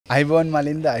අයිබෝන්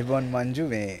මලින්ද අයිබෝන් මංජු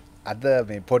මේ අද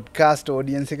මේ පොඩ්කාස්ට්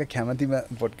ඕඩියන්ස් එක කැමතිම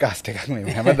පොඩ්කාස්ට් එකක්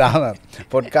මේ හැමදාම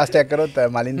පොඩ්කාස්ට් එකක් කරොත්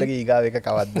මලින්දගේ ඊගාව එක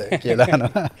කවද්ද කියලා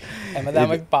අහනවා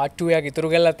හැමදාම part 2 එකක්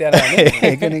ඉතුරු කරලාත් යනවා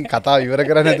ඒකනේ කතාව ඉවර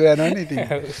කරන්න නැතුව යනවනේ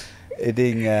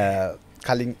ඉතින්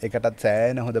කලින් එකටත්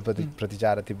සෑහෙන හොඳ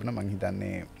ප්‍රතිචාර තිබුණා මං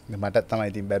හිතන්නේ මට තමයි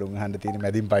ඉතින් බැරුම් අහන්න තියෙන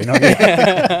මැදින් පයින්නවා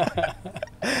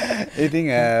ඉතින්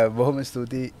බොහොම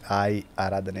ස්තුතියි ආයි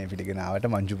ආරාධනය පිළිගෙන ආවට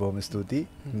මංජු බොහොම ස්තුතියි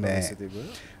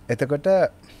එතකොට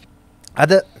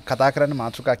අද කතා කරන්න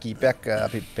මාතෘකා කීපයක්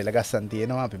අපි පෙළගස්සන්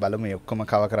තියෙනවා අපි බලමු මේ ඔක්කොම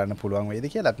කව කරන්න පුළුවන් වේද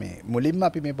කියලා මේ මුලින්ම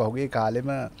අපි මේ පහුගිය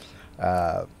කාලෙම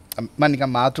මම නිකන්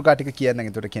මාතෘකා ටික කියන්නම්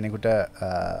ඒතකොට කෙනෙකුට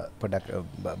පොඩක්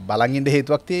බලන් ඉන්න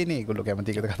හේතුවක් තියෙන්නේ ඒගොල්ලෝ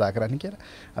කැමති එකද කතා කරන්න කියලා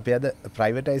අපි අද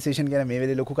ප්‍රයිවටයිසේෂන් ගැන මේ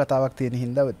වෙලේ ලොකු කතාවක් තියෙන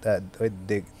හින්දා ඔය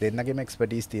දෙන්නගේම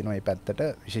එක්ස්පර්ටීස් තියෙනවා මේ පැත්තට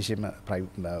විශේෂයෙන්ම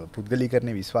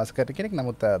පුද්ගලීකරණය විශ්වාස කරන කෙනෙක්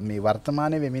නමුත් මේ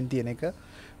වර්තමානයේ වෙමින් තියෙන එක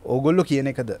ඕගොල්ලෝ කියන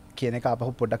එකද කියන එක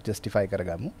අපහු පොඩ්ඩක් ජස්ටිෆයි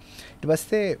කරගමු ඊට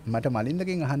පස්සේ මට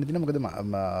මලින්දගෙන් අහන්න තියෙනවා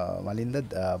මොකද මලින්ද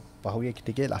පහුගිය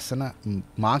ටිකේ ලස්සන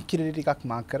මාක් කිරලි ටිකක්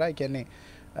මාක් කරා ඒ කියන්නේ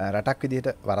රටක් විදිහට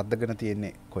වරද්දගෙන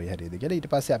තියෙන්නේ කොයි හරියද කියලා ඊට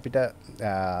පස්සේ අපිට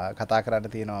කතා කරන්න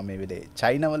තියෙනවා මේ වෙලේ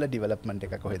චයිනාවල ඩෙවලොප්මන්ට්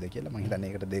එක කොහෙද කියලා මම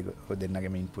හිතන්නේ ඒකට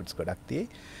දෙන්නගේම ඉන්පුට්ස් ගොඩක් තියෙයි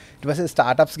ඊට පස්සේ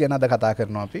ස්ටාර්ට්අප්ස් ගැන අද කතා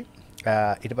කරනවා අපි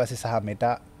ඊට පස්සේ සහ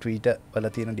මෙටා ට්විටර් වල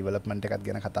තියෙන ඩෙවලොප්මන්ට් එකත්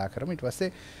ගැන කතා කරමු ඊට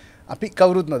පස්සේ අපි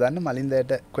කවුරුත් නොදන්න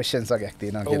මලින්දට ක්වෙස්චන්ස් වගේක්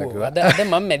තියෙනවා කියලා කිව්වා. අද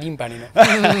මම මැදින් පනිනවා.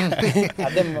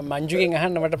 අද මංජුගෙන්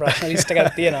අහන්න මට ප්‍රශ්න ලිස්ට්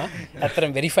එකක් තියෙනවා.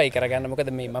 අතරම වෙරිෆයි කරගන්න. මොකද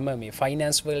මම මේ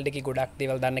ෆයිනෑන්ස් වර්ල්ඩ් එකේ ගොඩක්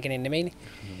දේවල් දන්න කෙනෙක් නෙමෙයිනේ.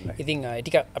 ඉතින් ඒ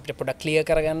ටික අපිට පොඩ්ඩක් ක්ලියර්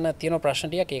කරගන්න තියෙන ප්‍රශ්න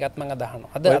ටිකක් ඒකත් මම අද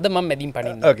අහනවා. අද මම මැදින්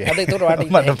පනිනවා. අද ඒතර වාට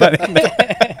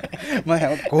මම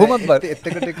කොහොමද බත්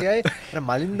එතකොට කියයි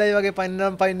මලින්දයි වගේ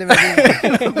පනින්නම් පනින්න මැදින්.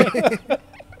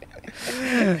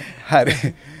 හරි.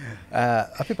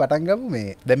 අපි පටන් ගමු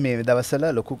මේ දැන් මේ දවස්වල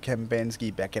ලොකු කැම්පේන්ස්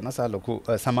කීපයක් එනවා සහ ලොකු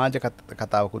සමාජ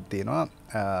කතාවකුත්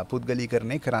තියෙනවා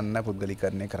පුද්ගලීකරණය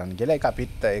කරන්න කරන්න කියලා ඒක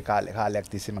අපිත් ඒ කාලයක්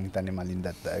තිස්සේ මම හිතන්නේ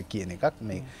මලින්දත් කියන එකක්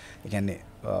මේ ඒ කියන්නේ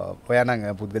ඔයා නම්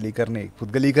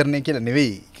පුද්ගලීකරණය කියලා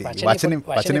නෙවෙයි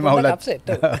වචනේ මහුලත්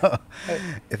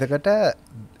එතකොට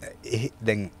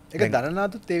දැන් ඒක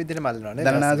දනනාතුත් ඒ විදිහට මල්නවා නේද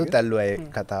දනනාතුත් ඇල්ලුවා ඒ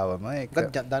කතාවම ඒක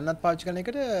දනනාත් පාවිච්චි කරන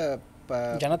එකට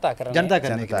ජනතා කරන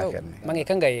මම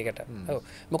එකඟයි ඒකට. ඔව්.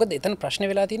 මොකද එතන ප්‍රශ්නේ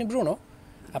වෙලා තියෙන්නේ බ්‍රූනෝ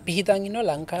අපි හිතන් ඉන්නවා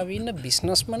ලංකාවේ ඉන්න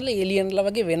බිස්නස්මන්ලා ඒලියන්ලා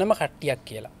වගේ වෙනම කට්ටියක්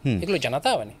කියලා. ඒගොල්ලෝ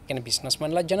ජනතාවනේ. කියන්නේ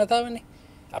බිස්නස්මන්ලා ජනතාවනේ.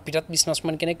 අපිටත්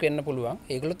බිස්නස්මන් කෙනෙක් වෙන්න පුළුවන්.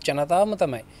 ඒගොල්ලොත් ජනතාවම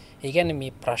තමයි. ඒ කියන්නේ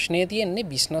මේ ප්‍රශ්නේ තියෙන්නේ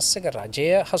බිස්නස් එක රජය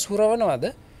හසුරවනවද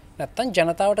නැත්නම්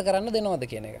ජනතාවට කරන්න දෙනවද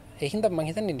කියන එක. ඒ හින්දා මම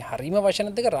හිතන්නේ හරීම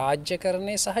වචන දෙක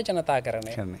රාජ්‍යකරණය සහ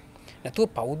ජනතාකරණය. නැතුව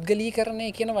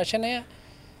පෞද්ගලීකරණය කියන වචනය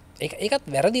ඒකත්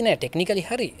වැරදි නෑ ටෙක්නිකලි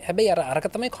හරි හැබැයි අරක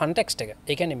තමයි කොන්ටෙක්ස්ට් එක.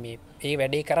 ඒ කියන්නේ මේ ඒ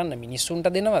වැඩේ කරන්න මිනිස්සුන්ට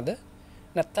දෙනවද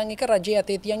නැත්නම් ඒක රජයේ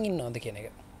අතේ තියන් ඉන්නවද කියන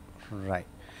එක. right.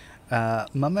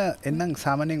 මම එන්නම්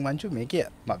සාමාන්‍යයෙන් මංජු මේකේ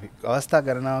අපි අවස්ථා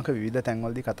ගණනාවක විවිධ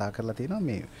තැන්වලදී කතා කරලා තියෙනවා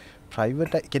මේ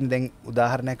ප්‍රයිවට් කියන්නේ දැන්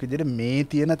උදාහරණයක් විදිහට මේ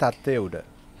තියෙන තත්ත්වය උඩ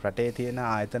රටේ තියෙන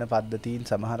ආයතන පද්ධතීන්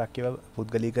සමහරක් ඒවා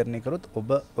පුද්ගලීකරණය කරොත්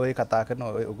ඔබ ඔය කතා කරන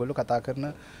ඔයගොල්ලෝ කතා කරන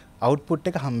අවුට්පුට්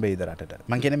එක හම්බෙයිද රටට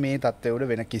මම කියන්නේ මේ තත්ත්වය උඩ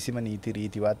වෙන කිසිම නීති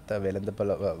රීතිවත්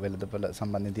වෙළඳපොළ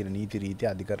සම්බන්ධයෙන් තියෙන නීති රීති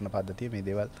අධිකරණ පද්ධතිය මේ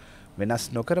දේවල් වෙනස්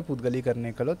නොකර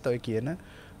පුද්ගලීකරණය කළොත් ඔය කියන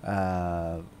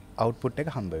අවුට්පුට් එක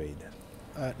හම්බ වෙයිද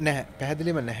නැහැ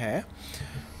පැහැදිලිම නැහැ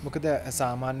මොකද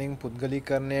සාමාන්‍යයෙන්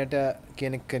පුද්ගලීකරණයට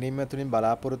කියන කෙනීම තුලින්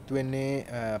බලාපොරොත්තු වෙන්නේ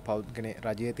පෞද්ගලික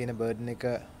රජයේ තියෙන බර්ඩන් එක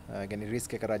කියන්නේ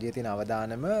රිස්ක් එක රජයේ තියෙන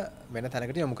අවදානම වෙන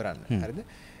තැනකට යොමු කරන්න හරිද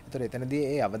ඒතර එතනදී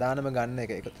ඒ අවදානම ගන්න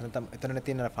එක එතන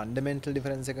තියෙන ෆන්ඩමෙන්ටල්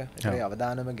ඩිෆරන්ස් එක ඒ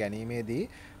අවදානම ගැනීමේදී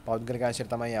පෞද්ගලික ආශ්‍රය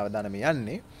තමයි අවදානම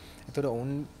යන්නේ ඒතර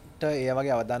උන්ට ඒ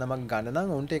වගේ අවදානමක් ගන්න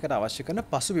නම් උන්ට ඒකට අවශ්‍ය කරන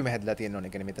පසුබිම හැදලා තියෙන්න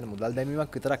ඕනේ කියන්නේ මෙතන මුදල්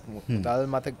දැමීමක් විතරක් මුදල්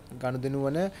මත ගනුදෙනු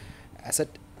වන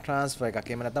ඇසට් ට්‍රාන්ස්ෆර් එකක්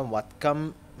එහෙම නැත්නම් වත්කම්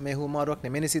මේ හුමාරුවක්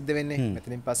නෙමෙයි සිද්ධ වෙන්නේ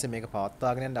මෙතනින් පස්සේ මේක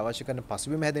පවත්වාගෙන යන්න අවශ්‍ය කරන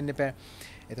පසුබිම හැදෙන්න එපා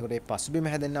එතකොට මේ පසුබිම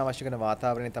හැදෙන්න අවශ්‍ය කරන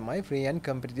වාතාවරණය තමයි ෆ්‍රී ඇන්ඩ්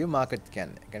කම්පිටිටිව් මාකට්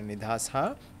කියන්නේ. ඒ කියන්නේ නිදහස් හා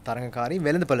තරඟකාරී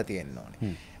වෙළඳපොළ තියෙන්න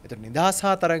ඕනේ. එතකොට නිදහස්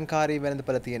හා තරඟකාරී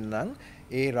වෙළඳපොළ තියෙන්න නම්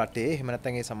ඒ රටේ එහෙම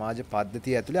නැත්නම් ඒ සමාජ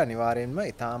පද්ධතිය ඇතුලේ අනිවාර්යයෙන්ම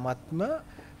ඉතාමත්ම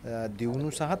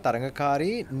දියුණු සහ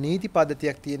තරඟකාරී නීති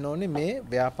පද්ධතියක් තියෙන්න ඕනේ මේ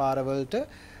ව්‍යාපාරවලට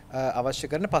අවශ්‍ය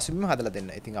කරන පසුබිම හදලා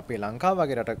දෙන්න. ඉතින් අපේ ලංකාව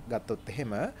වගේ රටක් ගත්තොත්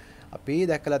එහෙම අපි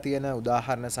දැකලා තියෙන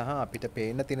උදාහරණ සහ අපිට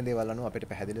පේන්න තියෙන දේවල් අනුව අපිට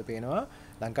පැහැදිලිව පේනවා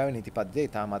ලංකාවේ නීති පද්ධතිය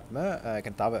ඉතාමත්ම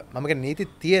يعني තව මම කියන්නේ නීති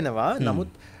තියෙනවා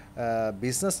නමුත්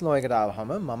බිස්නස් ලෝ එකට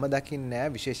ආවහම මම දකින්නේ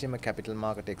නැහැ විශේෂයෙන්ම කැපිටල්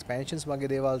මාකට් එක්ස්පැන්ෂන්ස්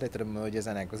වගේ දේවල් වලට ඒතර මර්ජර්ස්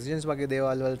ඇන්ඩ් ඇක්විසිෂන්ස් වගේ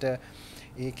දේවල් වලට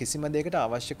ඒ කිසිම දෙයකට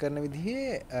අවශ්‍ය කරන විදිහේ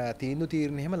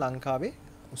තීරණ එහෙම ලංකාවේ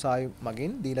උසාවි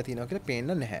මගින් දීලා තියෙනවා කියලා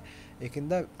පේන්න නැහැ.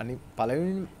 ඒකින්ද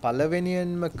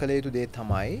පළවෙනියෙන්ම කළ යුතු දේ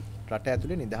තමයි රට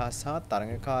ඇතුලේ නිදහස් හා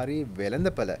තරඟකාරී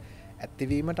වෙළඳපළ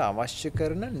ඇතිවීමට අවශ්‍ය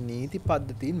කරන නීති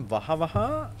පද්ධතීන් වහවහ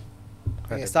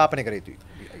ස්ථාපනය කර යුතුයි.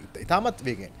 ඉතාමත්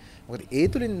වේගෙන්. මොකද ඒ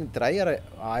තුලින් විතරයි අර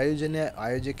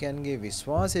ආයෝජකයන්ගේ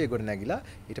විශ්වාසය ගොඩ නැගිලා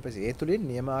ඊට පස්සේ ඒ තුලින්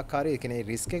නියමාකාරී ඒ කියන්නේ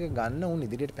රිස්ක් එක ගන්න උන්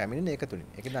ඉදිරියට පැමිණෙන එක තුලින්.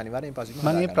 ඒකද අනිවාර්යෙන් පසුබිම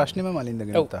මම මේ ප්‍රශ්නේම මලින්ද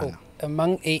ගෙන තහන.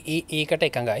 මං ඒකට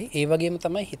එකඟයි. ඒ වගේම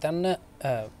තමයි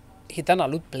හිතන්න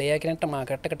අලුත් ප්ලේයර් කෙනෙක්ට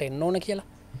මාකට් එකට එන්න ඕන කියලා.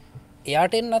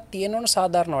 එයාට එන්නත් තියෙන ඕන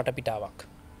සාධාරණ වටපිටාවක්.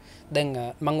 දැන්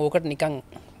මං ඕකට නිකන්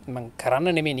මං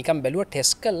කරන්න නෙමෙයි නිකන් බැලුවා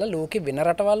ටෙස්ට් කරලා ලෝකේ වෙන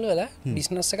රටවල් වල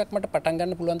බිස්නස් එකක් මට පටන්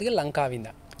ගන්න පුළුවන් ද කියලා ලංකාවේ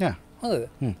ඉඳන්. හොඳද?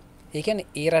 ඒ කියන්නේ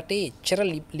ඒ රටේ එච්චර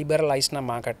ලිබරලයිස් නම්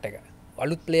මාකට් එක.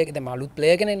 අලුත් ප්ලේයර් දැන් අලුත්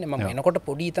ප්ලේයර් කෙනෙක් නේ මම එනකොට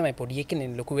පොඩි තමයි පොඩි එකනේ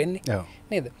ලොකු වෙන්නේ.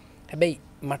 නේද? හැබැයි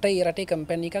මට ඒ රටේ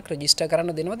කම්පැනි එකක් රෙජිස්ටර්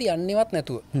කරන්න දෙනවද යන්නේවත්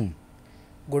නැතුව.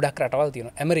 ගොඩක් රටවල්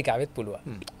තියෙනවා. ඇමරිකාවෙත්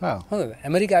පුළුවන්. හොඳද?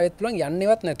 ඇමරිකාවෙත් පුළුවන්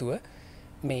යන්නේවත් නැතුව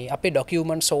මේ අපේ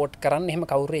ඩොකියුමන්ට් සෝට් කරන්න එහෙම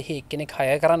කවුරු එක්කෙනෙක්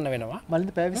හයර් කරන්න වෙනවා.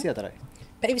 මලින්ද පැය 24යි.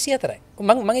 පැය 24යි.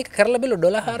 මම ඒක කරලා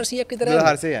බැලුවා $400ක් විතර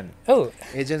 $400 යන්නේ. ඔව්.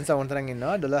 ඒජන්ට්ස් අවුන්තරන්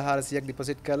ඉන්නවා $400ක්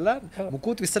ඩිපොසිට් කරලා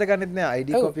මුකුත් විස්තර ගන්නෙත් නෑ. ID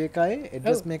කොපි එකයි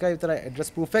ඇඩ්‍රස් මේකයි විතරයි. ඇඩ්‍රස්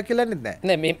ප්‍රූෆ් එක කියලානෙත් නෑ.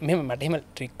 නෑ මේ මට එහෙම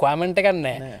රික්වයර්මන්ට් එකක්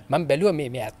නෑ. මම බැලුවා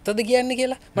මේ ඇත්තද කියන්නේ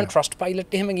කියලා. මම ට්‍රස්ට්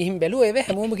පයිලට් එහෙම ගිහින් බැලුවා. ඒව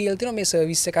හැමෝම කියලා තියෙනවා මේ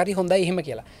සර්විස් එක හරි හොඳයි එහෙම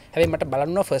කියලා. හැබැයි මට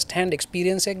බලන්න ෆස්ට් හෑන්ඩ්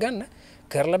එක්ස්පීරියන්ස් එක ගන්න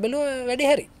කරලා බැලුවා වැඩි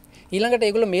හරි. ඊළඟට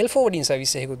ඒගොල්ලෝ මේල් ෆෝවර්ඩින්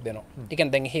සර්විස් එකකුත් දෙනවා. ඒ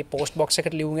කියන්නේ දැන් මේ පෝස්ට් බොක්ස්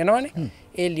එකට ලියුම් එනවනේ.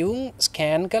 ඒ ලියුම්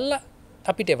ස්කෑන් කරලා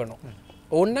අපිට එවනවා.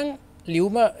 ඕන්නම්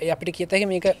ලියුම අපිට කියත හැකි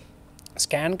මේක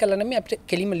ස්කෑන් කරලා නෙමෙයි අපිට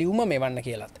කෙලින්ම ලියුම මෙවන්න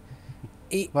කියලාත්.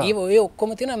 ඒ ඔය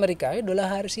ඔක්කොම තියෙන ඇමරිකාවේ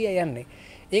 $400 යන්නේ.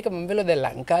 ඒක මම බැලුවා දැන්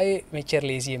ලංකාවේ මෙච්චර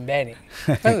ලේසියෙන් බෑනේ.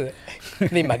 හරිද?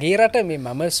 මේ මගේ රට මේ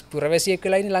මම පුරවැසියෙක්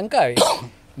වෙලා ඉන්නේ ලංකාවේ.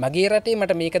 මගේ රටේ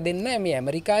මට මේක දෙන්න මේ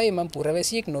ඇමරිකාවේ මම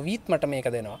පුරවැසියෙක් නොවීත් මට මේක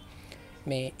දෙනවා.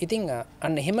 මේ ඉතින්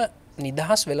අන්න එහෙම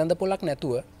නිදහස් වෙළඳ පොලක්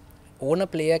නැතුව ඕන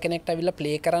ප්ලේයර් කෙනෙක්ට ඇවිල්ලා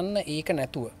ප්ලේ කරන්න ඒක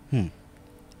නැතුව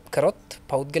කරොත්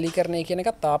පෞද්ගලීකරණය කියන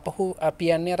එකත් තාපහු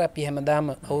අපි යන්නේ අර අපි හැමදාම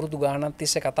අවුරුදු ගාණක්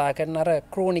තිස්සේ කතා කරන අර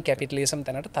ක්‍රෝනි කැපිටලිසම්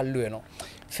තැනට තල්ලු වෙනවා.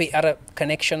 අර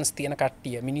කනෙක්ෂන්ස් තියෙන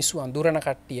කට්ටිය, මිනිස්සු අඳුරන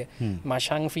කට්ටිය,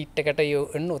 මෂන් ෆීට් එකට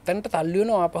යන්න උතන්ට තල්ලු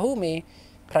වෙනවා ආපහු මේ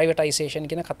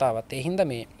ප්‍රයිවටයිසේෂන් කියන කතාවත්. ඒ හින්දා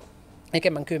මේ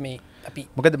ඒක මං කිව්වේ මේ අපි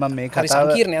මොකද මම මේ කතාව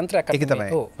සංකීර්ණ යන්ත්‍රයක් ඒක තමයි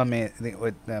මම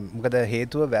මේ මොකද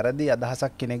හේතුව වැරදි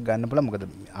අදහසක් කෙනෙක් ගන්න පුළුවන්. මොකද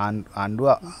ආණ්ඩුව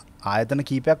ආයතන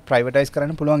කීපයක් ප්‍රයිවටයිස්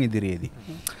කරන්න පුළුවන් ඉදිරියේදී.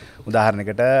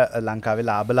 උදාහරණයකට ලංකාවේ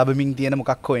ලාභ ලැබමින් තියෙන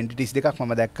මොකක් හෝ එන්ටිටිස් දෙකක්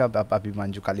මම දැක්කා. අපි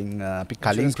මංජු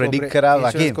කලින් ප්‍රෙඩික්ට් කරා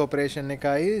වගේ කෝපරේෂන්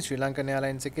එකයි ශ්‍රී ලංකන්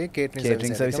එයාර්ලයින්ස් එකේ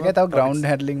කේටරින් සර්විස් එකයි තව ග්‍රවුන්ඩ්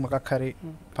හැන්ඩ්ලින් මොකක් හරි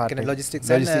පාර්ට්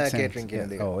ලොජිස්ටික්ස් and කේටරින්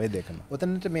කියන දෙක. ඔව් ඒ දෙකම.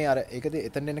 උතනට මේ අර ඒකද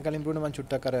එතන එන්න කලින් පුරුණ මම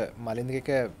චුට්ටක් අර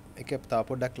මලින්දක එක තව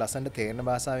පොඩ්ඩක් ලස්සනට තේරෙන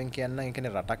භාෂාවෙන් කියන්නම්. ඒ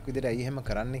කියන්නේ රටක් විදිහට ඇයි එහෙම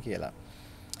කරන්නේ කියලා.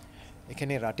 ඒ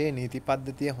කියන්නේ රටේ නීති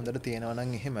පද්ධතිය හොඳට තියෙනවා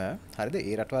නම් එහෙම හරිද?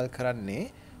 ඒ රටවල් කරන්නේ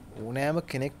ඕනෑම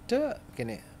කෙනෙක්ට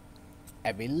කියන්නේ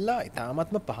ඇවිල්ලා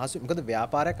ඉතාමත්ම පහසු. මොකද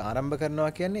ව්‍යාපාරයක් ආරම්භ කරනවා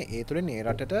කියන්නේ ඒ තුලින් ඒ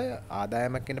රටට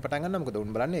ආදායමක් එන්න පටන් ගන්නවා. මොකද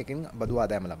උන් බලන්නේ ඒකෙන් බදු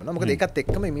ආදායම ලබනවා. මොකද ඒකත්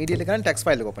එක්කම ඉමීඩියට්ලි කරන්නේ ටැක්ස්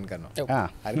ෆයිල් එක ඕපන් කරනවා.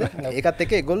 හරිද? ඒකත්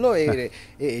එක්ක ඒගොල්ලෝ ඒ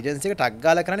ඒජන්සි එක ටග්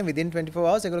ගාලා කරන්නේ within 24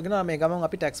 hours ඒගොල්ලෝ කියනවා මේ ගමන්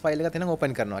අපි ටැක්ස් ෆයිල් එක තැන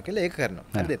ඕපන් කරනවා කියලා ඒක කරනවා.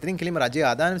 හරිද? එතනින් කෙලින්ම රජයේ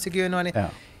ආදායම සිකියු වෙනවානේ.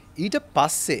 ඊට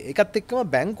පස්සේ ඒකත් එක්කම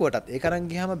බැංකුවටත් ඒක අරන්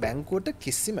ගියාම බැංකුවට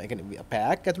කිසිම ඒ කියන්නේ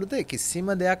පැයක් ඇතුළත කිසිම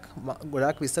දෙයක්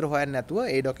ගොඩාක් විස්තර හොයන්න නැතුව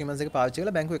ඒ ඩොකියුමන්ට්ස් එක පාවිච්චි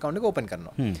කරලා බැංකුව account එක ඕපන්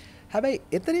කරනවා. හැබැයි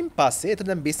එතනින් පස්සේ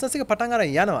එතන දැන් බිස්නස් එක පටන් අරන්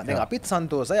යනවා. දැන් අපිත්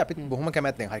සන්තෝෂයි අපිත් බොහොම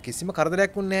කැමැත්තෙන්. හරි කිසිම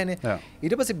කරදරයක් වුණේ නැහනේ.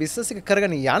 ඊට පස්සේ බිස්නස් එක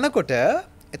කරගෙන යනකොට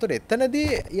එතකොට එතනදී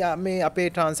මේ අපේ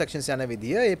ට්‍රාන්සැක්ෂන්ස් යන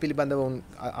විදිය ඒ පිළිබඳව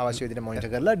අවශ්‍ය විදිහට මොනිටර්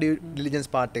කරලා ඩිලිජන්ස්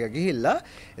පාර්ට් එක ගිහිල්ලා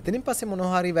එතනින් පස්සේ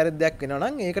මොනවා හරි වැරද්දක් වෙනවා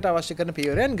නම් ඒකට අවශ්‍ය කරන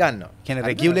පියවරයන් ගන්නවා. කියන්නේ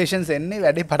රෙගියුලේෂන්ස් එන්නේ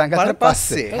වැඩි පටන් ගන්න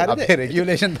පස්සේ. අපේ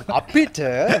රෙගියුලේෂන් අපිට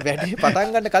වැඩි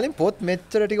පටන් ගන්න කලින් පොත්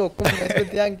මෙච්චර ටික ඔක්කොම මේක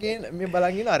තියන් කියන මේ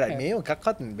බලන් ඉන්න අර මේ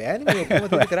එකක්වත් බෑනේ මේ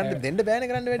ඔක්කොම කරන්න දෙන්න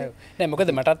බෑනේ කරන්න වැඩි. නෑ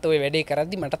මොකද මටත් ওই වැඩේ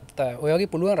කරද්දි මටත් ඔය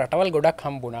වගේ පුළුවන් රටවල් ගොඩක්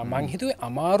හම්බුණා. මං හිතුවේ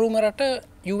අමාරුම රට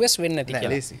US වෙන්න නැති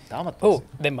කියලා. ලේසි. තාමත්. ඔව්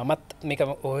දැන් මමත් මේක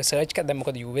ඔය සර්ච් කරා. දැන්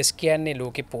මොකද US කියන්නේ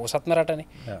ලෝකේ පොසත්ම රටනේ.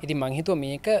 ඉතින් මං හිතුවා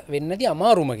මේක වෙන්න නැති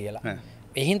අමාරුම කියලා.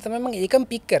 එහින් තමයි මම ඒකම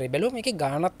පික් කරේ. බැලුවා මේකේ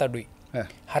ගාණත් අඩුයි.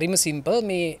 හරිම සිම්පල්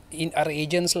මේ අර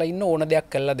ඒජන්ට්ස්ලා ඉන්න ඕන දෙයක්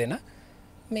කරලා දෙන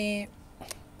මේ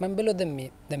මම බැලුවා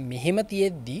දැන් මෙහෙම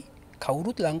තියෙද්දි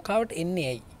කවුරුත් ලංකාවට එන්නේ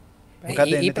ඇයි?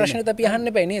 මේ ප්‍රශ්නෙත් අපි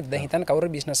අහන්න බෑ නේද? දැන් හිතන්න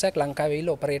කවුරු බිස්නස් එකක් ලංකාවේ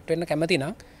ඉල්ල ඔපරේට් වෙන්න කැමති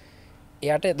නම්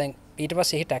එයාට දැන් ඊට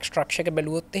පස්සේ ඒ ටැක්ස් ස්ට්‍රක්චර් එක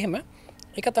බැලුවොත් එහෙම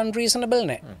ඒකත් අන්රීසනබල්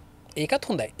නෑ. ඒකත්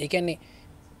හොඳයි. ඒ කියන්නේ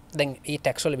දැන් ඒ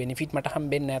ටැක්ස් වල බෙනිෆිට් මට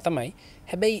හම්බෙන්නේ නෑ තමයි.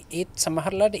 හැබැයි ඒත්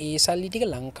සමහරලාට ඒ සල්ලි ටික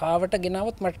ලංකාවට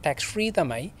ගෙනාවොත් මට ටැක්ස් ෆ්‍රී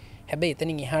තමයි. හැබැයි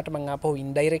එතනින් එහාට මං ආපහු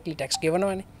ඉන්ඩයිරෙක්ට්ලි ටැක්ස්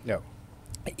ගෙවනවානේ. ඔව්.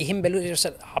 එහෙම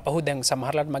බැලුවොත් ආපහු දැන්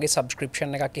සමහරලාට මගේ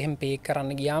සබ්ස්ක්‍රිප්ෂන් එකක් එහෙම පේ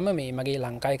කරන්න ගියාම මේ මගේ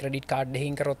ලංකාවේ ක්‍රෙඩිට් කාඩ්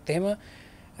එකකින් කරොත් එහෙම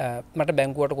මට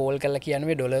බැංකුවට කෝල් කල්ල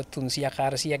කියනුවේ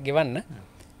 $300-400ක් ගෙවන්න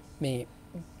මේ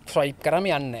ෆ්‍රයිප් කරම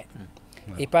යන්න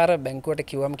එපාර බැංකුවට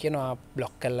කිවම් කියනවා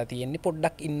බ්ලොක් කල්ලා තියෙන්නේ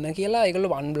පොඩ්ඩක් ඉන්න කියලා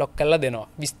එකගොල්ලෝ වන් බ්ලොක් කල්ලා දෙනවා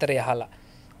විස්තරය අහලා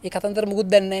ඒ කතන්දර මුකුත්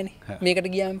දන්නේ නැහනේ මේකට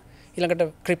ගියාම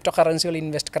ඊළඟට ක්‍රිප්ටෝ කරන්සි වල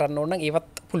ඉන්වෙස්ට් කරන්න ඕන නම්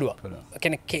ඒවත් පුළුවන්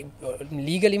කෙනෙක්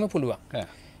ලීගලිම පුළුවන්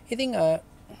ඉතින්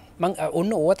මං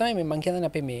ඔන්න ඕවා තමයි මං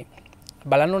කියන්නේ අපේ මේ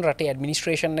බලන්න ඕන රටේ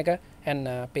ඇඩ්මිනිස්ට්‍රේෂන් එක and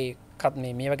අපේ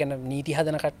මේවා ගැන නීති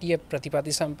හදන කට්ටිය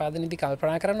ප්‍රතිපත්ති සම්පාදනයේදී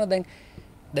කල්පනා කරනවා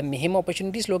දැන් මෙහෙම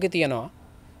ඔපචුනිටිස් ලෝකේ තියෙනවා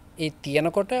ඒ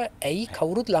තියනකොට ඇයි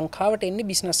කවුරුත් ලංකාවට එන්නේ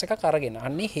බිස්නස් එකක් අරගෙන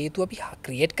අන්නේ හේතුව අපි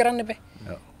ක්‍රියේට් කරන්න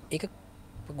බෑ ඒක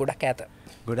ගොඩක් ඈත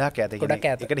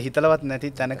ඒකට හිතලවත්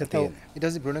නැති තැනක තියෙන ඊට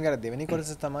පස්සේ බ්‍රුනෝ ගාර දෙවෙනි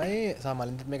කොටස තමයි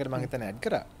සාමාන්‍යයෙන් මේකට මම හිතන ඇඩ්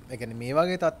කරා ඒ කියන්නේ මේ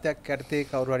වගේ තත්ත්වයක් යටතේ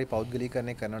කවුරු හරි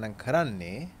පෞද්ගලීකරණය කරනවා නම්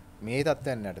කරන්නේ මේ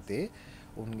තත්ත්වයන් යටතේ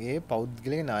උන්ගේ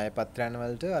පෞද්ගලික ණය පත්‍රයන්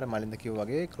වලට අර මලින්ද කිව්වා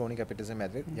වගේ ක්‍රෝනි කැපිටලිසම්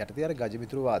යටතේ අර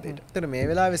ගජමිතුරු වාදයට. ඒතර මේ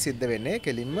වෙලාවේ සිද්ධ වෙන්නේ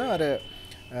කෙලින්ම අර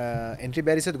එන්ට්‍රි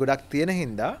බැරියර්ස් ගොඩක් තියෙන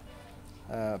හින්දා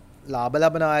ලාභ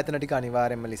ලබන ආයතන ටික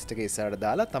අනිවාර්යයෙන්ම ලිස්ට් එකේ ඉස්සරහට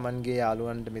දාලා Tamanගේ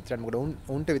යාළුවන්ට මිත්‍රයන් මොකද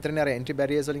උන්ට විතරනේ අර එන්ට්‍රි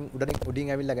බැරියර්ස් වලින්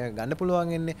උඩින් ඇවිල්ලා ගන්න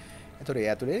පුළුවන් එන්නේ. ඒතර ඒ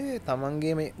ඇතුලේ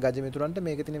Tamanගේ මේ ගජ මිතුරන්ට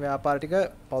මේකේ තියෙන ව්‍යාපාර ටික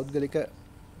පෞද්ගලික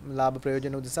ලාභ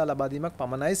ප්‍රයෝජන උදෙසා ලබා දීමක්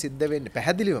පමණයි සිද්ධ වෙන්නේ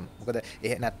පැහැදිලිවම. මොකද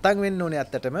ඒ නැත්තම් වෙන්න ඕනේ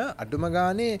ඇත්තටම අඩුම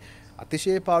ගානේ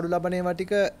අතිශය පාඩු ලබන ඒවා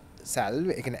ටික සල්ව්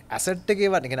ඒ කියන්නේ ඇසට් එකේ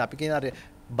වට කියන්නේ අපි කියන අර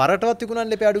බරටවත්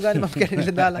විකුණන්න එපා අඩු ගානේ මම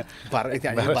කියන්නේ දාලා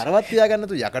බරවත් තියාගන්න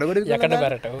තු යකඩ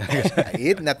බරට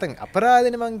ඒත් නැත්තම්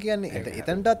අපරාධනේ මං කියන්නේ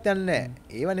එතනටත් යන්නේ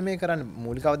නැහැ ඒව නෙමෙයි කරන්නේ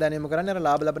මූලික අවධානය යොමු කරන්නේ අර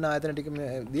ලාභ ලබන ආයතන ටික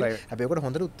දී අපි ඒකට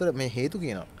හොඳට උත්තර මේ හේතු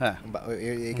කියනවා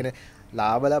ඒ කියන්නේ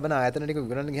ලාභ ලබන ආයතන ටික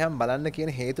විකුණන්න ගියාම බලන්න කියන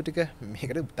හේතු ටික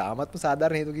මේකට තාමත්ම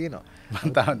සාධාරණ හේතු කියනවා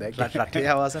මම තාම දැක්කේ රටේ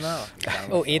අවසනාව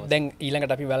ඔව් ඒත් දැන්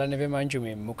ඊළඟට අපි බලන්න වෙයි මංජු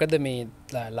මේ මොකද මේ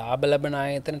ලාභ ලබන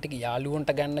ආයතන ටික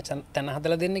යාළුවන්ට ගන්න තැන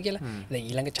හදලා දෙන්න කියලා දැන්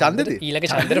ඊළඟ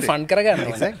ඡන්දෙට ෆන්ඩ් කරගන්න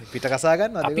ඕනේ පිට කසා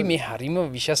ගන්න අපි මේ හරිම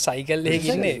විශේෂ සයිකල්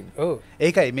එකේ ඉන්නේ ඔව්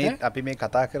ඒකයි මේ අපි මේ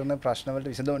කතා කරන ප්‍රශ්න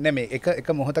වලට විසඳුන්නේ මේ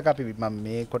එක මොහොතක අපි මම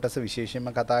මේ කොටස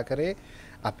විශේෂයෙන්ම කතා කරේ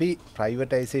අපි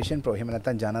ප්‍රයිවටයිසේෂන් ප්‍රෝ එහෙම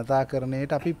නැත්නම්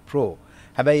ජනතාකරණයට අපි ප්‍රෝ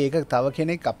හැබැයි ඒක තව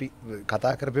කෙනෙක් අපි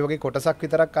කතා කරපේ වගේ කොටසක්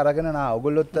විතරක් අරගෙන නා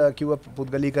ඔයගොල්ලොත් කිව්ව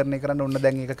පුද්ගලීකරණය කරන්න ඕන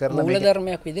දැන් ඒක කරලා මේක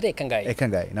මූලධර්මයක් විදිහට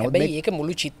එකඟයි නමුත් මේක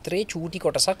මුළු චිත්‍රයේ චූටි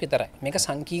කොටසක් විතරයි මේක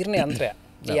සංකීර්ණ යන්ත්‍රයක්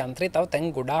ඒ යන්ත්‍රය තව තැන්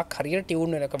ගොඩාක් හරියට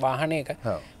ටියුන් වෙන එක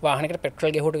වාහනයකට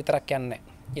පෙට්‍රල් ගෙහුවට විතරක් යන්නේ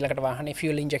නැහැ ඊළඟට වාහනේ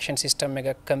ෆියුල් ඉන්ජෙක්ෂන් සිස්ටම්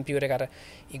එක කම්පියුටර් එක අර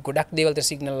ගොඩක් දේවල්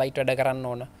සිග්නල් ලයිට් වැඩ කරන්න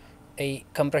ඕන ඒ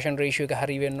කම්ප්‍රෙෂන් රේෂියෝ එක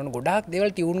හරි වෙන්න ඕන ගොඩාක්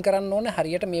දේවල් ටියුන් කරන්න ඕන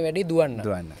හරියට මේ වැඩේ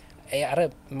දුවන්න ඒ අර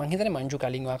මං හිතන්නේ මංජු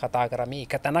කලින් වා කතා කරා මේ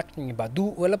එක තැනක් බදු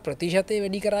වල ප්‍රතිශතය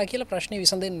වැඩි කරා කියලා ප්‍රශ්නේ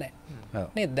විසඳෙන්නේ නැහැ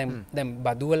නේද දැන්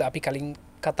බදු වල අපි කලින්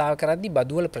කතා කරද්දී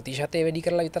බදු වල ප්‍රතිශතය වැඩි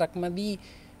කරලා විතරක්මදී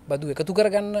බදු එකතු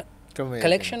කරගන්න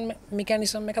කලෙක්ෂන්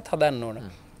මෙකැනිසම් එකත් හදන්න ඕන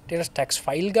ඊට පස්සේ ටැක්ස්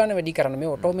ෆයිල් ගන්න වැඩි කරන්න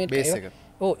මේ ඔටෝමේට්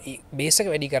ඔව් බේස් එක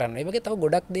වැඩි කරන්න ඒ වගේ තව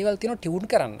ගොඩක් දේවල් තියෙනවා ටියුන්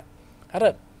කරන්න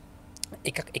අර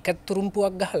එක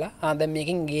තුරුම්පුවක් ගහලා දැන්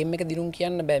මේකෙන් ගේම් එක දිනුම්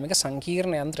කියන්න බෑ මේක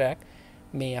සංකීර්ණ යන්ත්‍රයක්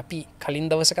මේ අපි කලින්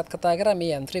දවසකත් කතා කරා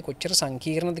මේ යන්ත්‍රය කොච්චර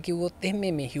සංකීර්ණද කිව්වොත් එහෙම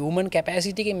මේ හියුමන්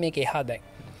කැපැසිටි එකෙන් මේක එහා දැන්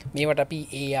මේවට අපි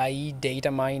AI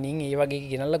data mining ඒ වගේ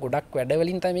ගෙනල්ලා ගොඩක් වැඩ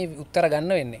වලින් තමයි මේ උත්තර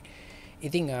ගන්න වෙන්නේ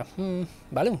ඉතින්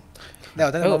බලමු දැන්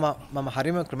ඔතන මම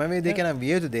හරිම ක්‍රමවේදයක නම්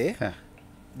විය යුතු දේ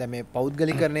දැන් මේ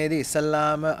පෞද්ගලිකරණයේදී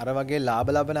ඉස්සල්ලාම අර වගේ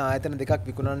ලාභ ලබන ආයතන දෙකක්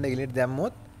විකුණන්න එළියට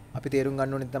දැම්මොත් අපි තේරුම්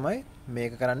ගන්න ඕනේ තමයි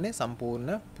මේක කරන්නේ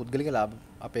සම්පූර්ණ පුද්ගලික ලාභ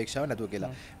අපේක්ෂාව නැතුව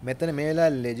කියලා. මෙතන මේ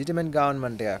වෙලාවේ ලෙජිටිමේට්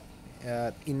ගවර්න්මන්ට් එකක්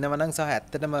ඉන්නවනම් සහ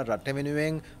ඇත්තටම රට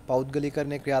වෙනුවෙන්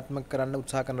පෞද්ගලිකරණය ක්‍රියාත්මක කරන්න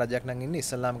උත්සාහ කරන රජයක් නම් ඉන්නේ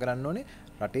ඉස්සල්ලාම කරන්න ඕනේ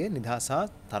රටේ නිදහස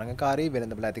තරඟකාරී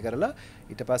වෙළඳපොළ ඇති කරලා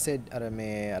ඊට පස්සේ අර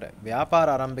මේ අර ව්‍යාපාර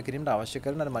ආරම්භ කිරීමට අවශ්‍ය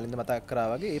කරන අර මලින්ද මතක් කරා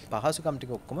වගේ ඒ පහසුකම්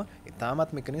ටික ඔක්කොම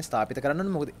ඉතාමත් මෙකනින් ස්ථාපිත කරන්න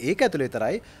ඕනේ. මොකද ඒක ඇතුළේ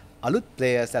විතරයි අලුත්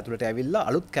ප්ලේයර්ස් ඇතුළට ඇවිල්ලා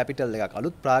අලුත් කැපිටල් එකක්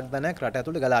අලුත් ප්‍රාග්ධනයක් රට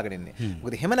ඇතුළේ ගලාගෙන ඉන්නේ.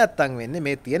 මොකද එහෙම නැත්තම් වෙන්නේ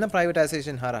මේ තියෙන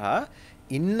ප්‍රයිවටයිසේෂන් හරහා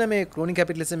ඉන්න මේ ක්‍රෝනි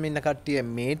කැපිටලිසම් ඉන්න කට්ටිය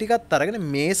මේ ටිකත් අරගෙන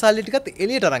මේ සල්ලි ටිකත්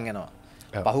එළියට අරන් යනවා.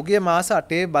 පහුගිය මාස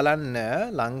 8 බලන්න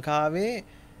ලංකාවේ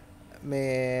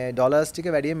මේ ඩොලර්ස් ටික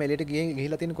වැඩියෙන් එළියට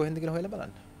ගිහිලා තියෙන කොහෙන්ද කියලා හොයලා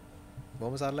බලන්න.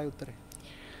 බොහොම සරලයි උත්තරේ.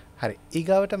 හරි.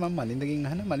 ඊගාවට මම මලින්දගෙන්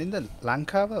අහන මලින්ද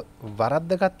ලංකාව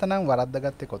වරද්දගත්තා නම්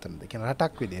වරද්දගත්තේ කොතනද? කියන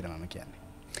රටක් විදිහට මම කියන්නේ.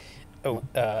 ඔව්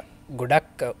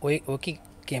ගොඩක් ඔකි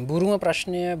කෙඹුරුම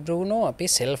ප්‍රශ්නය බ්‍රූනෝ අපේ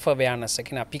self awareness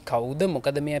එක. අපි කවුද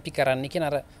මොකද මේ අපි කරන්නේ කියන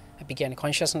අර අපි කියන්නේ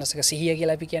consciousness එක සිහිය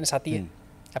කියලා අපි කියන්නේ සතිය.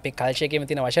 අපේ culture එකේම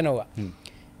තියෙන වචන ඕවා.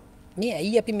 මේ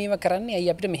ඇයි අපි මේවා කරන්නේ ඇයි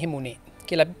අපිට මෙහෙම උනේ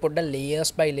කියලා අපි පොඩ්ඩක්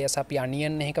layers by layers අපි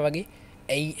onion එකක වගේ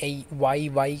ඇයි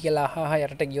why කියලා අහහ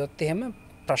යටට ගියොත් එහෙම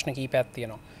ප්‍රශ්න කීපයක්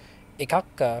තියෙනවා.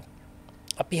 එකක්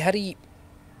අපි හරි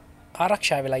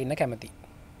ආරක්ෂා වෙලා ඉන්න කැමති.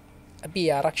 අපි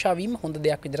ආරක්ෂා වීම හොඳ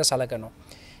දෙයක් විදිහට සලකනවා.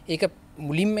 ඒක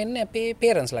මුලින්ම එන්නේ අපේ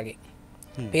පේරන්ට්ස් ලගේ.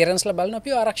 පේරන්ට්ස්ලා බලන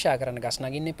අපිව ආරක්ෂා කරන්න ගස්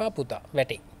නගින්න එපා පුතා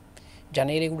වැටේ.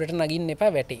 ජනේලෙ උඩට නගින්න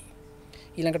එපා වැටේ.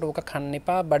 ඊළඟට ඕක කන්න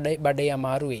එපා බඩේ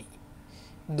අමාරු වෙයි.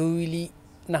 දූවිලි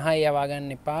නහය යවා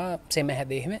ගන්න එපා සෙම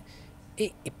හැදේ එහෙම. ඒ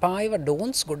එපා ඒවා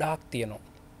ඩෝන්ස් ගොඩාක් තියෙනවා.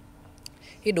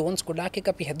 ඒ ඩෝන්ස් ගොඩාක් එක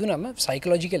අපි හැදුනම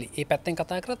සයිකොලොජිකලි ඒ පැත්තෙන්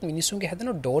කතා කරත් මිනිස්සුන්ගේ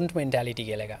හැදෙන ඩෝන්ට් මෙන්ටැලිටි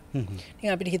කියලා එක.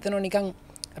 නිකන් අපිට හිතෙනවා නිකන්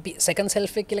අපි සෙකන්ඩ්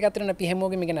සෙල්ෆ් එක කියලා ගත්තොත් අපි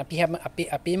හැමෝගෙම කියන්නේ අපි හැම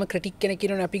අපේම ක්‍රිටික් කෙනෙක්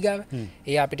කියනවනේ අපි ගාව.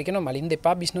 එයා අපිට කියනවා මලින්ද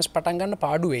එපා බිස්නස් පටන් ගන්න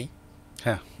පාඩු වෙයි.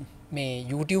 මේ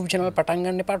YouTube channel පටන්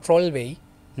ගන්න එපා ට්‍රෝල් වෙයි.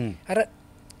 අර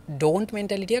ඩෝන්ට්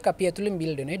මෙන්ටැලිටි එක අපි ඇතුලෙන්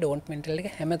බිල්ඩ් වෙනවා. ඒ ඩෝන්ට්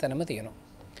මෙන්ටැලිටි එක හැමතැනම තියෙනවා.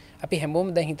 අපි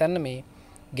හැමෝම දැන් හිතන්න මේ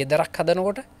ගෙදරක්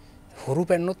හදනකොට හොරු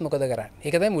පැන්නොත් මොකද කරන්නේ?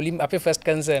 ඒක තමයි මුලින්ම අපේ ෆස්ට්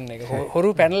කන්සර්න් එක.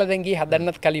 හොරු පැනලා දැන් ගියේ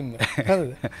හදන්නත් කලින්ම.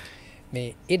 හරිද? මේ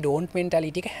ඒ ඩෝන්ට්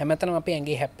මෙන්ටැලිටි එක හැමතැනම අපේ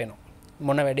ඇඟේ හැප්පෙනවා.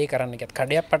 මොන වැඩේ කරන්න කියත්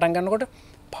කඩයක් පටන් ගන්නකොට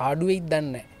පාඩු වෙයිද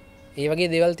දන්නේ නැහැ. ඒ වගේ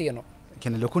දේවල් තියෙනවා. ඒ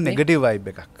කියන්නේ ලොකු නෙගටිව් වයිබ්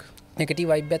එකක්.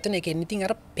 නෙගටිව් වයිබ් එකක් තියෙන එක එනිතින්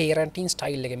අර පේරන්ටින්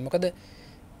ස්ටයිල් එකෙන්. මොකද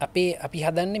අපි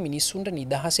හදන්නේ මිනිස්සුන්ට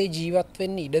නිදහසේ ජීවත්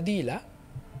වෙන්න ඉඩ දීලා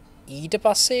ඊට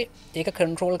පස්සේ ඒක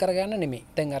කන්ට්‍රෝල් කරගන්න නෙමෙයි.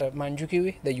 දැන් අර මංජු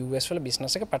කිව්වේ ද US වල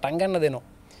බිස්නස් එක පටන් ගන්න දෙනවා.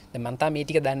 දැන් මම තාම මේ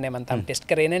ටික දන්නේ නැහැ. මම තාම ටෙස්ට්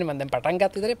කරේ නැහැ. මම දැන් පටන්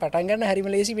ගත්ත විතරේ පටන් ගන්න හරිම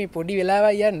ලේසි මේ පොඩි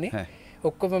වෙලාවයි යන්නේ.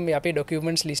 ඔක්කොම මේ අපේ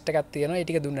ඩොකියුමන්ට්ස් ලිස්ට් එකක් තියෙනවා. ඒ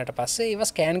ටික දුන්නාට පස්සේ ඒව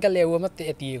ස්කෑන් කරලා යවුවමත්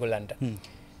ඇති ඒගොල්ලන්ට.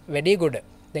 වැඩේ ගොඩ.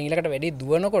 දැන් ඊළඟට වැඩේ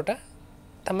දුවනකොට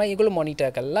තමයි ඒගොල්ලෝ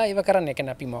මොනිටර් කරලා ඒව කරන්නේ. ඒ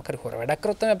කියන්නේ අපි මොකක් හරි හොර වැඩක්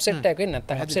කරොත් තමයි අප්සෙට් එකක් වෙන්නේ.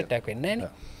 නැත්නම් අප්සෙට් එකක් වෙන්නේ නැහැ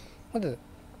නේ. හොඳද?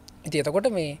 ඉතින් එතකොට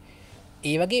මේ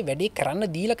ඒ වගේ වැඩේ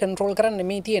කරන්න දීලා කන්ට්‍රෝල් කරන්න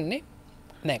නෙමෙයි තියෙන්නේ.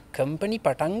 නෑ කම්පැනි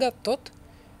පටන් ගත්තොත්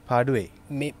පාඩු වෙයි.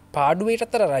 මේ පාඩුවේට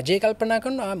අතර රජය කල්පනා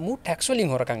කරනවා මූ ටැක්ස් වලින්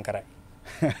හොරකම් කරයි.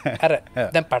 අර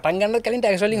දැන් පටන් ගන්න කලින්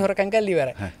ටැක්ස් වලින් හොරකම් කරලා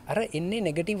ඉවරයි. අර එන්නේ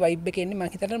නෙගටිව් වයිබ් එක එන්නේ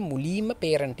මම හිතනවා මුලින්ම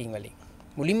පේරන්ටින් වලින්.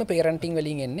 මුලින්ම පේරන්ටින්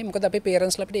වලින් එන්නේ. මොකද අපේ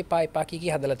පේරන්ට්ස්ලා අපිට එපා එපා කී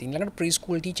හදලා තියෙන. ළඟට ප්‍රී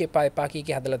ස්කූල් ටීචර් එපා එපා කී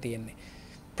හදලා තියෙන්නේ.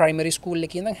 ප්‍රයිමරි ස්කූල්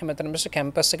එකේ ඉඳන් හැමතැනම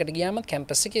කැම්පස් එකට ගියාම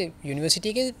කැම්පස් එකේ යුනිවර්සිටි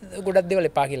එකේ ගොඩක් දේවල්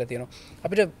එපා කියලා තියෙනවා.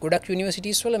 අපිට ගොඩක්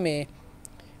යුනිවර්සිටිස් වල මේ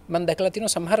මම දැකලා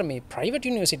තියෙනවා සමහර මේ ප්‍රයිවට්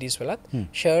යුනිවර්සිටිස් වලත්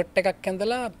ෂර්ට් එකක්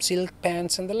ඇඳලා සිල්ක්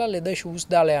පෑන්ට්ස් ඇඳලා ලෙදර් ෂූස්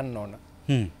දාලා යන්න ඕන.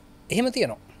 එහෙම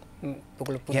තියෙනවා.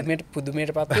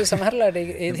 පුදුමයට පත්වේ සමහරලාට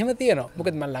එහෙම තියෙනවා.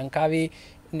 මොකද මම ලංකාවේ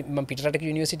මම පිටරටක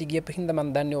යුනිවර්සිටි ගියපු හින්දා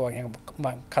මම දන්නේ ඔය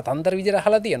කතන්දර විදිහට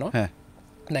අහලා තියෙනවා.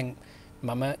 දැන්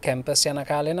මම කැම්පස් යන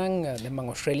කාලේ නම් දැන් මම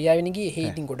ඕස්ට්‍රේලියාවෙන් ගියේ. ඒ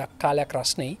ඉතින් ගොඩක් කාලයක්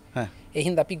රස්නේ. ඒ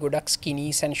හින්දා අපි ගොඩක්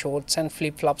ස්කිනීස් and shorts and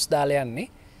flip flops දාලා යන්නේ.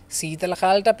 සීතල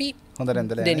කාලට අපි හොඳට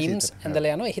ඇඳලා ඩෙනිම්ස්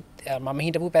ඇඳලා යනවා. එහෙත් මම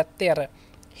හිටපු පැත්තේ අර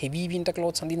හෙවි වින්ටර්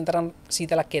ක්ලෝත්ස් අඳින්න තරම්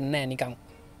සීතලක් එන්නේ නැහැ නිකන්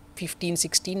 15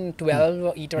 16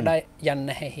 12 ඊට වඩා යන්නේ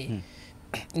නැහැ.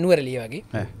 නුවරඑළිය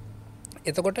වගේ.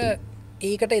 එතකොට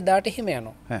ඒකට එදාට එහෙම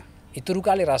යනවා. ඉතුරු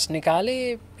කාලේ රස්නේ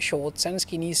කාලේ ෂෝට්ස් and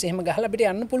ස්කිනීස් එහෙම ගහලා අපිට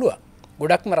යන්න පුළුවන්.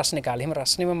 ගොඩක්ම රස්නේ කාලේ. එහෙම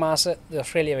රස්නේම මාස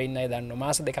ඕස්ට්‍රේලියාවේ ඉන්න අය දන්නවා.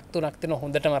 මාස දෙකක් තුනක් තියෙන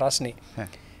හොඳටම රස්නේ.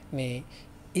 මේ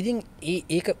ඉතින්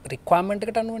ඒක රික්වයර්මන්ට්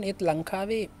එකට අනුවනේ ඒත්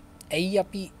ලංකාවේ ඇයි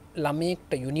අපි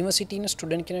ළමයෙක්ට යුනිවර්සිටි ඉන්න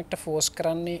ස්ටුඩන්ට් කෙනෙක්ට ෆෝස්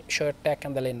කරන්නේ ෂර්ට් එකක්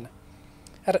ඇඳලා එන්න.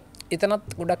 අර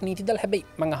එතනත් ගොඩක් නීති දාලා හැබැයි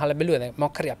මම අහලා බැලුවා දැන්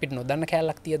මොකක් හරි අපිට නොදන්න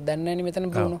කැලලක් තියද දන්නේ නැහැ නේ මෙතන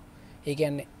බ්‍රූනෝ. ඒ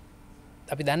කියන්නේ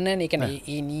අපි දන්නේ නැහැ නේ. ඒ කියන්නේ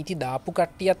මේ නීති දාපු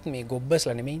කට්ටියත් මේ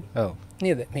ගොබ්බස්ලා නෙමෙයිනේ. ඔව්.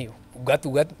 නේද? මේ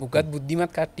උගත්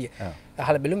බුද්ධිමත් කට්ටිය.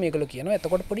 අහලා බැලුවා මේගොල්ලෝ කියනවා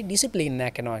එතකොට පොඩි ඩිසිප්ලින්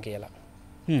එකක් එනවා කියලා.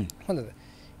 හොඳද?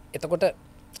 එතකොට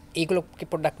ඒගොල්ලෝ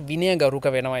පොඩ්ඩක් විනය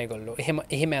ගරුක වෙනවා ඒගොල්ලෝ.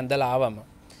 එහෙම ඇඳලා ආවම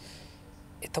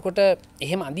එතකොට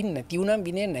එහෙම අඳින්න නැති වුණාම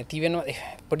විනය නැති වෙනවා.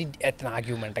 පොඩි ඇත්තන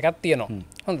ආගියුමන්ට් එකක් තියෙනවා.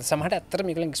 හොඳ සමහරට ඇත්තට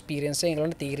මේගොල්ලන් එක්ස්පීරියන්ස් එකෙන්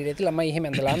ඒගොල්ලන්ට තීරණය ඇති ළමයි එහෙම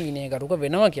ඇඳලා විනය ගරුක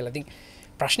වෙනවා කියලා. ඉතින්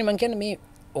ප්‍රශ්නේ මං කියන්නේ මේ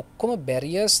ඔක්කොම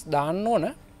බැරියර්ස් දාන්න ඕන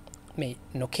මේ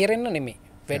නොකරෙන්න නෙමෙයි.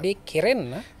 වැඩේ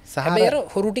කෙරෙන්න හැබැයි අර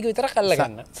හොරු ටික විතරක්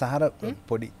අල්ලගන්න. සහර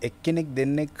පොඩි එක්කෙනෙක්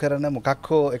දෙන්නෙක් කරන මොකක්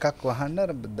හෝ එකක් වහන්න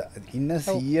අර ඉන්න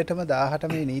 100ටම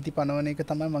 18 මේ නීති පනවන එක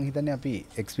තමයි මං හිතන්නේ අපි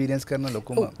එක්ස්පීරියන්ස් කරන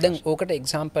ලොකුම. දැන් ඕකට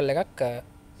එක්සැම්පල් එකක්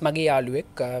මගේ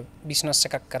යාළුවෙක් බිස්නස්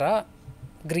එකක් කරා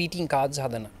ග්‍රීටින් කාඩ්ස්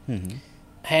හදන.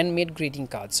 හෑන්ඩ්මේඩ් ග්‍රීටින්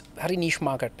කාඩ්ස්. හරි නිෂ්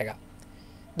මාකට් එකක්.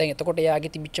 දැන් එතකොට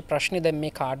එයාගේ තිබිච්ච ප්‍රශ්නේ දැන්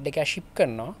මේ කාඩ් එක ෂිප්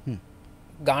කරනවා.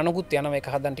 ගානකුත් යනවා ඒක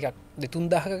හදන්න ටිකක්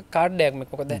 2-3000ක කාඩ් එකක්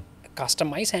මේක මොකද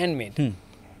කස්ටමයිස් හෑන්ඩ්මේඩ්.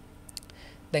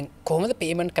 දැන් කොහොමද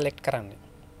පේමන්ට් කලෙක්ට් කරන්නේ?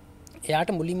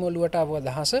 එයාට මුලින්ම ඔලුවට ආව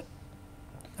අදහස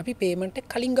අපි පේමන්ට් එක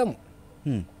කලින් ගමු.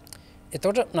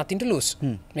 එතකොට nothing to lose.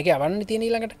 මේක යවන්න තියෙන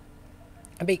ඊළඟට.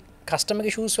 හැබැයි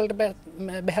කස්ටමර්ගේ ෂූස් වලට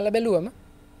බහැලා බැලුවම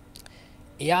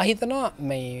එයා හිතනවා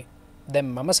මේ දැන්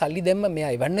මම සල්ලි දැම්ම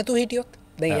මෙයා ඉවන්න නැතුව හිටියොත්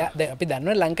දැන් අපි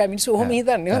දන්නවා ලංකාවේ මිනිස්සු ඔහොම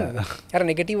හිතන්නේ හොඳ. අර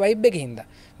නෙගටිව් වයිබ් එකේ හින්දා.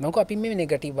 මම අපි මේ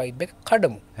නෙගටිව් වයිබ් එක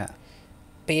කඩමු.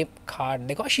 පේ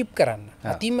කාඩ් එක ෂිප් කරන්න.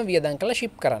 අතින්ම වියදම් කරලා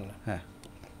ෂිප් කරන්න.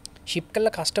 ශිප් කල්ල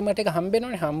කස්ටමට එක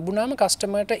හම්බෙනවන හම්බුනාම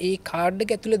කස්ටමට ඒ කාඩ්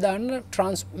ඇතුළ දාන්න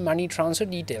මනි ට්‍රන්ස්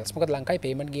ඩීටේල්ස් මොක ලංකායි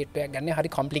පේමට ගේට්ය ගන්න හරි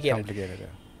කොම්පලික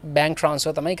බැංක්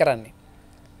ට්‍රන්ස්ව තමයි කරන්නේ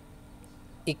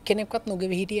එක්කෙනෙක්වත්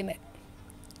නොගෙව හිටිය නෑ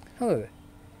හො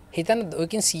හිතන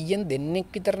ඔයකින් සීයෙන් දෙන්නෙක්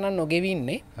විතරනම්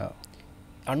නොගෙවන්නේ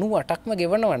 98ක්ම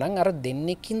ගෙවනවනම් අර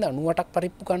දෙන්නෙක්කින්ද 98ක්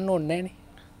පරිප්පු කන්න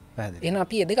ඕන්නෑනේ එන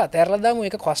අපි එදක අතැරලදාම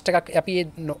එක කොස්ට එකක් අපි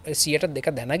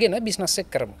 100% දැනගෙන බිස්නස්සෙක්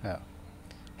කරමු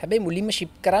හැබැයි මුලින්ම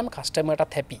ශිප් කරම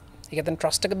කස්ටමටත් හැපි එකතන්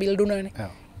ට්‍රස්ටක බිල්ඩුනන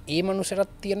ඒ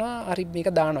මනුසරත් තියෙනවා හරි මේක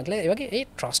දාන කියලා ඒවගේ ඒ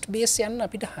ට්‍රස්ට් බේස් යන්න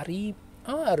අපිට හරි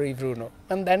ආරිබරුණෝ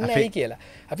අන් දන්න ඇයි කියලා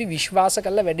අපි විශ්වාස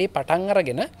කල්ල වැඩේ පටන්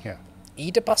අරගෙන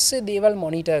ඊට පස්සේ දේවල්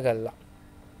මොනිට කල්ලා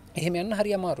එහෙම යන්න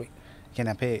හරි අමාරුයි කියන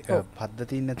අපේ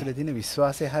පද්ධතින් ඇතුළ තින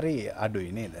විශ්වාසය හරි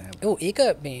අඩුයි නේද ඒක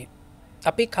මේ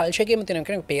අපි කල්ශකම තින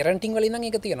කන පේරන්ටිං වලින්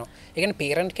එක තියෙනවා එකන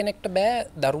පේරන්ට් කෙනෙක්ට බෑ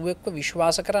දරුවෙක්ව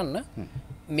විශ්වාස කරන්න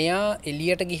මෙයා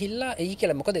එලියට ගිහිල්ලා ඒ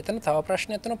කියලා මොකද එතන තව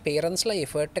ප්‍රශ්න ඇතන පේරන්ස්ලා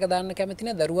එෆර්ට් එක දාන්න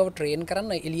කැමතින දරුවව ට්‍රේන්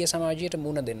කරන්න එළිය සමාජයට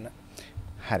මුණ දෙන්න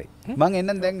හරි මං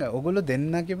එන්න දැන් ඔගොල්ලෝ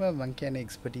දෙන්නගෙම මං කියන්නේ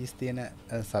එක්ස්පර්ටීස් තියෙන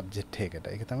සබ්ජෙක්ට් එකකට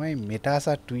ඒක තමයි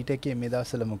මෙටාසා ට්වීට් එකේ මේ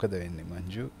දවස්වල මොකද වෙන්නේ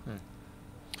මංජු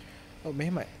ඔව්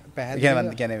මෙහෙමයි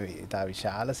පැහැදිලි කියන්නේ ඉතා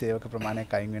විශාල සේවක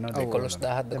ප්‍රමාණයක් අයින් වෙනවා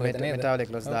 11000ක් කොහෙද නේද මෙටාවල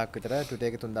 11000ක් විතර ට්විටර්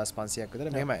එකේ 3500ක්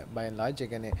විතර මෙහෙමයි by and large ඒ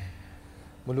කියන්නේ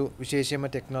මුළු විශේෂයෙන්ම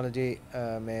ටෙක්නොලොජි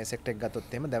මේ සෙක්ටර් එක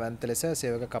ගත්තොත් එහෙම දැවැන්ත ලෙස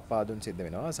සේවක කප්පාදුන් සිද්ධ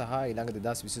වෙනවා සහ ඊළඟ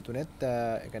 2023ත්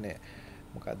ඒ කියන්නේ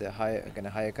මොකද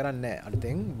 6 කරන්නේ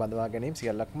අලුතෙන් බඳවා ගැනීම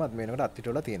සියල්ලක්ම අද වෙනකොට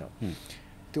අත්විටවලා තියෙනවා.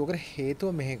 ඉතින් ඔකට හේතුව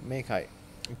මේකයි.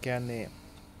 කියන්නේ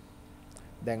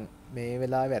දැන් මේ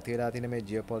වෙලාවේ ඇති වෙලා තියෙන මේ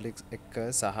ජියෝපොලිටික්ස් එක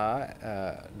සහ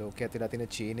ලෝකයේ ඇති වෙලා තියෙන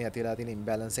චීනයේ ඇති වෙලා තියෙන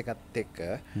ඉම්බැලන්ස් එකත් එක්ක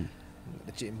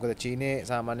මොකද චීනයේ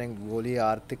සාමාන්‍යයෙන් ගෝලීය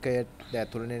ආර්ථිකයට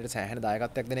තුලනයට සෑහෙන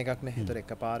දායකත්වයක් දෙන එකක් නේ. ඒතර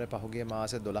එකපාර පහුගිය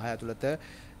මාස 12 ඇතුළත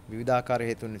විවිධාකාර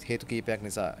හේතු කීපයක්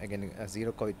නිසා ඒ කියන්නේ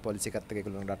zero covid policy එකත් එක්ක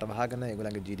ඒගොල්ලෝ රට වහගෙන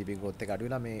ඒගොල්ලන්ගේ GDP growth එක අඩු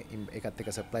වෙලා මේ ඒකත්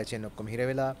එක්ක supply chain ඔක්කොම හිර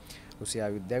වෙලා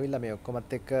රුසියාව යුද්ධය ඇවිල්ලා මේ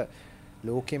ඔක්කොමත් එක්ක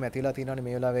ලෝකෙම ඇතිලා තියෙනවානේ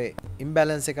මේ වෙලාවේ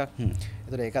imbalance එකක්.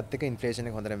 ඒතර ඒකත් එක්ක inflation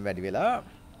එක හොඳටම වැඩි වෙලා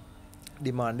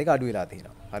demand එක අඩු වෙලා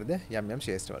තියෙනවා. හරිද? යම් යම්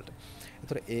ශේෂ්ත්‍ර වලට.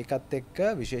 ඒතර ඒකත් එක්ක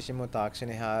විශේෂයෙන්ම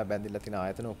තාක්ෂණය හා බැඳිලා තියෙන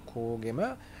ආයතන ඔක්කොගෙම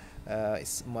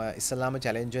ඉස්සලාම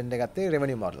චැලෙන්ජ් වෙන්න ගත්තේ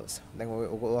රෙවෙනියු මොඩල්ස්. දැන් ඔය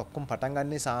ඔක්කොම පටන්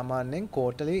ගන්නේ සාමාන්‍යයෙන්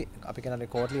quarterly අපි කියන්නේ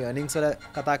quarterly earnings වල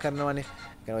කතා කරනවානේ.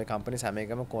 ඒ ඔය කම්පනීස් හැම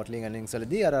එකම quarterly earnings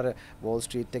වලදී අර Wall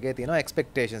Street එකේ තියෙනවා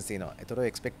expectations තියෙනවා. ඒතර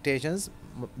expectations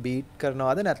beat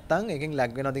කරනවාද නැත්නම් එකෙන්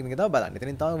lag වෙනවද කියන එක තමයි බලන්නේ.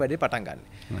 එතනින් තමයි වැඩේ පටන් ගන්න.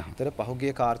 ඒතර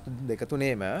පහුගිය කාර්තු දෙක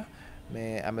තුනේම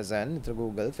මේ Amazon,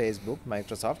 Google, Facebook,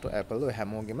 Microsoft, Apple ඔය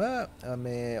හැමෝගෙම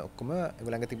මේ ඔක්කොම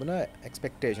ඒගොල්ලන්ගේ තිබුණ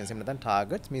expectations එහෙම නැත්නම්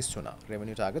targets miss වුණා.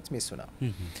 revenue targets miss වුණා.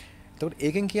 එතකොට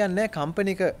ඒකෙන් කියන්නේ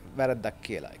කම්පැනි එක වැරද්දක්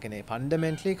කියලා. ඒ කියන්නේ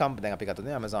fundamentally දැන් අපි ගත්තොත්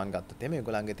Amazon ගත්තොත් එහෙම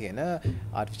ඒගොල්ලන්ගේ තියෙන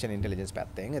artificial intelligence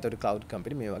පැත්තෙන් එතකොට cloud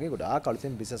company මේ වගේ ගොඩාක්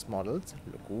අලුතෙන් business models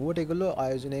ලකුවට ඒගොල්ලෝ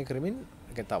ආයෝජනය කරමින්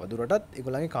ඒ කියන්නේ තව දුරටත්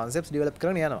ඒගොල්ලන්ගේ concepts develop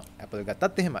කරගෙන යනවා. Apple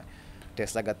ගත්තත් එහෙමයි.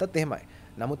 Tesla ගත්තත් එහෙමයි.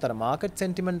 නමුත් අර මාකට්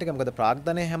සෙන්ටිමන්ට් එක මොකද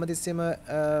ප්‍රාග්ධනය හැමතිස්සෙම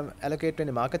ඇලොකේට්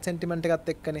වෙන්නේ මාකට් සෙන්ටිමන්ට්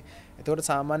එකත් එක්කනේ. ඒතකොට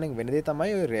සාමාන්‍යයෙන් වෙන දේ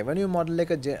තමයි ඔය රෙවෙනියු මොඩල්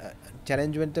එක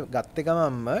චැලෙන්ජ් වෙන්න ගත්තේ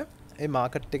ගමන්ම ඒ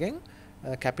මාකට් එකෙන්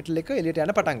කැපිටල් එක එළියට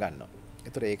යන පටන් ගන්නවා.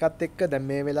 ඒතකොට ඒකත් එක්ක දැන්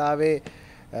මේ වෙලාවේ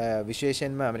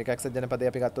විශේෂයෙන්ම ඇමරිකා එක්සත්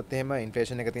ජනපදයේ අපි ගත්තොත් එහෙම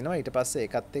ඉන්ෆ්ලේෂන් එක තියෙනවා. ඊට පස්සේ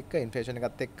ඒකත් එක්ක ඉන්ෆ්ලේෂන්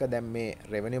එකත් එක්ක දැන් මේ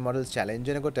රෙවෙනියු මොඩල්ස් චැලෙන්ජ්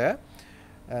වෙනකොට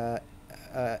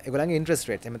ඒගොල්ලන්ගේ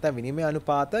ඉන්ට්‍රස්ට් රේට්ස් එහෙම නැත්නම් විනිමය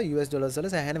අනුපාත US ඩොලර්ස්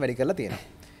වල සෑහෙන වැඩි කරලා තියෙනවා.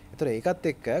 ඒතර ඒකත්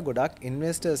එක්ක ගොඩක්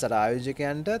ඉන්වෙස්ටර්ස් අර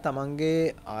ආයෝජකයන්ට තමන්ගේ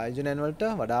ආයෝජනයන් වලට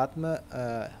වඩාත්ම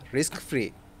රිස්ක් ෆ්‍රී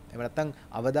එහෙම නැත්නම්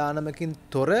අවදානමකින්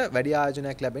තොර වැඩි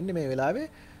ආයෝජනයක් ලැබෙන්නේ මේ වෙලාවේ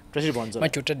ට්‍රෙෂරි බොන්ඩ්ස් වල.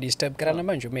 මම චුට්ට ඩිස්ටර්බ් කරන්න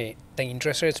මංජු මේ දැන්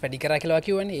ඉන්ට්‍රස්ට් රේට්ස් වැඩි කරා කියලා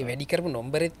කියවනේ ඒ වැඩි කරපු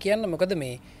නම්බරෙත් කියන්න මොකද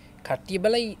මේ කට්ටිය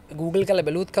බලයි Google කරලා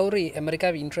බැලුවොත් කවුරු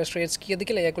ඇමරිකාවේ ඉන්ට්‍රස්ට් රේට්ස් කීයද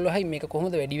කියලා ඒගොල්ලෝ හයි මේක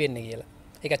කොහොමද වැඩි වෙන්නේ කියලා.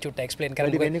 ඒක චුට්ට එක්ස්ප්ලেইন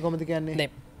කරන්න. වැඩි වෙන්නේ කොහොමද කියන්නේ? නෑ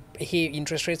එහි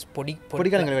ඉන්ට්‍රස්ට් රේට්ස් පොඩි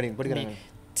ගණන් වැඩි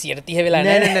 130 වෙලා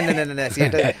නෑ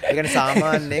 100 ඒ කියන්නේ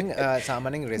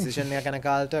සාමාන්‍යයෙන් රෙසිෂන් එක යන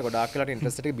කාලට ගොඩාක් වෙලාට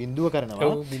ඉන්ට්‍රස්ට් එක බිඳුව කරනවා.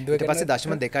 ඊට පස්සේ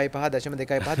 0.25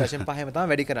 තමයි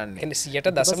වැඩි කරන්නේ. කියන්නේ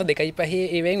 100.25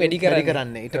 ඒවෙන් වැඩි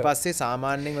කරන්නේ. ඊට පස්සේ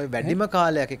සාමාන්‍යයෙන් ওই වැඩිම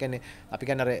කාලයක් ඒ කියන්නේ අපි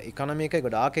කියන්නේ අර ඉකොනොමි එක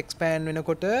ගොඩාක් එක්ස්පෑන්ඩ්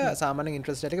වෙනකොට සාමාන්‍යයෙන්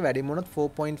ඉන්ට්‍රස්ට් රේට් එක වැඩිම වුණොත්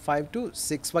 4.5 to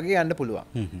 6 වගේ යන්න පුළුවන්.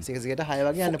 6කට 6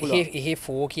 වගේ යන්න පුළුවන්. එහේ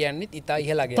 4 කියන්නේ ඉතා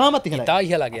ඉහළ ගියා. තාමත් ඉහළයි. ඉතා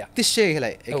ඉහළ ගියා. අතිශය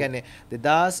ඉහළයි. ඒ කියන්නේ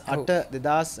 2008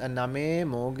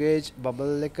 2009 මෝගේජ්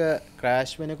බබල් එක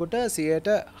ක්‍රෑෂ් වෙනකොට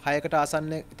 106කට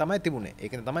ආසන්න තමයි තිබුණේ.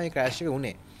 ඒක තමයි ක්‍රෑෂ් එක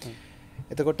උනේ.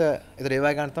 එතකොට ඒතර ඒ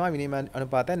වගේ ගන්න තමයි විනිමය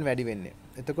අනුපාතයන් වැඩි වෙන්නේ.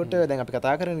 එතකොට දැන් අපි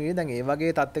කතා කරන්නේ ඉතින් දැන් ඒ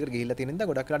වගේ තත්ත්වයකට ගිහිල්ලා තියෙන නිසා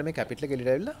ගොඩක් වෙලාවට මේ කැපිටල් එක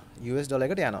එළියට ඇවිල්ලා US ඩොලර්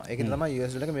එකට යනවා. ඒකෙන් තමයි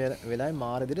US ඩොලර් එක මේ වෙලාවේ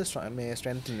මාර විදිහට මේ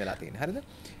ස්ට්‍රෙන්ත් වෙලා තියෙන්නේ. හරිද?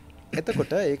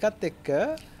 එතකොට ඒකත් එක්ක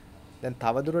දැන්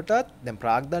තවදුරටත් දැන්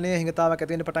ප්‍රාග්ධනය හිඟතාවක්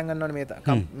ඇති වෙන්න පටන්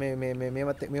ගන්නවනේ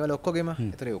මේවා ඔක්කොගෙම.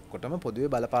 ඒතර ඒ ඔක්කොටම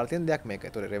පොදුවේ බලපාලා තියෙන දෙයක් මේක.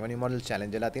 ඒතර රෙවෙනියු මොඩල්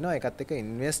චැලෙන්ජ් වෙලා තිනවා. ඒකත් එක්ක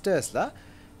ඉන්වෙස්ටර්ස්ලා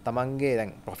තමන්ගේ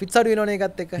දැන් ප්‍රොෆිට්ස් අඩු වෙනවනේ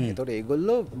ඒකත් එක්ක. ඒතර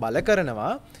ඒගොල්ලෝ බල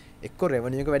කරනවා එක්ක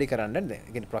රෙවෙනියු එක වැඩි කරන්න. ඒ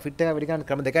කියන්නේ ප්‍රොෆිට් එක වැඩි කරන්න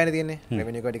ක්‍රම දෙකයිනේ තියෙන්නේ.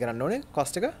 රෙවෙනියු එක වැඩි කරන්න ඕනේ,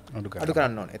 කොස්ට් එක අඩු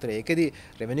කරන්න ඕනේ. ඒතර ඒකෙදි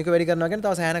රෙවෙනියු එක වැඩි කරනවා කියන්නේ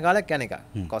තව සෑහෙන කාලයක් යන එක.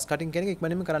 කොස්ට් කටින් කියන එක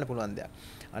ඉක්මනින්ම කරන්න පුළුවන් දෙයක්.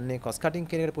 අන්නේ කොස්ට් කටින්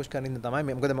කියන එකට පුෂ් කරන ඉන්න තමයි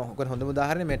මේ මොකද හොඳම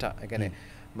උදාහරණය මේට. ඒ කියන්නේ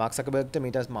මාක් සකර්බර්ග්ට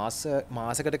මීට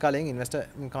මාසකට කලින් ඉන්වෙස්ටර්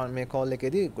මේ කෝල්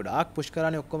එකේදී ගොඩාක් පුෂ්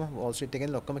කරානේ ඔක්කොම වෝල් ස්ට්‍රීට්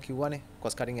එකෙන් ඔක්කොම කිව්වානේ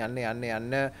කොස්ට් කටින්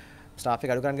යන්න ස්ටාෆ්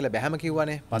එක අඩු කරන්න කියලා බැහැම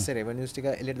කිව්වානේ. පස්සේ රෙවෙනියුස්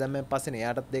ටික එළියට දැම්මෙන් පස්සේ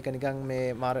එයාටත් ඒක නිකන්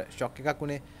මේ මාර ෂොක් එකක්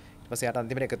උනේ. ඊපස්සේ යාට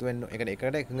අන්තිමට එකතු වෙන්න එකට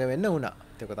එකඟ වෙන්න වුණා.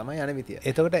 ඒක තමයි යන විදිය.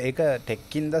 එතකොට ඒක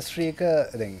ටෙක් ඉන්ඩස්ට්‍රි එක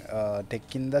දැන්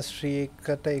ටෙක් ඉන්ඩස්ට්‍රි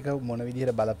එකට ඒක මොන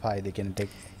විදිහට බලපායිද කියන්නේ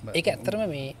ටෙක් ඒක ඇත්තටම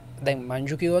මේ දැන්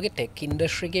මංජු කිව්වා වගේ ටෙක්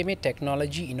ඉන්ඩස්ට්‍රි එකේ මේ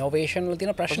ටෙක්නොලොජි ඉනෝවේෂන් වල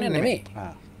තියෙන ප්‍රශ්න නෙමෙයි.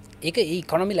 ඒක ඒ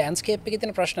ඉකොනොමි ලෑන්ඩ්ස්කේප් එකේ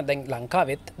තියෙන ප්‍රශ්න. දැන්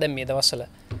ලංකාවෙත් දැන් මේ දවස්වල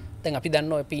දැන් අපි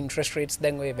දන්නවා අපි ඉන්ට්‍රස්ට් රේට්ස්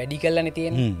දැන් ඔය වැඩි කරලානේ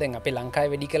තියෙන්නේ. දැන් අපේ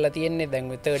ලංකාවේ වැඩි කරලා තියෙන්නේ.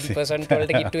 දැන් ඔය 30%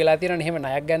 වලට කිට්ටු වෙලා තියෙනවනේ. එහෙම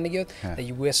ණයක් ගන්න ගියොත්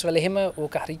දැන් US වල එහෙම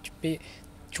ඕක හරි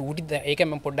චූටි ඒක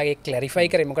මම පොඩ්ඩක් ක්ලැරිෆයි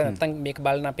කරේ. මොකද නැත්තම් මේක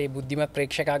බලන අපේ බුද්ධිමත්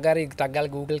ප්‍රේක්ෂකාගාරයේ ටක්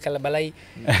ගාලා Google කරලා බලයි.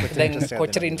 දැන්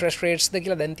කොච්චර ඉන්ට්‍රස්ට් රේට්ස්ද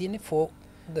කියලා දැන් තියෙන්නේ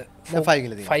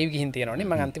 5 ගිහින් තියෙනවනේ.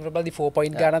 මම අන්තිමට බලද්දි 4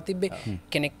 පොයින්ට් ගානක් තිබ්බේ.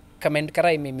 කෙනෙක් කමෙන්ට්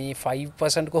කරයි මේ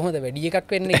 5% කොහොමද වැඩි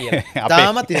එකක් වෙන්නේ කියලා.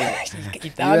 තාමත්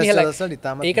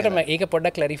ඒකට ඒක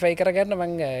පොඩ්ඩක් ක්ලැරිෆයි කරගන්න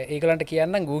මම ඒගොල්ලන්ට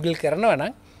කියන්නම් Google කරනවා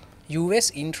නම් US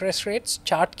interest rates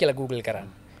chart කියලා Google කරන්න.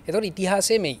 එතකොට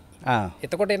ඉතිහාසයේ මෙයි.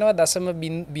 එතකොට එනවා දශම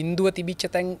බිඳුව තිබිච්ච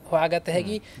තැන් හොයාගත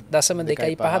හැකි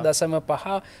 0.25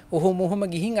 0.5 ඔහොම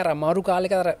ගිහින් අර අමාරු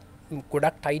කාලෙක අර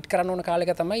ගොඩක් ටයිට් කරන්න ඕන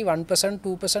කාලෙක තමයි 1%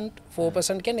 2%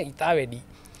 4% කියන්නේ ඉතා වැඩි.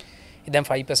 දැන්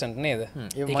 5% නේද?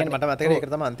 ඒක මට මතකයි ඒක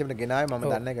තමයි අන්තිමට ගෙනාවේ මම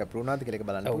දන්නේ නැහැ ප්‍රුණාද කියලා ඒක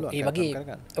බලන්න පුළුවන්. ඒ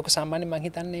වගේ ඔක සාමාන්‍යයෙන් මම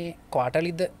හිතන්නේ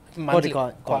ක්වාටර්ලිද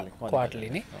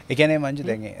ක්වාටර්ලිනේ. ඒ කියන්නේ මංජු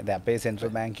දැන් අපේ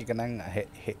සෙන්ට්‍රල් බැංක් එක නම්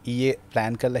ඊයේ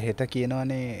ප්ලෑන් කරලා හෙට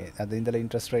කියනවනේ අද ඉඳලා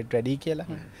ඉන්ට්‍රස්ට් රේට් වැඩි කියලා.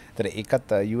 ඒතර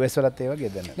ඒකත් US වලත් ඒ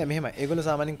වගේද නැහැ. නෑ මෙහෙමයි. ඒගොල්ලෝ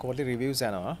සාමාන්‍යයෙන් ක්වාලිටි රිවිව්ස්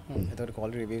යනවා. ඒතකොට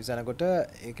ක්වාලිටි රිවිව්ස් යනකොට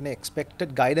ඒකනේ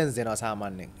එක්ස්පෙක්ටඩ් ගයිඩන්ස් දෙනවා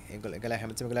සාමාන්‍යයෙන්. ඒගොල්ලෝ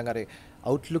හැමතිස්සෙම ගලන් අර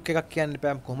අවුට්ලුක් එකක් කියන්න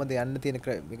බෑ කොහොමද යන්න තියෙන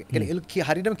ඒ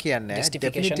හරියටම කියන්නේ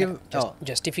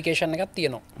ජස්ටිෆිකේෂන් එකක්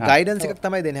තියෙනවා ගයිඩන්ස් එකක්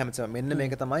තමයි දෙන්නේ හැමතිස්සෙම මෙන්න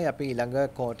මේක තමයි අපි ඊළඟ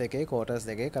කෝට් එකේ කෝටර්ස්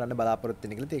දෙකේ කරන්න බලාපොරොත්තු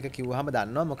වෙන්නේ කියලා ඒක කිව්වහම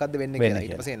දන්නවා මොකද්ද වෙන්නේ කියලා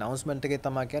ඊට පස්සේ අනවුන්ස්මන්ට් එකේ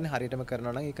තමයි කියන්නේ හරියටම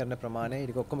කරනවා නම් ඒ කරන ප්‍රමාණය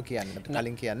ඊට ඔක්කොම කියන්නේ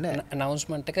කලින් කියන්නේ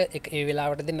අනවුන්ස්මන්ට් එක ඒ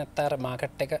වෙලාවට දෙන්න නැත්නම්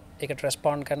මාකට් එක ඒකට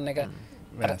රෙස්පොන්ඩ් කරන එක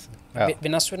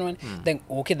වෙනස් වෙනවනේ දැන්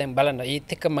ඕකේ දැන් බලන්න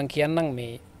ඒත් එක්ක මම කියන්නම්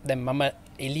මේ දැන් මම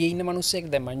එළියේ ඉන්න මිනිස්සෙක්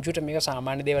දැන් මංජුට මේක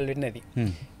සාමාන්‍ය දේවල් වෙන්නේ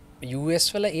නැති US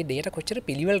වල ඒ ඩේටා කොච්චර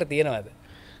පිළිවෙලට තියෙනවද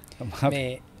මේ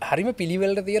හරිම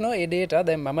පිළිවෙලට තියෙනවා ඒ ඩේටා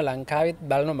දැන් මම ලංකාවෙත්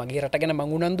බලනවා මගේ රට ගැන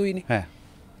මං උනන්දුයිනේ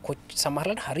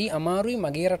සමහරවිට හරි අමාරුයි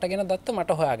මගේ රට ගැන දත්ත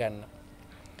මට හොයාගන්න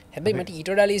හැබැයි මට ඊට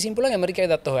වඩා ලේසියෙන් පුළුවන්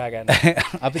ඇමරිකාවේ දත්ත හොයාගන්න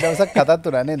අපි දවසක් කතාත්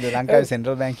උනා නේද ලංකාවේ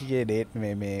සෙන්ට්‍රල් බැංක් එකේ ඩේට්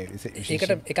මේ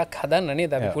ඒකට එකක් හදන්න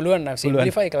නේද අපි පුළුවන් නම්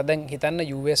සිම්ප්ලිෆයි කරලා දැන් හිතන්න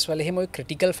US වල එහෙම ඔය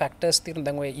ක්‍රිටිකල් ෆැක්ටර්ස් තියෙන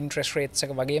දැන් ඔය ඉන්ට්‍රස්ට් රේට්ස්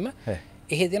එක වගේම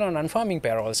එහෙ තියෙනවා නන් ෆාමින්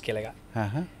පේරෝල්ස් කියලා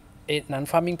එකක් ඒ නන්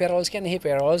ෆාමින් පේරෝල්ස් කියන්නේ ඒ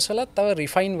පේරෝල්ස් වල තව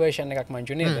රිෆයින් වර්ෂන් එකක්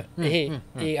මංජු නේද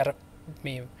ඒ අර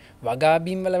මේ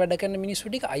වගාබීම් වල වැඩ කරන මිනිස්සු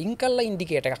ටික අයින් කරලා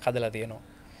ඉන්ඩිකේටර් එකක් හදලා තියෙනවා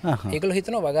ඒගොල්ලෝ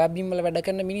හිතනවා වගාබීම් වල වැඩ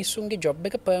කරන මිනිස්සුන්ගේ ජොබ්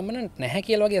එක පර්මනන්ට් නැහැ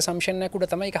කියලා වගේ assumption එකක් උඩ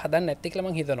තමයි ඒක හදන්න නැත්තේ කියලා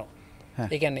මං හිතනවා.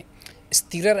 ඒ කියන්නේ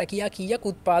ස්ථිර රැකියා කීයක්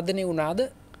උත්පාදනය වුණාද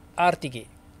ආර්ථිකේ.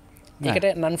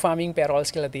 ඒකට non farming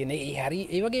payrolls කියලා තියෙන. ඒ හරි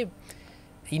ඒ වගේ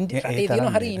රටේ තියෙන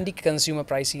හරි ඉන්ඩික් කන්සියුමර්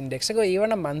ප්‍රයිස් ඉන්ඩෙක්ස් එක ඒව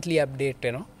නම් monthly update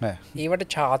වෙනවා. ඒවට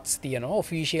charts තියෙනවා,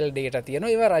 official data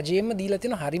තියෙනවා. ඒවා රජයෙන්ම දීලා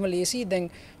තියෙනවා හරිම ලේසි. දැන්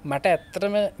මට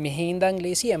ඇත්තටම මෙහි ඉඳන්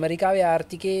ලේසි ඇමරිකාවේ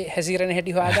ආර්ථිකයේ හැසිරෙන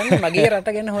හැටි හොයාගන්න මගේ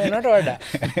රට ගැන හොයනවට වඩා.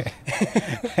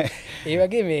 ඒ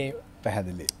වගේ මේ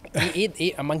පැහැදිලි. ඒ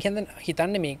මං කියන්නේ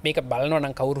හිතන්නේ මේක බලනවා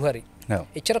නම් කවුරු හරි.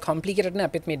 එච්චර complicated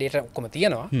නෑ අපිට මේ data ඔක්කොම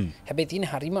තියෙනවා. හැබැයි තියෙන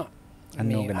හරිම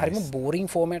බෝරිං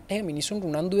ෆෝමට් එක මිනිසුන්ට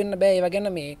උනන්දු වෙන්න බෑ ඒව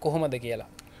ගැන මේ කොහොමද කියලා.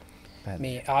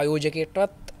 මේ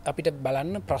ආයෝජකයටවත් අපිට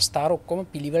බලන්න ප්‍රස්ථාර ඔක්කොම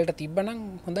පිළිවෙලට තිබ්බනම්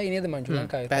හොඳයි නේද මංජු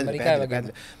ලංකාවේ ඇමරිකාවේ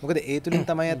වගේ. මොකද ඒ තුලින්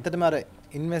තමයි ඇත්තටම අර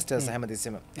ඉන්වෙස්ටර්ස්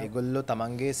හැමතිස්සෙම ඒගොල්ලෝ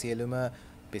තමන්ගේ සියලුම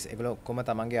ඒගොල්ලෝ ඔක්කොම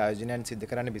තමන්ගේ ආයෝජනයන් සිද්ධ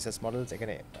කරන්නේ බිස්නස් මොඩල්ස්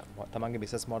එකනේ තමන්ගේ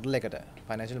බිස්නස් මොඩල් එකට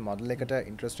ෆයිනෑන්ෂියල් මොඩල් එකට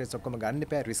ඉන්ට්‍රස්ට් රේට්ස් ඔක්කොම ගන්න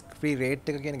එපා රිස්ක් ෆ්‍රී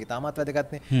රේට් එක කියන එක තාමත්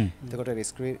වැදගත්නේ. එතකොට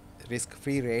රිස්ක්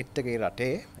ෆ්‍රී රේට් එකේ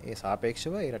රටේ ඒ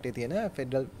සාපේක්ෂව ඒ රටේ තියෙන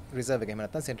ෆෙඩරල් රිසර්ව් එක එහෙම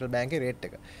නැත්නම් සෙන්ට්‍රල් බැංකේ රේට්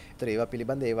එක. ඒතර ඒවා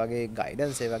පිළිබඳ ඒ වගේ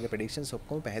ගයිඩන්ස් ඒ වගේ ප්‍රෙඩික්ෂන්ස්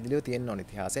ඔක්කොම පැහැදිලිව තියෙන්න ඕනේ.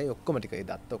 ඉතිහාසයයි ඔක්කොම ටික ඒ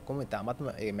දත්ත ඔක්කොම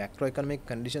තාමත්ම ඒ මැක්‍රෝ ඉකොනොමික්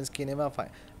කන්ඩිෂන්ස් කියන ඒවා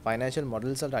ෆයිනෑන්ෂියල්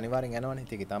මොඩල්ස් වලට අනිවාර්යෙන් යනවනේ.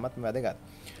 ඒක තාමත්ම වැදගත්.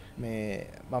 මේ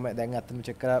මම දැන් අත්තම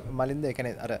චෙක් කරා මලින්ද ඒ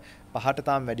කියන්නේ අර පහට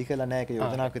තාම වැඩි කරලා නැහැ ඒක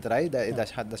යෝජනාවක් විතරයි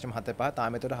 7.75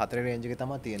 තාම ඒතර 4 රේන්ජ් එකේ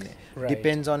තමයි තියෙන්නේ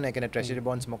depends on ඒ කියන්නේ treasury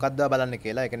bonds මොකක්ද බලන්න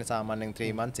කියලා ඒ කියන්නේ සාමාන්‍යයෙන්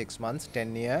 3 months 6 months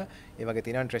 10 year ඒ වගේ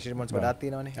තියෙනවා treasury bonds ගොඩාක්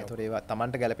තියෙනවානේ ඒතර ඒවා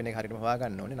Tamanට ගැලපෙන එක හරියටම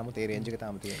හොයාගන්න ඕනේ නමුත් ඒ රේන්ජ් එක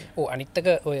තාම තියෙන්නේ ඔව් අනිත්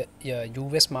එක ඔය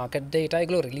US market data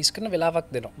ඒගොල්ලෝ රිලීස් කරන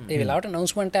වෙලාවක් දෙනවා ඒ වෙලාවට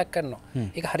announcement එකක් කරනවා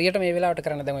ඒක හරියට මේ වෙලාවට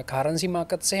කරන්න දැන් ඔය currency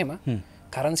markets එහෙම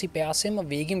කරන්සි පෑසෙම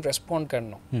වේගින් රෙස්පොන්ඩ්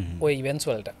කරනවා ඔය ඉවෙන්ට්ස්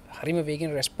වලට හරිම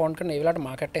වේගින් රෙස්පොන්ඩ් කරන ඒ වෙලාවට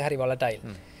මාකට් එක හරි වොලටයිල්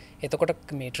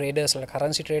එතකොට මේ ට්‍රේඩර්ස්ලා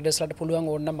කරන්සි ට්‍රේඩර්ස්ලාට පුළුවන්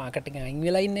ඕන්න මාකට් එකෙන් අයින්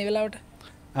වෙලා ඉන්න ඒ වෙලාවට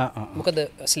මොකද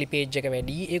ස්ලිපේජ් එක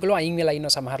වැඩි ඒගොල්ලෝ අයින් වෙලා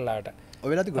ඉන්නවා සමහරලාට ඔය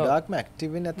වෙලාවට ගොඩාක්ම ඇක්ටිව්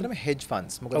වෙන්නේ අතරම හෙජ්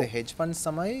ෆන්ඩ්ස් මොකද හෙජ් ෆන්ඩ්ස්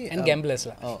තමයි and gamblers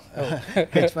ලා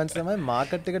හෙජ් ෆන්ඩ්ස් තමයි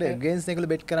මාකට් එකට against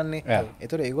ඒගොල්ලෝ bet කරන්නේ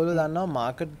ඒතකොට ඒගොල්ලෝ දන්නවා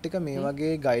මාකට් එක මේ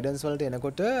වගේ ගයිඩන්ස් වලට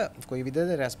එනකොට කොයි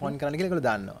විදිහට රෙස්පොන්ඩ් කරන්න කියලා ඒගොල්ලෝ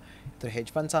දන්නවා ඒතකොට හෙජ්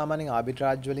ෆන්ඩ් සාමාන්‍යයෙන්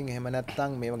ආබිට්‍රාජ් වලින් එහෙම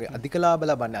නැත්නම් මේ වගේ අධික ලාභ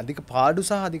ලබන්නේ අධික පාඩු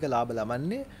සහ අධික ලාභ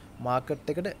ලබන්නේ මාකට්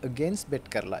එකට against bet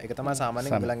කරලා ඒක තමයි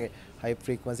සාමාන්‍යයෙන් ඒගොල්ලන්ගේ high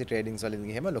frequency tradings වලින්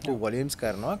ගිහිම ලොකු volumes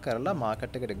කරලා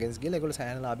මාකට් එකට against ගිහලා ඒගොල්ලෝ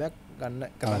සෑහෙන ලාභයක් ගන්න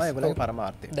තමයි ඒගොල්ලන්ගේ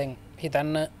පරමාර්ථය. දැන්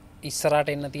හිතන්න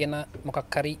ඉස්සරහට එන්න තියෙන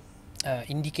මොකක් හරි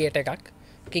ඉන්ඩිකේටර්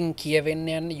එකකින්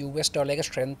කියවෙන්නේ යන්නේ US ඩොලර් එක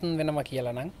strengthen වෙනවා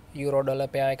කියලා නම් යුරෝ ඩොලර්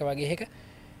පෙයා එක වගේ එකක.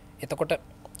 එතකොට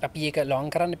අපි ඒක long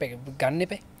කරන්න එපා ගන්න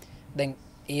එපා. දැන්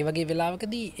ඒ වගේ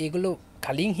වෙලාවකදී ඒගොල්ලෝ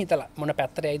කලින් හිතලා මොන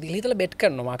පැත්තට යයිද කියලා හිතලා bet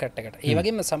කරනවා මාකට් එකට. ඒ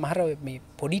වගේම සමහර මේ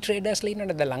පොඩි ට්‍රේඩර්ස්ලා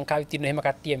ඉන්නවනේ දැන් ලංකාවේ තියෙන එහෙම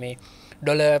කට්ටිය මේ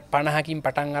ඩොලර් 50කින්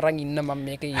පටන් අරන් ඉන්න මම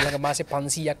මේක ඊළඟ මාසේ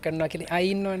 500ක් කරනවා කියලා අය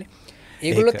ඉන්නවනේ.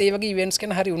 ඒගොල්ලෝත් ඒ වගේ ඉවෙන්ට්ස්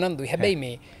ගැන හරි උනන්දුයි. හැබැයි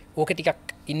මේ ඕක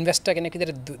ටිකක් ඉන්වෙස්ටර් කෙනෙක්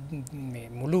විදිහට මේ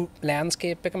මුළු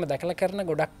ලෑන්ඩ්ස්කේප් එකම දැකලා කරන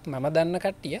ගොඩක් මම දන්න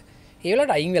කට්ටිය ඒ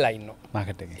වෙලාවට අයින් වෙලා ඉන්නවා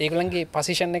මාකට් එකේ. ඒගොල්ලන්ගේ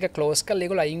පොසිෂන් එක ක්ලෝස් කරලා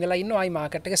ඒගොල්ලෝ අයින් වෙලා ඉන්නවා. ආයි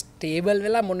මාකට් එක ස්ටේබල්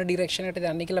වෙලා මොන ඩිරෙක්ෂන්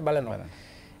එකටද යන්නේ කියලා බලනවා.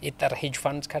 ඒතර හෙජ්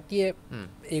ෆන්ඩ්ස් කට්ටිය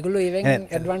ඒගොල්ලෝ ඒවෙන්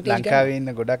ඇඩ්වාන්ටේජ් ලංකාවේ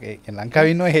ඉන්න ගොඩක්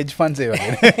ලංකාවේ ඉන්නවා හෙජ් ෆන්ඩ්ස් ඒ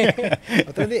වගේ.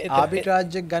 ඔතනදී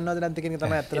ආබිට්‍රාජ් එක ගන්නවද නැද්ද කියන එක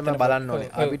තමයි අත්‍තරම බලන්න ඕනේ.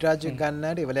 ආබිට්‍රාජ් එක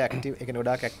ගන්නට ඒ වෙලාවේ ඇක්ටිව් ඒ කියන්නේ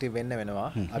ගොඩාක් ඇක්ටිව් වෙන්න වෙනවා.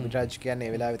 ආබිට්‍රාජ් කියන්නේ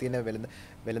ඒ වෙලාවේ තියෙන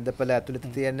වෙළඳපොළ ඇතුළත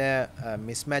තියෙන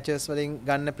මිස්මැචස් වලින්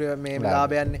ගන්න මේ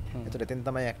ලාභයන්නේ. ඒතර එතෙන්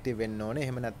තමයි ඇක්ටිව් වෙන්න ඕනේ.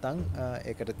 එහෙම නැත්නම්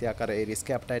ඒකට තියාක අර ඒ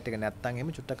රිස්ක් ඇප්ටයිට් එක නැත්නම් එහෙම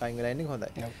චුට්ටක් අයින් වෙලා ඉන්නේ හොඳයි.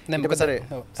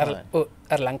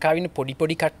 අර ලංකාවේ ඉන්න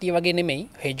පොඩි කට්ටිය වගේ නෙමෙයි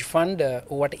හෙජ් ෆන්ඩ්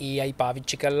ඕවට AI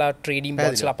පාවිච්චි කරලා ට්‍රේඩින්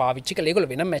බොට්ස්ලා පාවිච්චි කරලා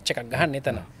ඒගොල්ලෝ වෙනම මැච් එකක් ගහන්න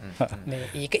එතන.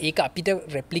 මේ ඒක අපිට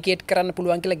රෙප්ලිකේට් කරන්න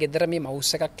පුළුවන් කියලා ගෙදර මේ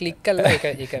මවුස් එකක් ක්ලික් කරලා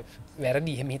ඒක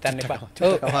වැරදි එහෙම හිතන්න එපා.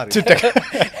 චුට්ටක්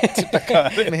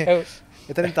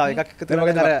එතනින් තව එකක් එකතු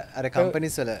කරලා අර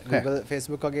කම්පැනිස් වල Google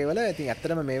Facebook වගේ වල ඉතින්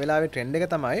ඇත්තටම මේ වෙලාවේ ට්‍රෙන්ඩ් එක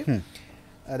තමයි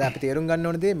දැන් අපි තේරුම් ගන්න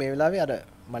ඕනේ දේ මේ වෙලාවේ අර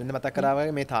මලින්ද මතක් කරා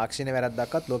වගේ මේ තාක්ෂණයේ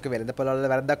වැරද්දක්වත් ලෝකෙ වෙළඳපොළ වල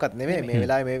වැරද්දක්වත් නෙමෙයි මේ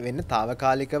වෙලාවේ මේ වෙන්නේ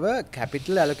తాවකාලිකව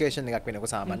capital allocation එකක්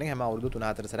වෙනවා. සාමාන්‍යයෙන් හැම අවුරුදු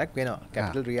 3-4 සැරයක් වෙනවා.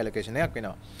 capital reallocation එකක්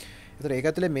වෙනවා. ඒතර ඒක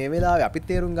ඇතුලේ මේ වෙලාවේ අපි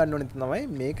තේරුම් ගන්න ඕනේ තමයි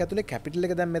මේක ඇතුලේ capital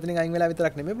එක දැන් මෙතනින් අයින් වෙලා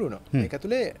විතරක් නෙමෙයි බ්‍රුනෝ. මේක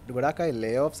ඇතුලේ ගොඩාක් අය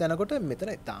layoffs යනකොට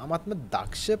මෙතන තාමත්ම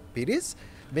දක්ෂ පිරිස්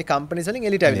මේ කම්පැනිස් වලින්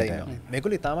එලිට ඇවිල්ලා ඉන්නවා.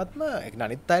 මේගොල්ලෝ ඊටාත්ම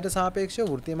අනිත් අයට සාපේක්ෂව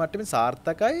වෘත්තීය මට්ටමින්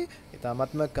සාර්ථකයි.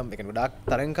 ඊටාත්ම ඒ ගොඩාක්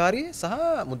තරංකාරී සහ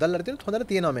මුදල් අරතිනුත් හොඳට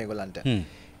තියෙනවා මේගොල්ලන්ට.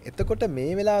 එතකොට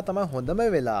මේ වෙලාව තමයි හොඳම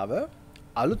වෙලාව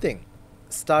අලුතෙන්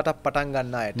ස්ටාර්ට්අප් පටන්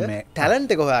ගන්න අයට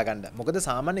ටැලන්ට් එක හොයාගන්න. මොකද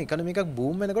සාමාන්‍ය ඉකොනොමි එකක්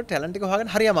බූම් වෙනකොට ටැලන්ට් එක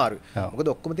හොයාගන්න හරි අමාරුයි.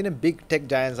 මොකද ඔක්කොම තියෙන big tech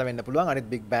giants වෙන්න පුළුවන්. අනිත්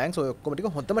big banks ඔය ඔක්කොම ටික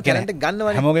හොඳම ටැලන්ට් එක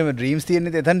ගන්නවනේ. හැමෝගෙම dreams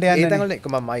තියෙන්නේ එතනට යන්නේ. ඒ තැන්වල එක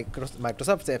මම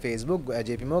Microsoft, Facebook,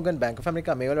 JP Morgan, Bank of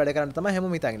America මේවල වැඩ කරන්න තමයි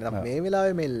හැමෝම හිතන්නේ. මේ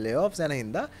වෙලාවේ මේ layoffs යන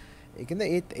හින්දා ඒකෙන්ද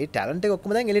ඒ ටැලන්ට් එක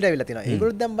ඔක්කොම දැන් එළියට අවිලා තියෙනවා.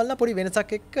 ඒගොල්ලෝ දැන් බලලා පොඩි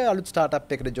වෙනසක් එක්ක අලුත්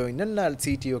ස්ටාර්ට්අප් එකකට ජොයින් වෙන්න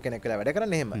CTO කෙනෙක් වෙලා වැඩ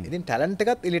කරන්න එහෙම. ඉතින් ටැලන්ට්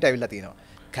එකත් එළියට අවිලා තියෙනවා.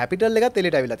 කැපිටල් එකත්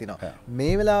එළියට අවිලා තියෙනවා.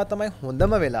 මේ වෙලාව තමයි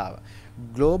හොඳම වෙලාව.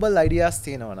 ග්ලෝබල් අයිඩියාස්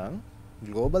තියෙනවා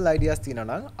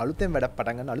නම් අලුතෙන් වැඩක්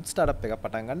පටන් ගන්න අලුත් ස්ටාර්ට්අප් එකක්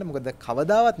පටන් ගන්න. මොකද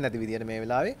කවදාවත් නැති විදියට මේ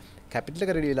වෙලාවේ කැපිටල්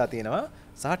එක රෙඩි වෙලා තියෙනවා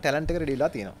සහ ටැලන්ට් එක රෙඩි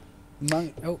වෙලා තියෙනවා.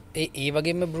 ඒ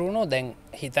වගේම බ්‍රුනෝ දැන්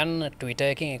හිතන්න Twitter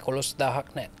එකකින් 11000ක්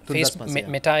නෑ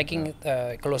Meta එකකින්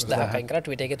 11000ක් අයින් කරලා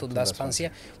Twitter එකේ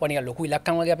 3500 වනික ලොකු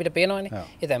ඉලක්කම් වගේ අපිට පේනවනේ.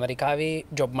 ඒත් ඇමරිකාවේ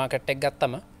ජොබ් මාකට් එක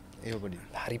ගත්තම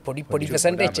හරි පොඩි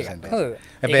percentage එකක්.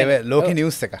 හැබැයි ලෝකේ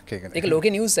නිවුස් එකක් ඒක. ඒක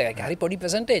ලෝකේ නිවුස් එකක්. හරි පොඩි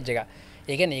percentage එකක්.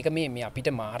 ඒ කියන්නේ ඒක මේ අපිට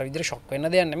මාර විදිහට ෂොක් වෙන්න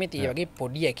දෙයක් නෙමෙයි. ඒ වගේ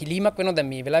පොඩි ඇකිලීමක් වෙනවා දැන්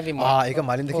මේ වෙලාවේ. ඒක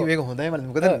මලින්ද කිව්ව එක හොඳයි මලින්ද.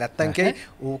 මොකද නැත්තම් කෙයි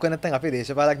ඌක නැත්තම් අපේ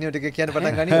දේශපාලඥයෝ ටික කියන්න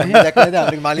පටන් ගනි. දැක්කද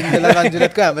අපි මලින්දලා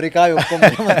රංජුලත් කෝ ඇමරිකාවේ ඔක්කොම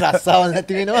රස්සාවල්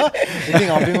නැති වෙනවා. ඉතින්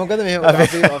අපි මොකද මේ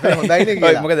අපි හොඳයිනේ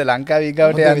කියලා. මොකද ලංකාවේ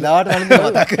ඊගාවට යන විලාවට මලින්ද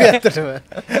මතක් කරේ ඇත්තටම.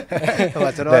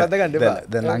 වචන වලද ගන්න එපා.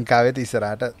 දැන් ලංකාවේ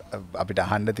ඉස්සරහට අපිට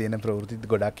අහන්න තියෙන ප්‍රවෘත්ති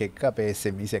ගොඩක් එක්ක අපේ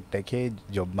SME සෙක්ටර් එකේ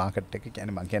ජොබ් මාකට් එක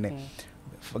කියන්නේ මම කියන්නේ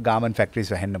ගාමන්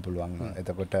ෆැක්ටරිස් වැහෙන්න පුළුවන්.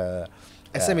 එතකොට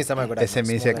SME තමයි ගොඩක්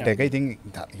SME සෙක්ටර් එක ඉතින්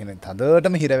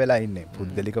තදටම හිර වෙලා ඉන්නේ.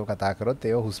 පුද්ගලිකව කතා කරොත්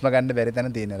ඒව හුස්ම ගන්න බැරි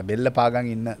තැන තියෙනවා. බෙල්ල පාගන්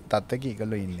ඉන්න තත්ත්වයක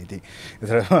ඒගොල්ලෝ ඉන්නේ. ඉතින්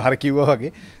ඒතර අර කිව්වා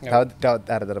වගේ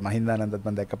තවත් අරතර මහින්දානන්දත්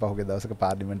මම දැක්ක පහුගිය දවසක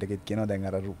පාර්ලිමේන්තු එකෙත් කියනවා දැන්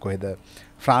අර කොහෙද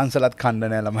ෆ්‍රාන්ස්ලත් කන්න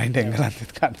නෑ ළමයින්ට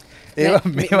එංගලන්තෙත් කන්න.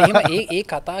 ඒ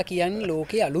කතා කියන්නේ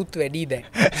ලෝකේ අලුත් වැඩි දැන්.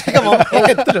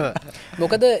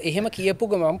 මොකද එහෙම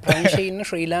කියපු ගමන් ප්‍රංශයේ ඉන්න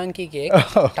ශ්‍රී ලාංකිකයෙක්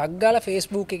ටග් ගාලා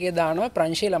Facebook එකේ දානවා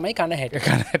ප්‍රංශයේ ළමයි කන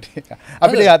හැටි.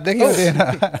 අපිට අත්දැකීම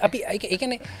තියෙනවා. අපි ඒ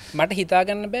කියන්නේ මට හිතා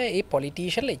ගන්න බෑ මේ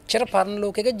පොලිටිෂියන්ලා එච්චර පරණ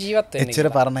ලෝකයක ජීවත් වෙන්නේ. එච්චර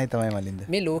පරණයි තමයි මලින්ද.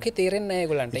 මේ ලෝකේ තේරෙන්නේ නැහැ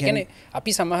ඒගොල්ලන්ට. ඒ කියන්නේ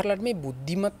අපි සමහරලාට මේ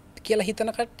බුද්ධිමත් කියලා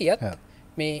හිතන කට්ටියත්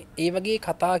මේ ඒ වගේ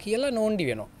කතා කියලා නෝන්ඩි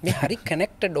වෙනවා. මේ හරි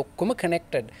කනෙක්ටඩ් ඔක්කොම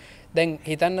කනෙක්ටඩ්. දැන්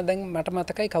හිතන්න දැන් මට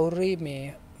මතකයි කවුරුරි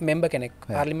මේ මෙම්බර් කෙනෙක්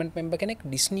පාර්ලිමේන්තු මෙම්බර් කෙනෙක්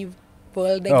ඩිස්නි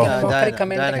වර්ල්ඩ් එකේ මොකක්ද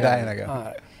කමෙන්ට් එකක්.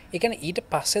 ඒ කියන්නේ ඊට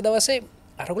පස්සේ දවසේ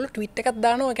අරගොල්ලෝ ට්වීට් එකක්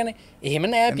දානවා. ඒ කියන්නේ එහෙම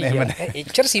නෑ අපි.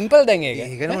 එච්චර සිම්පල් දැන් ඒක.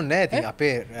 ඒක නෑ ඉතින්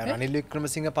අපේ රනිල්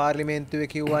වික්‍රමසිංහ පාර්ලිමේන්තුවේ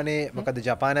කිව්වනේ මොකද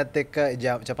ජපානයත් එක්ක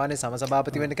ජපානයේ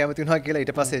සමසභාපති වෙන්න කැමති වුණා කියලා.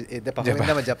 ඊට පස්සේ ඒ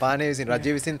පහුවෙනිදාම ජපානයේ විසින්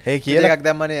රජ්‍ය විසින් කියලා එකක්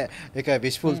දැම්මනේ. ඒක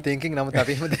විශ්ෆුල් තින්කින්. නමුත්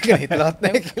අපි එහෙම දෙක හිතලවත්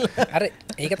නෑ කියලා. අර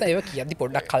ඒක තමයි ඒක කියද්දි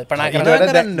පොඩ්ඩක් කල්පනා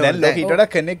කරන්න. දැන් ලෝකෙ ඊට වඩා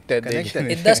කනෙක්ටඩ්.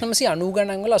 1990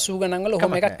 ගණන් වල 80 ගණන් වල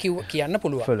ඔහොම එකක් කියන්න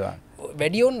පුළුවන්.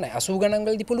 වැඩි ඕනේ 80 ගණන්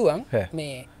වලදී පුළුවන්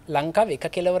මේ ලංකාවේ එක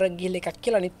කෙලවරක් ගිහලා එකක්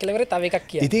කියලා අනිත් කෙලවරේ තව එකක්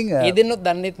කියලා. ඒ දෙන්නොත්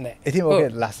දන්නෙත් නැහැ. ඉතින්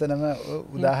ඔක ලස්සනම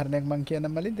උදාහරණයක් මම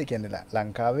කියන්නම් මලින්ද කියන්නේ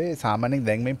ලංකාවේ සාමාන්‍යයෙන්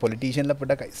දැන් මේ පොලිටිෂියන්ලා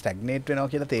පොඩක් ස්ටැග්නේට් වෙනවා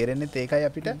කියලා තේරෙන්නේත් ඒකයි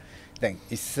අපිට. දැන්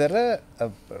ඉස්සර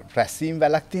රැස්වීම්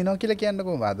වැලක් තියෙනවා කියලා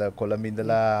කියන්නකෝ. අද කොළඹ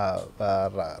ඉඳලා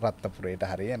රත්නපුරේට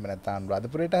හරි එහෙම නැත්නම්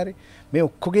අනුරාධපුරේට හරි මේ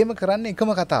ඔක්කොගේම කරන්නේ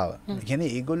එකම කතාව. ඒ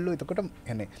කියන්නේ ඒගොල්ලෝ එතකොට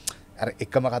يعني අර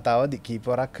එකම කතාව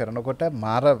කීපවරක් කරනකොට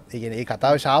මාර ඒ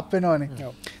කතාව ෂාප් වෙනවනේ.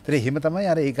 ඒතර එහෙම තමයි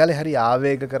අර ඒ කාලේ හරි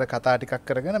ආවේග කර කතා ටිකක්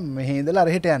කරගෙන මෙහි ඉඳලා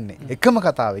අරහෙට යන්නේ. එකම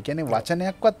කතාව. ඒ කියන්නේ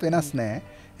වචනයක්වත් වෙනස් නැහැ.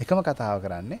 එකම කතාව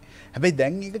කරන්නේ. හැබැයි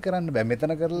දැන් ඒක කරන්න බෑ.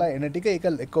 මෙතන කරලා එන ටික ඒක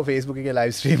එක්කෝ Facebook එකේ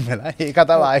ලයිව් ස්ට්‍රීම් වෙලා ඒ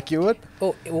කතාව ආයෙ කිව්වොත්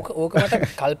ඕක මට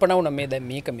කල්පනා වුණා මේ දැන්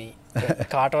මේක මේ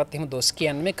කාටවත් එහෙම දොස්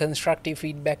කියන්නේ මේ කන්ස්ට්‍රක්ටිව්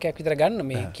ෆීඩ්බැක් එකක් විතර ගන්න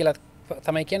මේ කියලා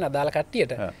තමයි කියන්නේ අදාළ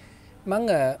කට්ටියට. මං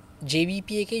JVP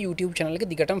එකේ YouTube channel එක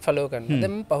දිගටම follow කරනවා.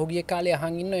 දැන් මම පහුගිය කාලේ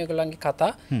අහන් ඉන්න ඔයගොල්ලන්ගේ කතා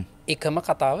එකම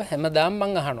කතාව හැමදාම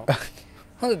මං අහනවා.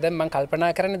 හොඳ දැන් මං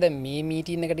කල්පනා කරන්නේ දැන් මේ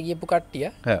මීටින් එකට ගියපු කට්ටිය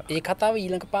ඒ කතාව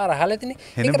ඊළඟ පාර අහලා තිනේ.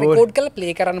 ඒක රෙකෝඩ් කරලා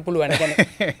ප්ලේ කරන්න පුළුවන්.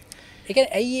 ඒ කියන්නේ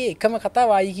ඇයි ඒ එකම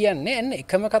කතාව ආයි කියන්නේ? එන්න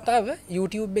එකම කතාව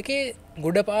YouTube එකේ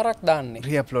ගොඩ පාරක් දාන්නේ.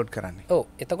 රීඅප්ලෝඩ් කරන්නේ. ඔව්.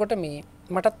 එතකොට මේ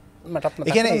මටත් මතක්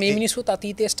මේ මිනිස්සුත්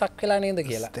අතීතයේ ස්ටක් වෙලා නේද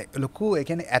කියලා. ලොකු ඒ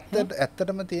කියන්නේ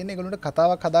ඇත්තටම තියෙන ඒගොල්ලන්ට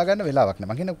කතාවක් හදාගන්න වෙලාවක් නෑ.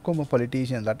 මම කියන්නේ ඔක්කොම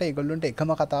පොලිටිෂියන්ස්ලාට ඒගොල්ලන්ට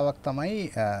එකම කතාවක් තමයි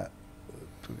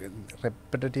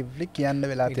රෙපිටිටිව්ලි කියන්න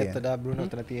වෙලා තියෙන්නේ. ඒකට බ්‍රුනෝ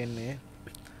උතන තියෙන්නේ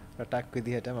රටක්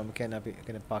විදිහට මම කියන්නේ අපි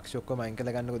කියන්නේ පක්ෂ ඔක්කොම අයින්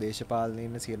කළ ගන්නකො දේශපාලනේ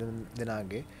ඉන්න සියලු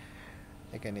දෙනාගේ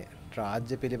ඒ කියන්නේ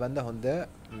රාජ්‍ය පිළිබඳ හොඳ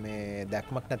මේ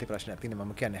දැක්මක් නැති ප්‍රශ්නයක් තියෙනවා.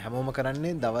 මම කියන්නේ හැමෝම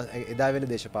කරන්නේ එදා වෙල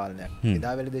දේශපාලනයක්.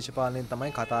 එදා වෙල දේශපාලනයෙන්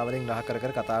තමයි කතාවලින් රහ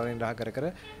කර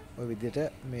ඔය විදිහට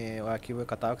මේ ඔයා කිව්ව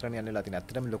කතාව කරන්න යන්න වෙලා තියෙනවා.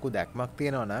 ඇත්තටම ලොකු දැක්මක්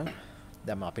තියෙනවා නම්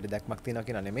දැන් අපිට දැක්මක් තියෙනවා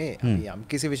කියන නෙමෙයි. අපි යම්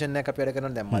කිසි විෂන් එකක් අපි වැඩ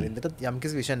කරනවා. දැන් මලින්දට යම්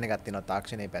කිසි විෂන් එකක් තියෙනවා.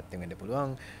 තාක්ෂණයේ පැත්තෙන් වෙන්න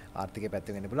පුළුවන්, ආර්ථිකයේ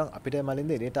පැත්තෙන් වෙන්න පුළුවන්. අපිට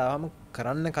මලින්ද එළියට ආවම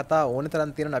කරන්න කතා ඕන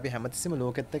තරම් තියෙනවා. අපි හැමතිස්සෙම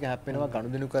ලෝකෙත් එක්ක හැප්පෙනවා,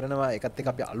 ගනුදෙනු කරනවා, ඒකත්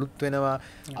එක්ක අපි අලුත් වෙනවා.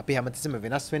 අපි හැමතිස්සෙම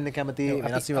වෙනස් වෙන්න කැමති,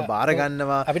 වෙනස් වීම බාර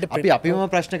ගන්නවා. අපි අපිම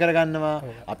ප්‍රශ්න කරගන්නවා.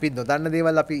 අපි නොදන්න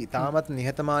දේවල් අපි තාමත්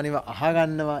නිහතමානීව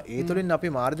අහගන්නවා. ඒ තුලින්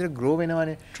අපි මාර්ගයට ග්‍රෝ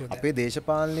වෙනවානේ. අපේ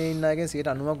දේශපාලනයේ ඉන්න අයගෙන්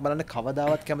 90ක් බලන්න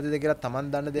කවදාවත් කැමතිද කියලා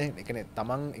තමන් දන්න දේ. ඒ කියන්නේ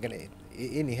තමන් ඒ කියන්නේ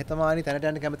ඒ නිහතමානී තැනට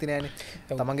යන්න කැමති නෑනේ.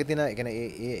 තමන්ගේ තියෙන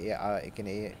ඒ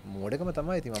කියන්නේ ඒ මෝඩකම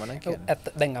තමයි ඉතින් මම නම් කියන්නේ.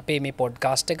 දැන් අපේ මේ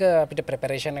පොඩ්කාස්ට් එක අපිට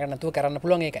ප්‍රෙපරේෂන් එක නැතුව කරන්න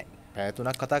පුළුවන් ඒකයි. පැය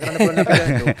 3ක් කතා කරන්න පුළුවන්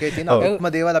අපිට. ලෝකේ තියෙන අලුත්ම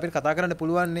දේවල් අපිට කතා කරන්න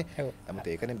පුළුවන් නේ. නමුත්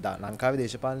ඒකනේ ලංකාවේ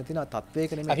දේශපාලනේ තියෙන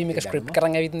තත්ත්වයක නෙමෙයි. අපි මේක ස්ක්‍රිප්ට්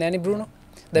කරන් ඇවිත් නෑනේ බ්‍රුනෝ.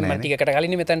 දැන් මම ටිකකට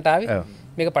කලින් මෙතනට ආවේ.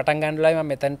 මේක පටන් ගන්නලායි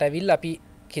මම මෙතනට ඇවිල්ලා අපි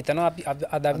හිතනවා අපි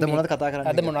අද මොනවද කතා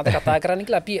කරන්නේ? අද මොනවද කතා කරන්නේ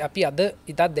කියලා අපි අද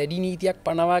ඉතා දැඩි නීතියක්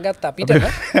පනවාගත්ත අපිට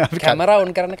කැමරා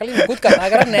ඔන් කරන්න කලින් මුකුත් කතා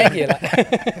කරන්නේ නැහැ කියලා.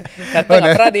 නැත්නම්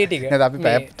අපරාධේ ටික. නේද අපි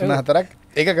පැය 3-4ක්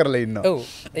ඒක කරලා ඉන්නවා. ඔව්.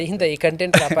 ඒ හින්දා ඒ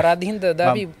කන්ටෙන්ට් අපරාධ හින්දා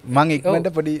අපි මම ඉක්මනට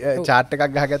පොඩි chart එකක්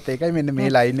ගහගත්ත ඒකයි මෙන්න මේ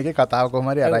ලයින් එකේ කතාව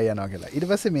කොහොම හරි අරයි යනවා කියලා. ඊට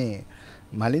පස්සේ මේ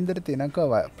මලින්දට තියෙනකෝ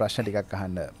ප්‍රශ්න ටිකක්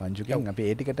අහන්න මංජුගෙන් අපි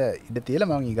ඒ ටිකට ඉඩ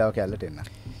තියලා මම ඊගාව කැල්ලට එන්න.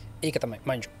 ඒක තමයි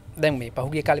මංජු. දැන් මේ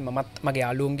පහුගේ කාලේ මමත් මගේ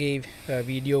යාළුවන්ගේ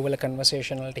වීඩියෝ වල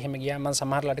කන්වර්සේෂන් වලට එහෙම ගියා මම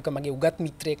සමහරලාටක මගේ උගත්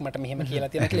මිත්‍රයෙක් මට මෙහෙම කියලා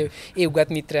තියෙනවා කියලා ඒ උගත්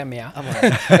මිත්‍රයා මෙයා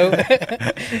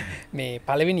මේ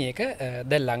පළවෙනි එක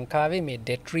දැන් ලංකාවේ මේ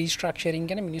ඩෙට් රීස්ට්‍රක්චරින්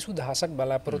ගැන මිනිස්සු දහසක්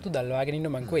බලාපොරොත්තු දල්වාගෙන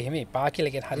ඉන්න මං කිව්වා එහෙම එපා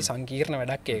කියලා කියන හරි සංකීර්ණ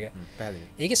වැඩක් ඒක.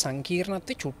 ඒකේ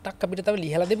සංකීර්ණත්වය චුට්ටක් අපිට තව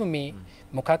ලියලා දෙමු මේ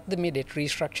මොකක්ද මේ ඩෙට්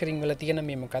රීස්ට්‍රක්චරින් වල තියෙන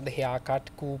මේ මොකද්ද hair cut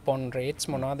coupon rates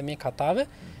මොනවද මේ කතාව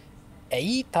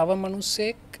ඇයි තව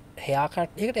මිනිස්සෙක් hair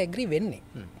cut එකට ඇග්‍රී වෙන්නේ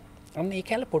අන්න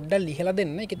ඒක ඇල පොඩ්ඩක් ලිහලා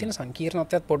දෙන්න ඒකේ තියෙන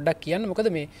සංකීර්ණත්වයත් පොඩ්ඩක් කියන්න මොකද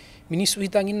මේ මිනිස්සු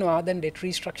හිතන් ඉන්නවා දැන් ඩෙට්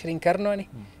රීස්ට්‍රක්චරින් කරනවානේ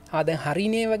දැන්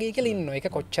හරිනේ වගේ කියලා ඉන්නවා ඒක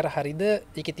කොච්චර හරිද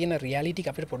ඒකේ තියෙන රියැලිටි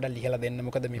අපිට පොඩ්ඩක් ලිහලා දෙන්න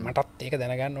මොකද මේ මටත් ඒක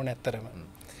දැනගන්න ඕනේ ඇත්තටම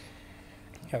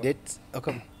ඩෙට්ස් ඔක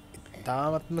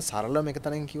තාමත්ම සරලව මේක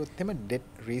තනින් කිව්වොත් එහෙම ඩෙට්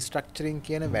රීස්ට්‍රක්චරින්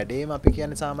කියන වැඩේම අපි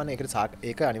කියන්නේ සාමාන්‍යයෙන්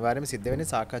ඒක අනිවාර්යයෙන්ම සිද්ධ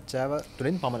වෙන්නේ සාකච්ඡාව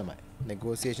තුළින් පමණමයි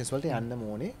නෙගෝසියේෂන්ස් වලට යන්න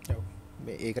ඕනේ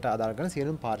මේ ඒකට ආධාර කරන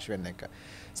සියලුම පාර්ශ්වයන් එක්ක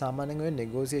සාමාන්‍යයෙන් ඔය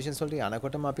නෙගෝසියේෂන්ස් වලට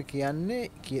යනකොටම අපි කියන්නේ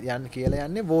කියලා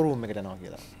යන්නේ වෝ රූම් එකට යනවා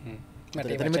කියලා.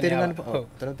 එතන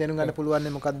තේරුම් ගන්න පුළුවන්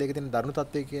මොකක්ද ඒකේ තියෙන දරුණු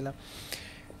තත්ත්වය කියලා.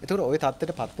 ඒතකොට ওই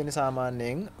තත්ත්වයට පත් වෙන්නේ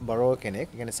සාමාන්‍යයෙන් බරෝ කෙනෙක්,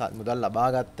 කියන්නේ මුදල්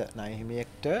ලබාගත්ත ණය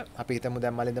හිමියෙක්ට අපි හිතමු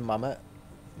දැන් මලින්ද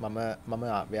මම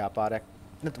ව්‍යාපාරයක්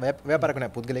ව්‍යාපාරයක්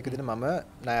නෑ පුද්ගලයෙක් විදිහට මම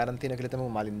ණය අරන් තියෙන කියලා හිතමු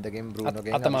මලින්දගෙන්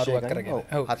බ්‍රූනෝගෙන් අතමාරුවක් කරගෙන.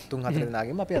 ඔව් 7-4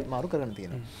 දෙනාගෙන් අපි අතමාරු කරගෙන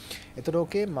තියෙනවා. ඒතකොට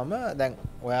ඕකේ මම දැන්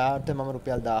ඔයාට මම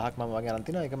රුපියල් 1000ක් මම වගේ අරන්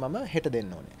තිනවා ඒක මම හෙට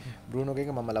දෙන්න ඕනේ.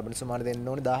 බ්‍රූනෝගෙන් මම ලබන සුමාන දෙන්න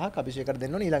ඕනේ 1000ක් අභිෂේකට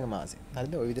දෙන්න ඕනේ ඊළඟ මාසේ.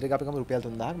 හරිද? ওই විදිහට අපි කම රුපියල්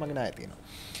 3000ක් මගේ ණය තියෙනවා.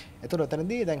 එතකොට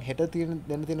ඔතනදී දැන් හෙට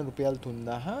දෙන්න තියෙන රුපියල්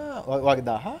 3000 වගේ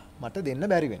 1000 මට දෙන්න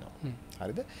බැරි වෙනවා.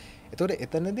 හරිද? එතකොට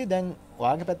එතනදී දැන්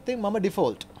ඔයාගේ පැත්තෙන් මම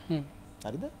ඩිෆෝල්ට්.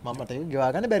 හරිද? මම මට ඒක ගෙවා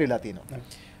ගන්න බැරිලා තියෙනවා.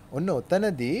 ඔන්න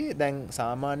ඔතනදී දැන්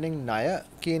සාමාන්‍යයෙන් ණය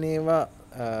කියන ඒවා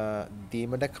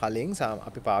දීමට කලින්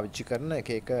අපි පාවිච්චි කරන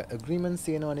එක ඇග්‍රීමන්ට්ස්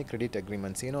තියෙනවානේ ක්‍රෙඩිට්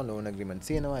ඇග්‍රීමන්ට්ස් තියෙනවා ලෝන් ඇග්‍රීමන්ට්ස්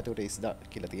තියෙනවා එතකොට ISDA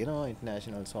කියලා තියෙනවා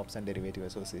ඉන්ටර්නැෂනල් ස්වැප්ස් ඇන්ඩ් ඩෙරිවේටිව්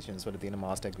ඇසෝසියේෂන්ස් වල තියෙන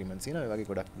මාස්ටර් ඇග්‍රීමන්ට්ස් තියෙනවා ඒ වගේ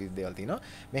ගොඩක් විවිධ දේවල් තියෙනවා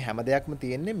මේ හැම දෙයක්ම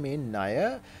තියෙන්නේ මේ ණය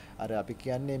අර අපි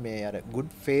කියන්නේ මේ අර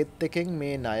good faith එකෙන්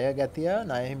මේ ණය ගැතියා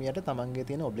ණය හිමියට තමන්ගේ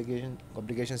තියෙන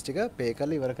ඔබ්ලිගේෂන්ස් ටික පේ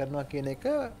කරලා ඉවර කරනවා කියන එක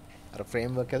අර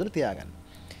ෆ්‍රේම්වර්ක් ඇතුළේ තියාගන්න.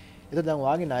 එතකොට දැන්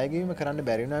ඔයාගේ ණය ගෙවීම කරන්න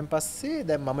බැරි වුණාන් පස්සේ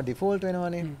දැන් මම ඩිෆෝල්ට්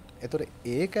වෙනවනේ. එතකොට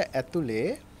ඒක ඇතුලේ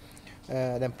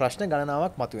දැන් ප්‍රශ්න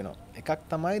ගණනාවක් මතුවෙනවා. එකක්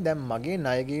තමයි දැන් මගේ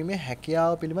ණය ගෙවීමේ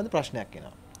හැකියාව පිළිබඳ ප්‍රශ්නයක්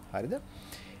එනවා. හරිද?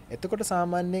 එතකොට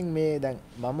සාමාන්‍යයෙන් මේ දැන්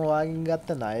මම ඔයාගෙන්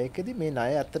ගත්ත ණයකදී මේ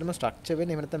ණය ඇත්තටම ස්ට්‍රක්චර්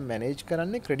වෙන්නේ එහෙම නැත්නම් මැනේජ්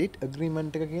කරන්නේ ක්‍රෙඩිට්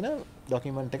ඇග්‍රීමන්ට් එක කියන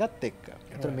ඩොකියුමන්ට් එකත් එක්ක.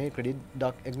 එතකොට මේ ක්‍රෙඩිට්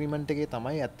ඇග්‍රීමන්ට් එකේ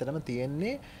තමයි ඇත්තටම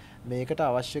තියෙන්නේ මේකට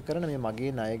අවශ්‍ය කරන මේ මගේ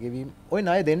ණය ගෙවීම ඔය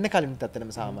ණය දෙන්න කලින්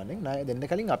ඇත්තටම සාමාන්‍යයෙන් ණය දෙන්න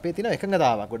කලින් අපේ තියෙන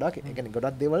එකඟතාවක් ගොඩක් ඒ කියන්නේ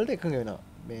ගොඩක් දේවල් වලට එකඟ වෙනවා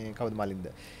මේ කවුද මලින්ද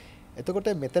එතකොට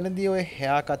මෙතනදී ඔය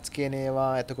hair cuts කියන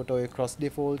ඒවා එතකොට ඔය cross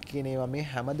default කියන ඒවා මේ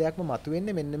හැම දෙයක්ම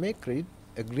මතුවෙන්නේ මෙන්න මේ credit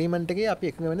agreement එකේ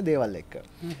අපි එකඟ වෙන දේවල් එක්ක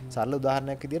සරල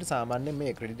උදාහරණයක් විදිහට සාමාන්‍යයෙන්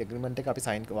මේ credit agreement එක අපි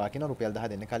sign කරනවා කියන රුපියල්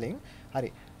 10 දෙන්න කලින්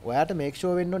හරි ඔයාට make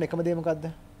sure වෙන්න ඕන එකම දේ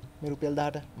මොකද්ද මේ රුපියල්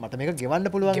 10ට මට මේක ගෙවන්න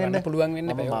පුළුවන්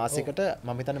වෙන්න මම මාසෙකට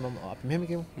මම හිතන්නේ මම අපි මෙහෙම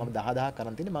කියමු මම 10000ක්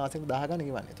කරන් තියෙන්නේ මාසෙකට 10 ගන්න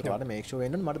ගෙවන්නේ. ඒතකොට ඔයාලට මේක් ෂුවර්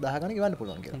වෙන්න ඕනේ මට 10 ගන්න ගෙවන්න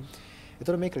පුළුවන් කියලා.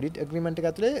 ඒතකොට මේ ක්‍රෙඩිට් ඇග්‍රීමන්ට් එක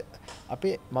ඇතුලේ අපි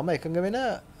මම එකඟ වෙන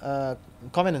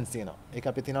කොවෙනන්ට්ස් තියෙනවා. ඒක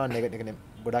අපි තියනවා නෙගටිව්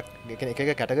ගොඩක්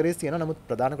එක කැටගරිස් තියෙනවා. නමුත්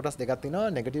ප්‍රධාන කොටස් දෙකක් තියෙනවා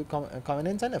නෙගටිව්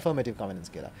කොවෙනන්ට්ස් and affirmative covenants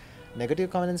කියලා.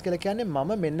 නෙගටිව් කොවෙනන්ට්ස් කියලා කියන්නේ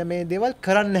මම මෙන්න මේ දේවල්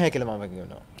කරන්නේ නැහැ කියලා මම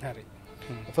කියනවා. හරි.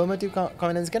 affirmative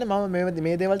covenants කියන්නේ මම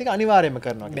මේ දේවල් ටික අනිවාර්යයෙන්ම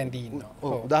කරනවා බැඳී ඉන්නවා.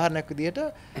 ඔව් උදාහරණයක් විදිහට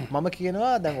මම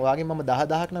කියනවා දැන් ඔයාගෙන් මම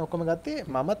 10000ක් නම් ඔක්කොම ගත්තේ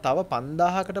මම තව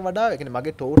 5000කට වඩා ඒ කියන්නේ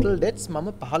මගේ total debts මම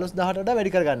 15000ට වඩා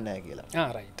වැඩි කරගන්නේ නැහැ කියලා.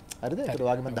 right. හරිද? ඒකට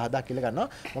ඔයාගෙන් මම 10000ක් කියලා ගන්නවා.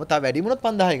 මම තව වැඩි වුණොත්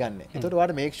 5000යි ගන්න. ඒකට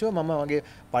ඔයාලට make sure මම මගේ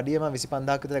පඩිය මම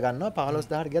 25000ක් විතර ගන්නවා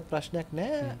 15000ට ගියත් ප්‍රශ්නයක්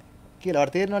නැහැ කියලා.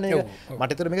 ඔයාලට තේරෙනවනේ ඒක.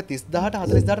 මට ඒතර මේක 30000ට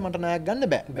 40000ට මට ණයක් ගන්න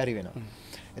බැරි වෙනවා.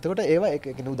 එතකොට ඒවා එක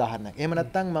උදාහරණයක්. එහෙම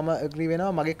නැත්නම් මම agree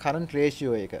වෙනවා මගේ current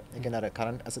ratio එක. ඒ කියන්නේ අර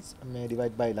current assets මේ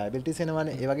divide by liabilities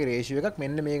එනවනේ. ඒ වගේ ratio එකක්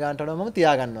මෙන්න මේ ගන්නට වඩා මම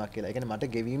තියා ගන්නවා කියලා. ඒ කියන්නේ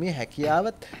මට ගෙවීමේ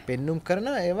හැකියාවත් පෙන්눔 කරන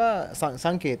ඒවා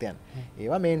සංකේතයන්.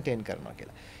 ඒවා maintain කරනවා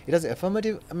කියලා. ඊට පස්සේ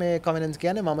affirmative මේ covenants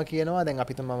කියන්නේ මම කියනවා දැන්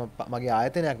අපි මම මගේ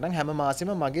ආයතනයක් නම් හැම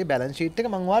මාසෙම මගේ balance sheet එක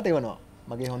මම වාට එවනවා.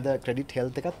 මගේ හොඳ credit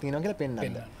health එකක් තියෙනවා කියලා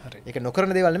පෙන්වන්න. ඒක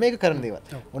නොකරන දේවල් නෙමෙයි ඒක කරන දේවල්.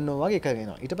 ඔන්න ඔය වගේ එක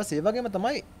වෙනවා. ඊට පස්සේ ඒ වගේම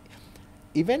තමයි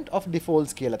event of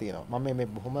defaults කියලා තියෙනවා. මම මේ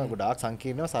බොහොම ගොඩාක්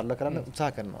සංකීර්ණව සරල කරන්න උත්සාහ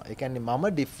කරනවා. ඒ කියන්නේ මම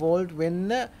default වෙන්න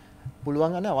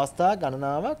පුළුවන් අන අවස්ථා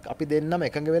ගණනාවක් අපි දෙන්නම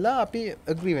එකඟ වෙලා අපි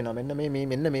agree වෙනවා.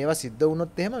 මෙන්න මේවා සිද්ධ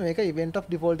වුණොත් එහෙම මේක event of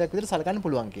default එකක් විදිහට සලකන්න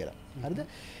පුළුවන් කියලා. හරිද?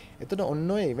 එතකොට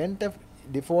ඔන්න ඔය event of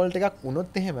default එකක්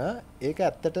වුණොත් එහෙම ඒක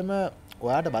ඇත්තටම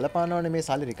ඔයාට බලපානවනේ මේ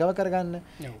සල්ලි රිකවර් කරගන්න.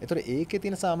 එතකොට ඒකේ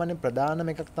තියෙන සාමාන්‍ය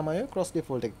ප්‍රධානම එකක් තමයි cross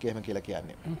default එක එහෙම කියලා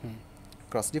කියන්නේ.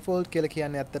 cross default කියලා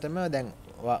කියන්නේ ඇත්තටම දැන්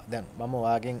මම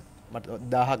ඔයාගෙන් මට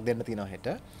 1000ක් දෙන්න තියෙනවා හෙට.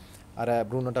 අර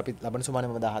බ්‍රූනෝට අපි ලබන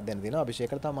සුමානෙම 1000ක් දෙන්න තියෙනවා.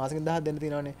 අභිෂේකට තව මාසෙකින් 1000ක් දෙන්න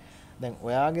තියෙනවානේ. දැන්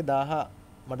ඔයාගේ 1000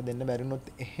 මට දෙන්න බැරි වුණොත්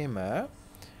එහෙම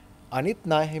අනිත්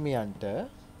නායහිමියන්ට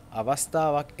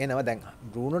අවස්ථාවක් එනවා. දැන්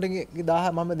බ්‍රූනෝටගේ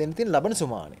 1000 මම දෙන්න තියෙන ලබන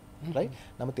සුමානේ. right?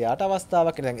 නමුත් එයාට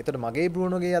අවස්ථාවක් එනවා. දැන් ඒතකොට මගේ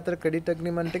බ්‍රූනෝගේ අතර ක්‍රෙඩිට්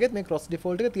ඇග්‍රීමන්ට් එකෙත් මේ ක්‍රොස්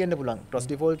ඩිෆෝල්ට් එක තියෙන්න පුළුවන්. ක්‍රොස්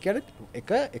ඩිෆෝල්ට්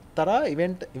කියන්නේ එක්තරා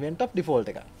ඉවෙන්ට් ඔෆ්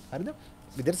ඩිෆෝල්ට් එකක්. හරිද?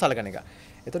 විදිහට සලකන එක.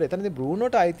 ඒතකොට එතනදී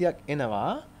බ්‍රූනෝට අයිතියක්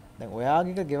එනවා. දැන්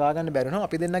ඔයාගේ ගෙවා ගන්න බැරි වුණා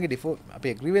අපි දෙන්නගේ ඩිෆෝල්ට්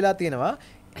අපි ඇග්‍රී වෙලා තියෙනවා.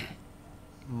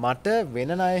 මට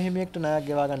වෙන ණය හිමියෙක්ට ණයක්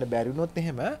ගෙවා ගන්න බැරි වුණොත්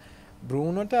එහෙම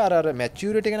බ්‍රූනෝට අර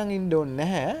මැචියුරිටි එක නම් ඉන්න ඕනේ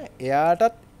නැහැ.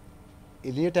 එයාටත්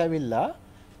එළියට ඇවිල්ලා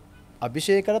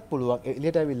අභිෂේකටත් පුළුවන්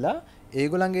එළියට ඇවිල්ලා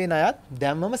ඒගොල්ලන්ගේ ණයත්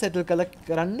දැම්මම සෙටල්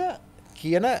කරන්න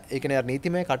කියන ඒ කියන්නේ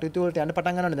නීතිමය කටයුතු වලට යන්න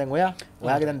පටන් ගන්නවනේ. දැන්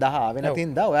ඔයාගේ දැන් 10 ආවෙ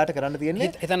නැතිඳ ඔයාට කරන්න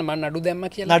තියෙන්නේ එතන මම නඩු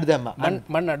දැම්මා කියලා. නඩු දැම්මා.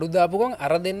 මම නඩු දාපු ගමන්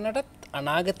අර දෙන්නටත්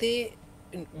අනාගතේ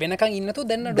වෙනකන් ඉන්නතු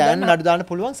දැන් නඩු දාන්න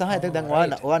පුළුවන්. සහ ඒක දැන්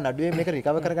ඔයා නඩුවේ මේක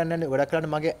රිකවර් කරගන්න යන්නේ ගොඩක්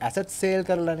කරලා මගේ ඇසට්ස් සේල්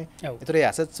කරලානේ. ඒතර ඒ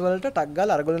ඇසට්ස් වලට ටක්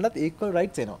ගාලා අරගොල්ලන්ටත් ඉක්වල්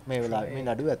රයිට්ස් එනවා මේ වෙලාවේ මේ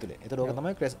නඩුව ඇතුලේ. ඒතර ඕක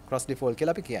තමයි ක්‍රොස් ඩිෆෝල්ට්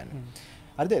කියලා අපි කියන්නේ.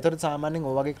 හරිද? ඒතර සාමාන්‍යයෙන්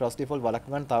ඔය වගේ ක්‍රොස් ඩිෆෝල්ට් වළක්ව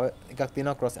ගන්න තව එකක්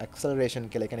තියෙනවා ක්‍රොස් ඇක්සලරේෂන්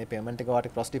කියලා. ඒ කියන්නේ පේමන්ට් එක වාට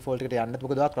ක්‍රොස් ඩිෆෝල්ට් එකට යන්නත්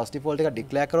මොකද ඔයා ක්‍රොස් ඩිෆෝල්ට් එක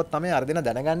ඩික්ලෙයාර් කරොත් තමයි අර දෙන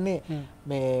දැනගන්නේ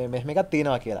මේ මෙහෙම එකක්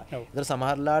තියෙනවා කියලා. ඒතර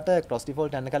සමහරලාට ක්‍රොස්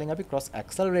ඩිෆෝල්ට් යන්න කලින් අපි ක්‍රොස්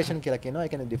ඇක්සලරේෂන් කියලා කියනවා.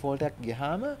 ඒ කියන්නේ ඩිෆෝල්ට් එකක්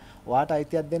ගියාම ඔයාට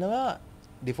අයිතියක් දෙනවා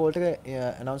ඩිෆෝල්ට් එක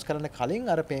අනවුන්ස් කරන්න කලින්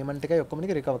අර පේමන්ට් එකයි ඔක්කොම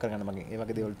ටික රිකවර් කරගන්න මගෙන්. ඒ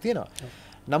වගේ දේවල් තියෙනවා.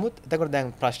 නමුත් එතකොට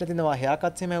දැන් ප්‍රශ්න තියෙනවා හෙයා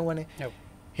කට්ස් එහෙම ඇහුවනේ.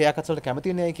 හෙයා කට්ස් වලට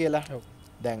කැමති නෑ කියලා.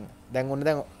 දැන් ඔන්න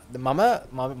දැන්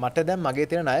මට දැන් මගේ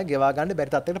තියෙන ණය ගෙවා ගන්න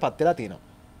බැරි තත්යකට පත් වෙලා තියෙනවා.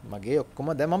 මගේ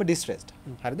ඔක්කොම දැන් මම ඩිස්ට්‍රෙස්ඩ්.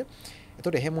 හරිද?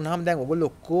 එතකොට එහෙම වුණාම දැන් ඔයගොල්ලෝ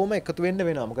ඔක්කොම එකතු වෙන්න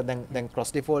වෙනවා. මොකද දැන් ක්‍රොස්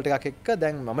ඩිෆෝල්ට් එකක් එක්ක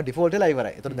දැන් මම ඩිෆෝල්ට් වෙලා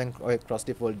ඉවරයි. එතකොට දැන් ඔය ක්‍රොස්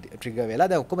ඩිෆෝල්ට් ට්‍රිගර් වෙලා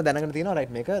දැන් ඔක්කොම දැනගෙන තියෙනවා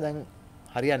රයිට් මේක දැන්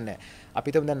හරියන්නේ නැහැ.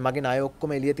 අපිට දැන් මගේ ණය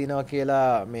ඔක්කොම එළිය තියෙනවා කියලා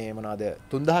මේ මොනවද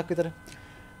 3000ක් විතර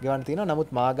ගෙවන්න තියෙනවා. නමුත්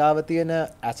මාගාව තියෙන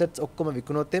ඇසෙට්ස් ඔක්කොම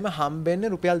විකුණොත් එimhe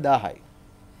හම්බෙන්නේ රුපියල් 1000යි.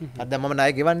 හරි දැන් මම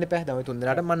ණය ගෙවන්න එපා. දැන් ඔය 3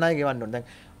 දිනකට මම ණය ගෙවන්න ඕන. දැන්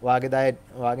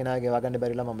වාගේ ණය ගෙවා ගන්න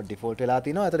බැරිලා මම ඩිෆෝල්ට් වෙලා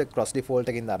තිනවා. ඒතර ක්‍රොස්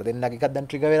ඩිෆෝල්ට් එකකින් අර දෙන්නගේ එකක් දැන්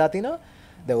ට්‍රිගර් වෙලා තිනවා.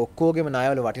 දැන් ඔක්කොගේම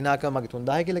ණයවල වටිනාකම මගේ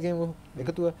 3000 කියලා කියමුකෝ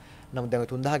එකතුව. නමුත් දැන්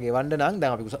 3000 ගෙවන්න නම්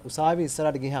දැන් අපි උසාවියේ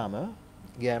ඉස්සරහට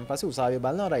ගියාන් පස්සේ උසාවිය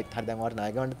බලනවා රයිට්. හරි දැන් ඔයාලට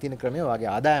ණය ගෙවන්න තියෙන ක්‍රමය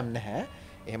ඔයාගේ ආදායම් නැහැ.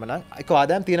 එහෙමනම් එක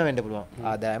ආදායම් තියෙන වෙන්න පුළුවන්.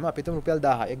 ආදායම අපිට රුපියල්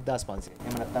 1000 1500.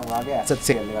 එහෙම නැත්නම් වාගේ ඇසට්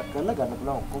සේල් එකක් කරලා ගන්න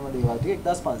පුළුවන් ඔක්කොම දේවල් ටික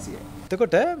 1500යි.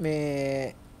 එතකොට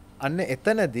මේ අන්න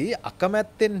එතනදී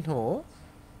අකමැත්තෙන් හෝ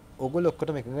ඕගොල්ලෝ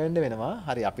ඔක්කොටම එකඟ වෙන්න වෙනවා.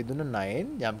 හරි අපි දුන්න ණයෙන්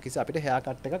යම්කිසි අපිට හෙයා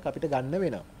කට් එකක් අපිට ගන්න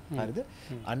වෙනවා. හරිද?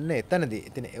 අන්න එතනදී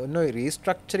ඉතින් ඔන්න ඔය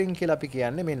රීස්ට්‍රක්චරින් කියලා අපි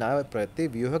කියන්නේ මේ ණය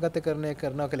ප්‍රතිව්‍යුහගත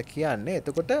කරනවා කියලා කියන්නේ.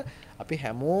 එතකොට අපි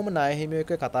හැමෝම ණය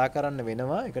හිමියෙක්ව කතා කරන්න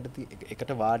වෙනවා.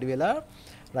 එකට වාඩි වෙලා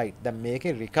රයිට් දැන්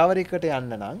මේකේ රිකවරි එකට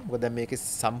යන්න නම් මොකද දැන් මේකේ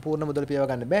සම්පූර්ණ මුදල පියව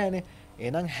ගන්න බෑනේ.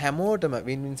 එහෙනම් හැමෝටම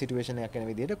වින් වින් සිටුේෂන් එකක් වෙන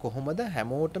විදිහට කොහොමද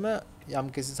හැමෝටම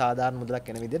යම්කිසි සාධාරණ මුදලක්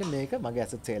වෙන විදිහට මේක මගේ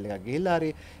ඇසට් සේල් එකක් ගිහිල්ලා හරි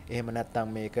එහෙම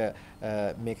නැත්නම්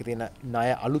මේකේ තියෙන ණය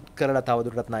අලුත් කරලා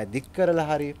තවදුරටත් ණය දික් කරලා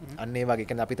හරි අන්න ඒ වගේ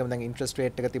කියන්නේ අපිටම දැන් ඉන්ට්‍රස්ට්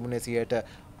රේට් එක තිබුණේ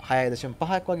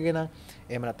 6.5ක් වගේ නම්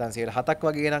එහෙම නැත්නම් 7ක්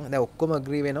වගේ නම් දැන් ඔක්කොම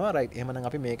අග්‍රී වෙනවා රයිට් එහෙමනම්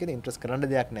අපි මේකේ ඉන්ට්‍රස්ට් කරන්න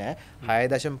දෙයක් නැහැ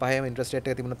 6.5ම ඉන්ට්‍රස්ට්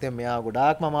රේට් එක තිබුණොත් මෙයා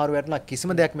ගොඩාක්ම අමාරු වැටෙනවා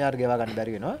කිසිම දෙයක් මෙයාට ගෙවා ගන්න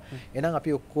බැරි වෙනවා එහෙනම්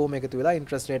අපි ඔක්කොම එකතු වෙලා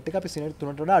ඉන්ට්‍රස්ට් රේට් එක අපි 3ට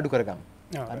වඩා අඩු කරගමු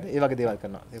හරිද ඒ වගේ දේවල්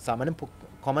කරනවා සාමාන්‍යයෙන්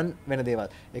කොමන් වෙන දේවල්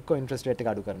එක්ක ඉන්ට්‍රස්ට් රේට් එක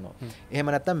අඩු කරනවා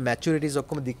එහෙම නැත්නම් මැචුරිටිස්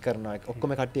ඔක්කොම දික් කරනවා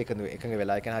ඔක්කොම කට්ටිය එකඟ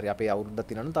වෙලා ඒ කියන්නේ හරි අපේ අවුරුද්දක්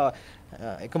තියෙනවනම් තව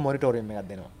එක මොනිටෝරියම් එකක්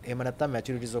දෙනවා එහෙම නැත්නම්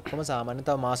මැචුරිටිස් ඔක්කොම සාමාන්‍යයෙන්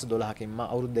තව මාස 12කින්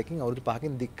අවුරුදු 2කින් අවුරුදු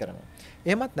 5කින් දික් කරනවා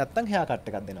එහෙමත් නැත්නම් හෙයා කට්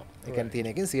එකක් දෙනවා ඒ කියන්නේ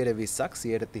තියෙන එකෙන් 120ක්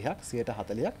 130ක්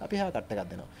 140ක් අපි හෙයා කට් එකක්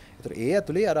දෙනවා ඒතර ඒ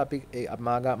ඇතුලේ අර අපි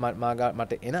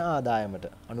මට එන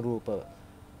ආදායමට අනුරූපව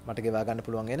මට ගෙවා ගන්න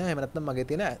පුළුවන් වෙනවා එහෙම නැත්නම් මගේ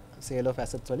තියෙන සේල් ඔෆ්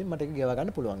ඇසෙට්ස් වලින් මට ඒක ගෙවා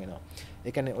ගන්න පුළුවන් වෙනවා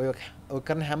ඒ කියන්නේ ඔය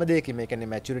කරන හැම දෙයකින්ම ඒ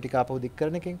කියන්නේ මැචුරිටි කාපව දික්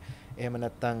කරන එකෙන් එහෙම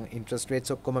නැත්නම් ඉන්ට්‍රස්ට්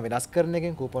රේට්ස් ඔක්කොම වෙනස් කරන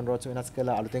එකෙන් කූපන් රේට්ස් වෙනස්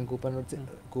කරලා අලුතෙන්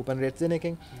කූපන් රේට්ස් දෙන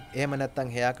එකෙන් එහෙම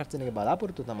නැත්නම් හෙයා කට්ස් දෙන එක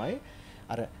බලාපොරොත්තු තමයි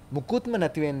අර මුකුත්ම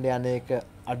නැති වෙන්න යන එක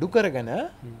අඩු කරගෙන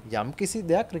යම් කිසි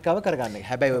දෙයක් රිකවර් කරගන්න එක.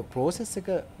 හැබැයි ඔය process එක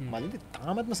මලින්ද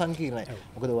තාමත්ම සංකීර්ණයි.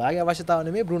 මොකද ඔයාගේ අවශ්‍යතාව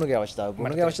නෙමෙයි බ්‍රුනෝගේ අවශ්‍යතාව.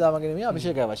 බ්‍රුනෝගේ අවශ්‍යතාව නෙමෙයි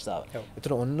අභිෂේකගේ අවශ්‍යතාව.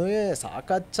 ඒතර ඔන්න ඔය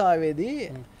සාකච්ඡාවේදී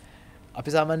අපි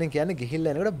සාමාන්‍යයෙන් කියන්නේ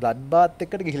ගිහිල්ලා එනකොට බ්ලඩ් බාත්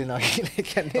එකකට ගිහිල්ලා යනවා කියලා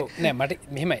කියන්නේ. නෑ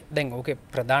මට මෙහෙමයි. දැන් ඕකේ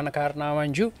ප්‍රධාන කාරණාව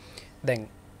මංජු දැන්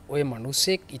ඔය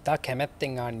මනුස්සෙක් ඉතා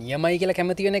කැමැත්තෙන් නියමයි කියලා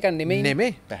කැමති වෙන එක නෙමෙයි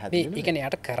ඒක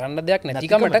යාට කරන්න දෙයක්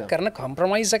නැතිකමට කරන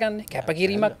කොම්ප්‍රොමයිස් එකන්නේ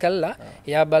කැපකිරීමක් කළා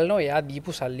එයා බලනවා එයා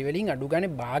දීපු සල්ලි වලින් අඩු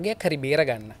ගානේ භාගයක් හරි බේර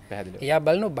ගන්න එයා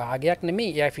බලනවා භාගයක්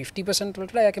නෙමෙයි එයා 50%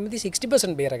 වලට එයා කැමති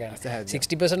 60% බේර ගන්න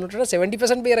 60% වලට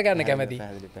 70% බේර ගන්න කැමති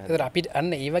ඒතර අපි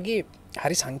අන්න ඒ වගේ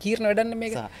හරි සංකීර්ණ වැඩන්න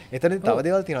මේක එතන තව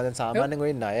දේවල් තියෙනවා දැන් සාමාන්‍යයෙන්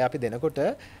ඔය ණය අපි දෙනකොට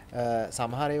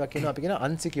සමහර ඒවා කියනවා අපි කියන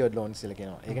unsecured loans කියලා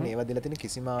කියනවා. ඒ කියන්නේ ඒවා දීලා තියෙන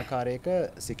කිසිම ආකාරයක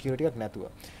security එකක් නැතුව.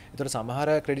 ඒතකොට සමහර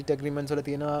credit agreements වල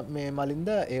තියෙනවා මේ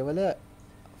මලින්ද ඒවල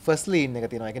first lien එක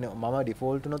තියෙනවා. ඒ කියන්නේ මම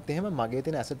default වුණොත් එහෙම මගේ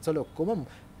තියෙන assets වල ඔක්කොම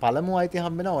පළමු අයිතිය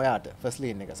හම්බ වෙනවා ඔයාට first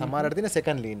lien එක. සමහරට තියෙන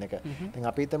second lien එක. දැන්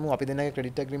අපි හිතමු අපි දෙන්නගේ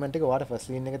credit agreement එක ඔයාට first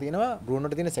lien එක තියෙනවා.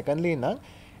 බ්‍රූනෝට තියෙන second lien නම්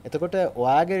එතකොට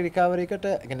ඔයාගේ recovery එකට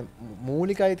ඒ කියන්නේ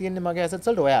මූලිකයි තියෙන්නේ මගේ assets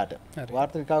වලට ඔයාට.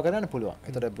 ඔයාට recover කරන්න පුළුවන්.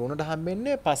 එතකොට බ්‍රූනෝට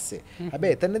හම්බෙන්නේ පස්සේ.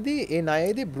 හැබැයි එතනදී ඒ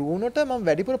ණයේදී බ්‍රූනෝට මම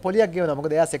වැඩිපුර පොලියක් ගෙවනවා.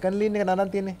 මොකද එයා second lien එක නරන්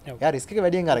තියෙන්නේ. එයා risk එක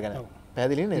වැඩියෙන් අරගෙන.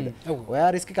 පැහැදිලි නේද? ඔයා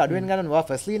risk එක අඩුවෙන් ගන්න ඔයා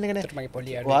first lien එකනේ.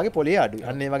 ඔයාගේ පොලිය අඩුයි.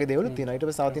 අන්න ඒ වගේ දේවලුත් තියෙනවා. ඊට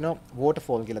පස්සේ තව තියෙනවා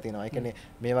waterfall කියලා තියෙනවා. ඒ කියන්නේ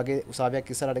මේ වගේ උසාවියක්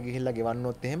ඉස්සරහට ගිහිල්ලා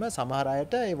ගෙවන්නොත් එහෙම සමහර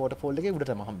අයට ඒ waterfall එකේ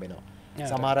උඩටම හම්බෙනවා.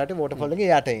 සමහර අයට waterfall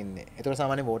එකේ යට ඉන්නේ. ඒතකොට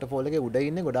සාමාන්‍යයෙන් waterfall එකේ උඩ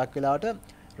ඉන්නේ ගොඩක්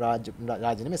වෙලාවට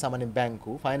රාජ්‍ය නෙමෙයි සාමාන්‍ය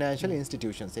බැංකු ෆයිනෑන්ෂල්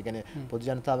ඉන්ස්ටිටියුෂන්ස් ඒ කියන්නේ පොදු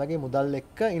ජනතාවගේ මුදල්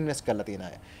එක්ක ඉන්වෙස්ට් කරලා තියෙන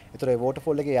අය. ඒතර ඒ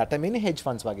waterfall එකේ යටම ඉන්නේ hedge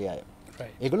funds වගේ අය.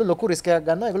 ඒගොල්ලෝ ලොකු රිස්ක් එකක්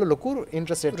ගන්නවා. ඒගොල්ලෝ ලොකු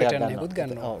ඉන්ට්‍රස්ට් රේට් එකක්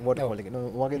ගන්නවා. waterfall එකේ.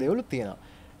 වගේ දේවලුත් තියෙනවා.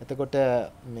 එතකොට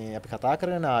මේ අපි කතා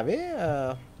කරගෙන ආවේ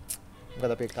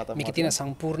මොකද අපි කතා මේකේ තියෙන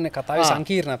සම්පූර්ණ කතාවේ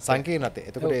සංකීර්ණත්වය.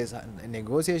 එතකොට ඒ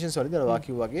negotiations වලදී අර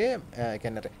වාකිය වගේ ඒ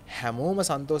කියන්නේ හැමෝම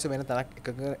සන්තෝෂ වෙන තැනක්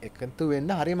එකතු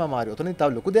වෙන්න හරියම අමාරුයි. උතනින් තව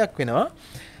ලොකු දෙයක් වෙනවා.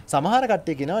 සමහර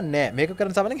කට්ටිය කියනවා නෑ මේක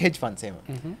කරන සමහරෙන් hedge funds එහෙම.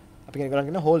 අපි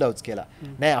කියනවා hold outs කියලා.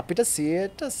 නෑ අපිට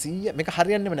 100% මේක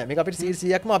හරියන්නේම නෑ. මේක අපිට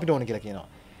 100%ක්ම අපිට ඕන කියලා කියනවා.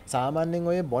 සාමාන්‍යයෙන්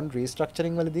ඔය bond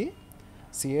restructuring වලදී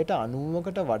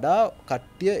 90%කට වඩා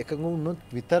කට්ටිය එකඟ වුණොත්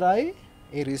විතරයි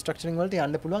ඒ restructuring වලට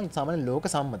යන්න පුළුවන් සාමාන්‍ය ලෝක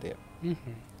සම්මතය.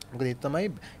 මොකද ඒක තමයි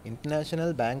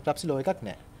international bankruptcy law එකක්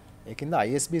නෑ. ඒකින්ද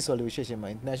ISBs වල විශේෂයෙන්ම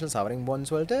international sovereign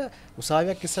bonds වලට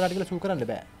උසාවියක් ඉස්සරහට කියලා සූ කරන්න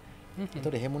බෑ.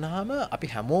 එතකොට එහෙම වුණාම අපි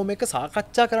හැමෝම එක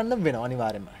සාකච්ඡා කරන්න වෙනවා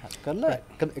අනිවාර්යයෙන්ම. කරලා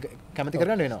කැමති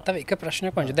කරගන්න වෙනවා. තව එක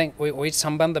ප්‍රශ්නයක් වංජ දැන් ඔය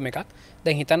සම්බන්ධම එකක්.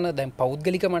 දැන් හිතන්න දැන්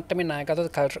පෞද්ගලික මට්ටමේ නායකත්ව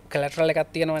කලැටරල්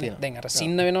එකක් තියෙනවානේ. දැන් අර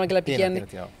සින්න වෙනවා කියලා අපි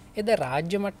කියන්නේ. එද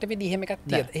රාජ්‍ය මට්ටමේදී එහෙම එකක්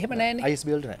තියෙද? එහෙම නැහැනේ. ISB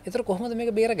වලට නැහැ. ඒතර කොහොමද මේක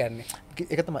බේරගන්නේ?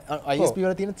 ඒක තමයි ISB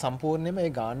වල තියෙන සම්පූර්ණයෙන්ම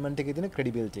ඒ ගවර්න්මන්ට් එකේ තියෙන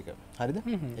ක්‍රෙඩිබිලිටි එක. හරිද?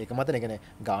 ඒක මත නේ කියන්නේ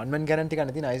ගවර්න්මන්ට් ගැරන්ටි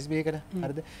ගන්න තියෙන ISB එකට.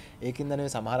 හරිද? ඒකින්ද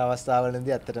නේ සමහර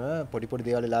අවස්ථාවලදී ඇත්තටම පොඩි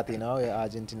දේවල් වෙලා තියෙනවා. ඔය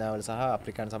ආජන්ටිනාව වල සහ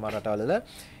අප්‍රිකානු සමහර රටවල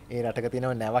ඒ රටක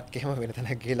තියෙනවා නැවක් එහෙම වෙන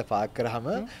තැනක් ගිහිල්ලා පාක් කරාම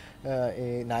ඒ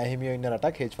ණය හිමියෝ ඉන්න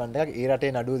රටක් හෙජ් ෆන්ඩ් එකක් ඒ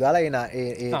රටේ නඩුව දාලා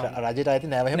ඒ රජයට අයිති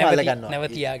නැව එහෙම අල්ල ගන්නවා. නැව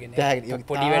තියාගෙන.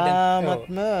 පොඩි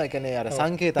වැඩමත්ම ඒ කියන්නේ අර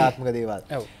සංකේතාත්මක දේවල්.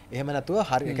 එහෙම නැතුව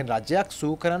හරි ඒ කියන්නේ රජයක්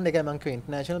සූ කරන්න ඒකයි මම කිව්වේ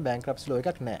ඉන්ටර්නැෂනල් බැංක්‍රප්සි ලෝ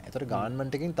එකක් නැහැ. ඒතර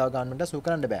ගවර්න්මන්ට් එකකින් තව ගවර්න්මන්ට් එක සූ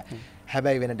කරන්න බෑ.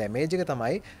 හැබැයි වෙන ඩැමේජ් එක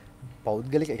තමයි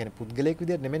පෞද්ගලික ඒ කියන්නේ පුද්ගලික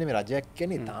විදියට නෙමෙයි මේ රජයක්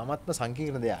කියන්නේ තාමත්ම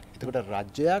සංකීර්ණ දෙයක්. එතකොට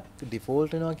රජයක්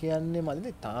ඩිෆෝල්ට් වෙනවා කියන්නේ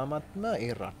මල්ලේ තාමත්ම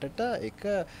ඒ රටට එක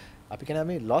අපි කියන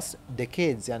මේ lost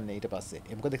decades යන්නේ ඊට පස්සේ.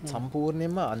 ඒ මොකද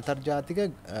සම්පූර්ණයෙන්ම අන්තර්ජාතික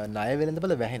ණය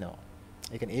වෙළඳපොළ වැහෙනවා.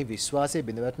 ඒ කියන්නේ ඒ විශ්වාසය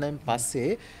බිඳවැටෙනින් පස්සේ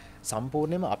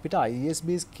සම්පූර්ණයෙන්ම අපිට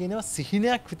ISBs කියනවා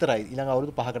සිහිනයක් විතරයි ඊළඟ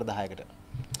අවුරුදු 5කට 10කට.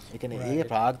 ඒ කියන්නේ ඒ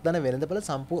ප්‍රාග්ධන වෙළඳපොළ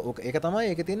ඒක තමයි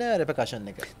ඒකේ තියෙන රෙපකෂන්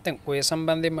එක. දැන් ඔය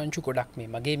සම්බන්ධයෙන් මංචු ගොඩක් මේ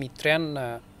මගේ මිත්‍රයන්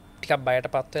ටිකක්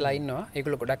බයටපත් වෙලා ඉන්නවා.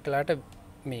 ඒගොල්ලෝ ගොඩක් වෙලාට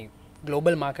මේ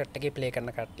ග්ලෝබල් මාකට් එකේ ප්ලේ කරන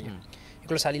කට්ටිය.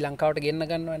 ඒගොල්ලෝ සල්ලි ලංකාවට ගෙන්න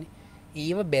ගන්නවානේ.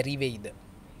 ඊව බැරි වෙයිද?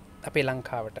 අපේ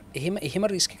ලංකාවට එහෙම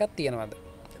රිස්ක් එකක් තියෙනවද?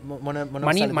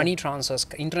 මනි ට්‍රාන්ස්ෆර්ස්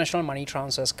ඉන්ටර්නැෂනල් මනි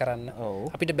ට්‍රාන්ස්ෆර්ස් කරන්න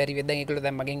අපිට බැරි වෙද්දී ඒගොල්ලෝ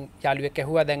දැන් මගෙන් යාළුවෙක්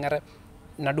ඇහුවා දැන් අර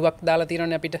නඩුවක් දාලා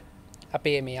තියෙනවනේ අපිට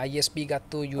අපේ මේ ISB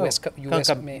ගත්තු US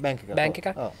බැංක් එක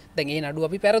දැන් ඒ නඩුව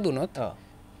අපි පෙරදුනොත්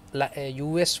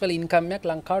US වල ඉන්කම් එකක්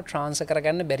ලංකාවට ට්‍රාන්ස්ෆර්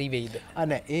කරගන්න බැරි වෙයිද?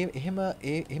 නෑ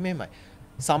එහෙමයි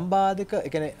සම්බාධක ඒ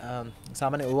කියන්නේ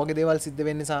සාමාන්‍ය ඔය වගේ දේවල් සිද්ධ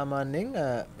වෙන්නේ සාමාන්‍යයෙන්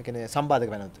ඒ කියන්නේ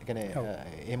සම්බාධක වෙනොත් ඒ කියන්නේ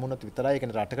එහෙම වුණොත් විතරයි ඒ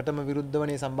කියන්නේ රටකටම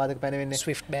විරුද්ධවනේ සම්බාධක පැනවෙන්නේ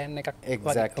ස්විෆ්ට් බෑන් එකක්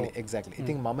exactly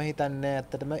ඉතින් මම හිතන්නේ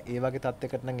ඇත්තටම ඒ වගේ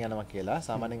තත්යකට නම් යනවා කියලා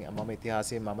සාමාන්‍යයෙන් මම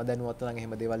ඉතිහාසයේ මම දැනුවත් නම්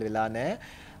එහෙම දේවල් වෙලා නැහැ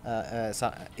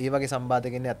ඒ වගේ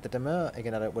සම්බාධක ඉන්නේ ඇත්තටම ඒ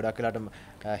කියන්නේ අර ගොඩක්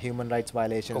වෙලාට human rights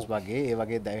violations වගේ ඒ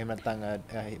වගේ එහෙම නැත්නම්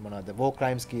මොනවද war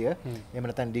crimes කිය එහෙම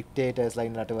නැත්නම් dictators ලා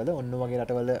ඉන්න රටවල ඔන්න වගේ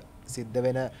රටවල සිද්ධ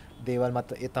වෙන දේවල්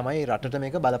මත තමයි රටට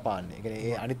මේක බලපාන්නේ. ඒ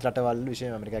කියන්නේ ඒ අනිත් රටවල්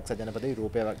විශේෂයෙන්ම ඇමරිකා එක්සත් ජනපදයේ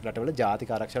යුරෝපීය රටවල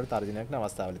ජාතික ආරක්ෂාවට තර්ජනයක් කරන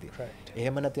අවස්ථාවලදී.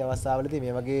 එහෙම නැති අවස්ථාවලදී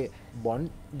මේ වගේ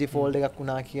බොන්ඩ් ඩිෆෝල්ට් එකක්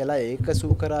වුණා කියලා ඒක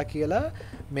සූ කරා කියලා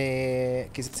මේ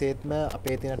කිසිසේත්ම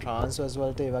අපේ තියෙන ට්‍රාන්ස්ෆර්ස්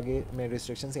වලට ඒ වගේ මේ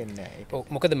රිස්ට්‍රික්ෂන්ස් එන්නේ නැහැ.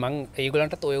 ඔව් මොකද මං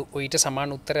ඒගොල්ලන්ටත් ඔයිට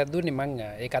සමාන උත්තරයක් දුන්නේ මං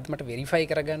ඒක අදමට වෙරිෆයි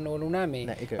කරගන්න ඕන වුණා මේ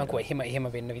මං කිව්වා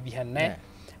එහෙම වෙන්න විදිහක් නැහැ.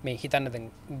 මේ හිතන්න දැන්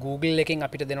Google එකෙන්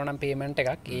අපිට දෙනවා නම් පේමන්ට්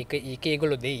එකක් ඒක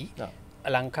ඒගොල්ලෝ දෙයි.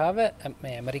 ලංකාව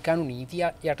ඇමරිකානු නීතිය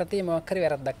යටතේ මොකක් හරි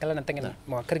වැරද්දක් කළා නැත්නම්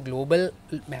මොකක් හරි ග්ලෝබල්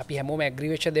අපි හැමෝම ඇග්‍රී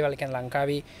වෙච්ච දේවල් කියන්නේ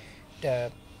ලංකාවේ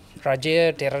රජය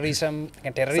ටෙරරිසම්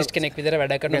ටෙරරිස්ට් කෙනෙක් විදිහට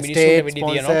වැඩ කරන මිනිස්සුන්ට වෙඩි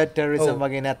දිනනවා ටෙරරිසම්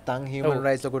වගේ නැත්නම් හියුමන්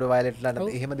රයිට්ස් ලොකුට වයලට් ලා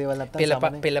එහෙම දේවල්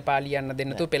නැත්නම් පෙළපාලි යන්න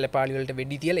දෙන්න තු පෙළපාලි වලට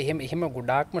වෙඩි තියලා එහෙම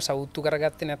ගොඩාක්ම සෞතු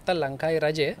කරගත්තේ නැත්නම් ලංකාවේ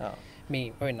රජය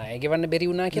මේ ඔය ණය ගෙවන්න බැරි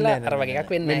වුණා කියලා අර වගේ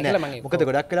එකක් වෙන්නේ නැහැ කියලා මම මොකද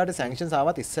ගොඩක් වෙලාවට සැන්ක්ෂන්ස්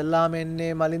ආවත් ඉස්සෙල්ලාම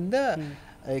එන්නේ මලින්ද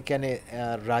ඒ කියන්නේ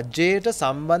රජයට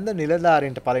සම්බන්ධ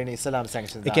නිලධාරීන්ට පළවෙනි ඉස්ලාම්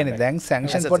සැන්ක්ෂන්ස් ඒ කියන්නේ දැන්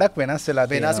සැන්ක්ෂන් ගොඩක් වෙනස් වෙලා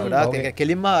තියෙනවා. ඒක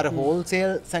කෙලින්ම අර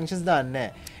හෝල්සේල් සැන්ක්ෂන්ස් දාන්නේ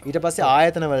නැහැ. ඊට පස්සේ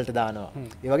ආයතන වලට දානවා.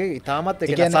 ඒ වගේ ඉතාමත් ඒ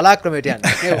කියන්නේ සලාක්‍රමයට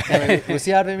යන්නේ.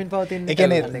 රුසියාට වෙමින් පවතින. ඒ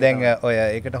කියන්නේ දැන් ඔය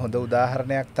ඒකට හොඳ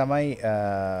උදාහරණයක් තමයි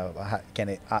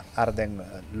කියන්නේ අර දැන්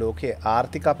ලෝකයේ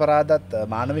ආර්ථික අපරාධත්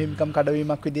මානව හිමිකම්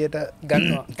කඩවීමක් විදියට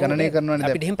ගන්නවා. ගණනය කරනවානේ.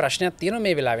 අපිට එහෙම ප්‍රශ්නයක් තියෙනවා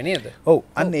මේ වෙලාවේ නේද? ඔව්.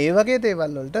 අන්න ඒ වගේ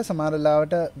දේවල් වලට සමහර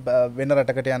වෙලාවට වෙන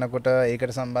රටකට යනකොට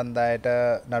ඒකට සම්බන්ධ අයට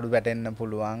නඩු වැටෙන්න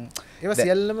පුළුවන්. ඒවා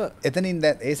සියල්ලම එතනින්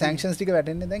දැන් ඒ සැන්ක්ෂන්ස් ටික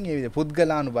වැටෙන්නේ දැන් ඒ විදිහට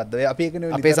පුද්ගලානුබද්ධව. අපි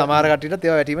ඒකනේ අපේ සමහර කට්ටියටත්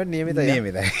ඒවා වැටීමට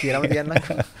නියමිතයි. කියලාම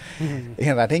තියන්නකෝ.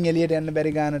 එහෙනම් රටෙන් එළියට යන්න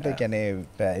බැරි ගානට කියන්නේ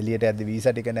එළියට යද්දි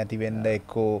වීසා ටික නැති වෙන්න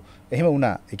එක්කෝ එහෙම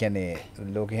වුණා. ඒ කියන්නේ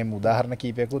ලෝකෙ හැම උදාහරණ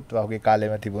කීපයකුත් වහුගේ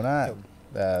කාලෙම තිබුණා.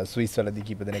 ස්විස් වලදී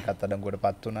කීප දෙනෙක්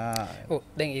අත්අඩංගුවටපත් වුණා. ඔව්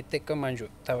දැන් ඒත් එක්ක මංජු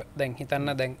තව දැන්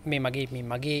හිතන්න දැන් මේ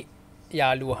මගේ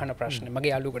යාළුවෝ අහන ප්‍රශ්න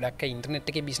මගේ යාළුවෝ ගොඩක් අය ඉන්ටර්නෙට්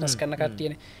එකේ බිස්නස් කරන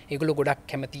කට්ටියනේ. ඒගොල්ලෝ ගොඩක්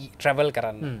කැමති ට්‍රැවල්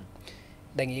කරන්න.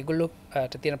 දැන්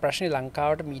ඒගොල්ලෝට තියෙන ප්‍රශ්නේ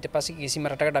ලංකාවට ඊට පස්සේ කිසිම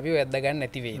රටකට අපිව ඇද්ද ගන්න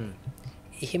නැති වෙයිද?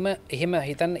 එහෙම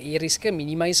හිතන්න ඒ රිස්ක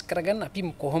මිනිමයිස් කරගන්න අපි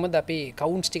කොහොමද අපේ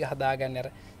කවුන්ට්ස් ටික හදාගන්නේ අර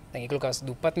දැන් ඒගොල්ලෝ කවස්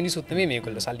දුප්පත් මිනිස්සුත් නෙමෙයි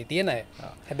මේගොල්ලෝ සල්ලි තියන අය.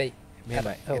 හැබැයි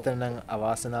මෙහෙමයි. එතන නම්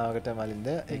අවාසනාවකට මලින්ද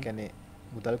ඒ කියන්නේ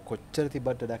මුදල් කොච්චර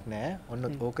තිබ්බට වැඩක් නැහැ.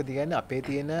 ඔන්න ඕක දිගන්නේ අපේ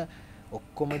තියෙන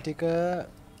ඔක්කොම ටික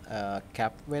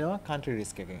කැප් වෙනවා කන්ට්‍රි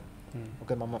රිස්ක් එකෙන්.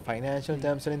 මොකද මම ෆයිනෑන්ෂල්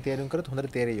ටර්ම්ස් වලින් තේරුම් කරත්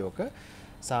හොඳට තේරෙයි ඕක.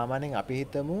 සාමාන්‍යයෙන් අපි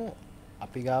හිතමු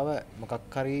අපි ගාව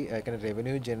මොකක් හරි ඒ කියන්නේ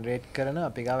රෙවෙනියු ජෙනරේට් කරන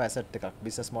අපි ගාව ඇසට් එකක්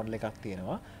බිස්නස් මොඩල් එකක්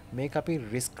තියෙනවා. මේක අපි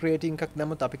රිස්ක් රේටින් එකක්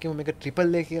දැම්මොත් අපි කියමු මේක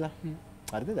ට්‍රිපල් A කියලා.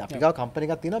 හරිද? අපි ගාව කම්පැනි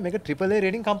එකක් තියෙනවා මේක ට්‍රිපල් A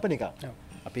රේටින් කම්පැනි එකක්.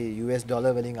 අපි US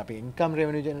ඩොලර් වලින් අපි ඉන්කම්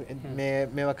රෙවෙනියු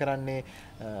මේවා කරන්නේ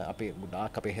අපි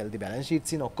ගොඩාක් අපේ හෙල්දි බැලන්ස්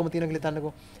ෂීට්ස් ඉන්න ඔක්කොම තියෙන කියලා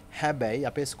හිතන්නකෝ. හැබැයි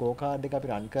අපේ ස්කෝර් කාඩ් එක අපි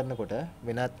රන් කරනකොට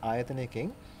වෙනත් ආයතනයකින්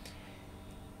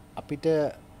අපිට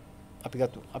අපි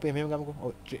ගත්තු අපි මෙහෙම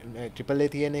ගමුකෝ ට්‍රිපල් A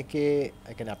තියෙන එකේ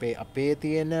ඒ කියන්නේ අපේ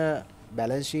තියෙන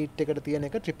බැලන්ස් ෂීට් එකට තියෙන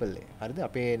එක ට්‍රිපල් A. හරිද?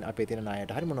 අපේ තියෙන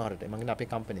ණයට හරි මොනවා හරිට. මම කියන්නේ අපේ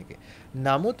කම්පැනි එකේ.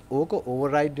 නමුත් ඕක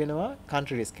ඕවර්රයිඩ් වෙනවා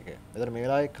කන්ට්‍රි රිස්ක් එක. එතකොට මේ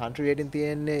වෙලාවේ කන්ට්‍රි රේටින්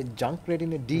තියෙන්නේ ජන්ක්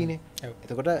රේටින් D නේ.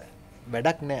 එතකොට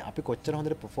වැඩක් නැහැ. අපි කොච්චර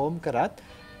හොඳට perform කරත්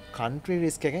කන්ට්‍රි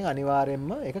රිස්ක් එකෙන්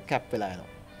අනිවාර්යයෙන්ම ඒක කැප් වෙලා යනවා.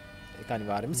 ඒක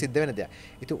අනිවාර්යයෙන්ම සිද්ධ වෙන දෙයක්.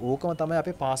 ඉතින් ඕකම තමයි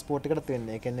අපේ પાස්පෝර්ට් එකට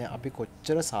තියෙන්නේ. ඒ කියන්නේ අපි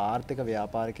කොච්චර සාර්ථක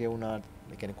ව්‍යාපාරිකයෝ වුණාට,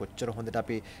 ඒ කියන්නේ කොච්චර හොඳට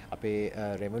අපි අපේ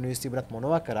රෙවෙනියුස් තිබුණත්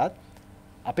මොනවා කරත්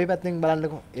අපේ පැත්තෙන්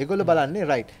බලන්නකො ඒගොල්ලෝ බලන්නේ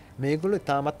රයිට් මේගොල්ලෝ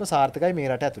ඉතාමත්ම සාර්ථකයි මේ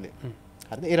රට ඇතුලේ.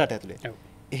 හරිද? ඒ රට ඇතුලේ.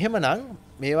 එහෙමනම්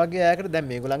මේ වගේ අයකට දැන්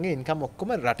මේගොල්ලන්ගේ ඉන්කම්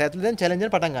ඔක්කොම රට ඇතුලේ දැන්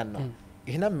චැලෙන්ජර් පටන් ගන්නවා.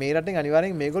 එහෙනම් මේ රටෙන්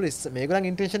අනිවාර්යෙන් මේගොල්ලන්ගේ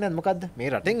ඉන්ටෙන්ෂන් එක මොකද්ද? මේ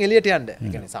රටෙන් එළියට යන්න. ඒ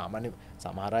කියන්නේ සාමාන්‍ය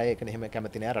සමහර අය ඒක එහෙම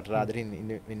කැමති නෑ රට රාදරින්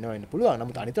ඉන්නවා වෙන්න පුළුවන්.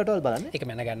 නමුත් අනිත් රටවල් බලන්න ඒක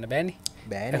මැන ගන්න බෑනේ.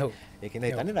 බෑනේ. ඒකෙන්ද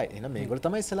හිතන්නේ රයිට්. එහෙනම් මේගොල්ලෝ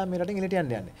තමයි ඉස්සලා මේ රටෙන් එළියට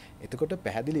යන්නේ. එතකොට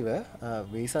පැහැදිලිව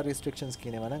වීසා රිස්ට්‍රික්ෂන්ස්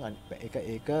කියනවා නම්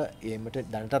ඒක ඒමට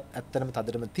දැනටත් ඇත්තටම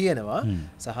තදටම තියෙනවා.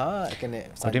 සහ ඒ කියන්නේ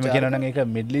කොටිම කියනවා නම් ඒක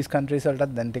මිඩල් ඊස්ට් කන්ට්‍රීස්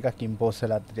වලටත් දැන් ටිකක් ඉම්පෝස්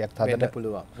වෙලා ටිකක් තදට වෙන්න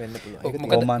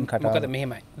පුළුවන්. මොකද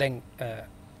මෙහෙමයි. දැන්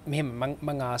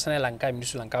මං ආසන ලංකාවේ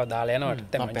මිනිස්සු ලංකාව දාලා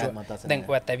යනවට දැන්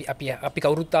ඔයත් අපි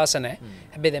කවුරුත් ආස නැහැ.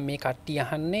 හැබැයි දැන් මේ කට්ටිය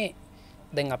අහන්නේ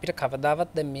දැන් අපිට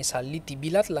කවදාවත් දැන් මේ සල්ලි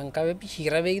තිබිලත් ලංකාවේ අපි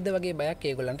හිර වෙයිද වගේ බයක්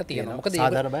ඒගොල්ලන්ට තියෙනවා. මොකද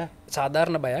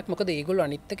සාධාරණ බයක්. මොකද ඒගොල්ලෝ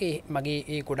අනිත් එක මගේ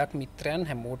ඒ ගොඩක් මිත්‍රයන්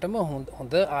හැමෝටම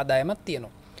හොඳ ආදායමක්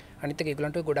තියෙනවා. අනිත් එක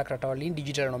ඒගොල්ලන්ට ගොඩක් රටවල් වලින්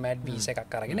ඩිජිටල් නොමෑඩ් වීසා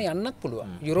එකක් අරගෙන යන්නත්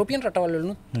පුළුවන්. යුරෝපියන් රටවල්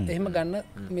වලුත් එහෙම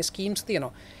ගන්න මේ ස්කීම්ස්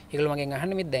තියෙනවා. ඒගොල්ලෝ මගෙන්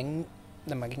අහන්නේ මේ දැන්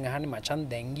මගින් අහන්නේ මචන්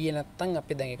දැන් ගියේ නැත්තම්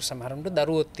අපි දැන් ඒක සමහරුන්ට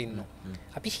දරුවොත් ඉන්නවා.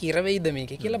 අපි හිර වෙයිද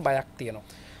මේකේ කියලා බයක් තියෙනවා.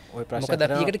 ඔය ප්‍රශ්න මොකද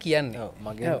අපි ඒකට කියන්නේ.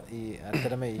 මගේ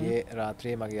ඇත්තටම ඊයේ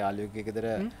රාත්‍රියේ මගේ යාළුවෙක්ගේ ගෙදර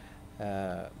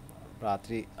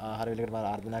රාත්‍රී ආහාර වේලකට මම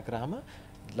ආර්දනා කරාම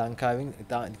ලංකාවෙන්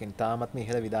ඉතාමත්ම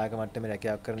ඉහළ විදායක මට්ටමේ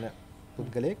රැකියාවක් කරන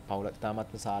පුද්ගලයෙක් පවුලක්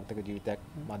තාමත්ම සාර්ථක ජීවිතයක්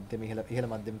මධ්‍යම ඉහළ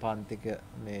මධ්‍යම පාන්තික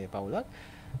මේ පවුලක්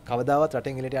කවදාවත්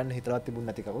රටෙන් එළියට යන්න හිතවත් තිබුණ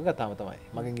නැති කතාව තමයි.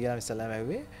 මගෙන් ගියා ඉස්සෙල්ලාම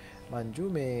ඇහුවේ මංජු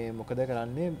මේ මොකද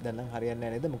කරන්නේ දැන් නම් හරියන්නේ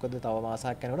නැහැ නේද? මොකද තව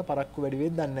මාසයක් යනකොට පරක්කු වැඩි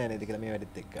වෙයිද දන්නේ නැහැ නේද කියලා මේ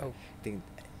වැඩිත් එක්ක.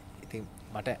 ඉතින්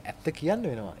මට ඇත්ත කියන්න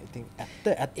වෙනවා. ඉතින්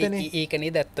ඇත්තනේ. ඒක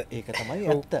නේද ඇත්ත. ඒක තමයි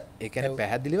ඇත්ත. ඒ කියන්නේ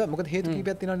පැහැදිලිව මොකද හේතු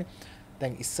කීපයක් තියෙනවානේ.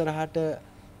 දැන් ඉස්සරහට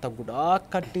තව ගොඩාක්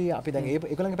කට්ටිය අපි දැන්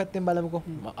ඒගොල්ලන්ගේ පැත්තෙන් බලමුකෝ.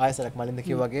 ආයසරක් මලින්ද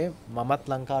කිව්වා වගේ මමත්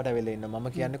ලංකාවට ඇවිල්ලා ඉන්න. මම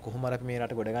කියන්නේ කොහොම හරි අපි මේ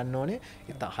රට ගොඩ ගන්න ඕනේ.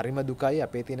 ඉතින් හරිම දුකයි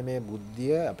අපේ තියෙන මේ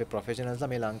බුද්ධිය අපේ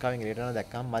ප්‍රොෆෙෂනල්ස්ලා මේ ලංකාවෙන් එළියට යනවා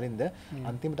දැක්කම මලින්ද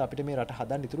අන්තිමට අපිට මේ රට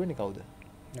හදන්න ඉතුරු වෙන්නේ කවුද?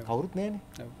 කවුරුත් නෑනේ.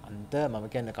 අන්ත මම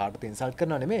කියන්නේ කාටවත් ඉන්සල්ට්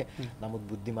කරනවා නෙමෙයි. නමුත්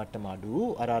බුද්ධි මට්ටම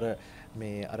අඩු අර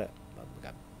මේ අර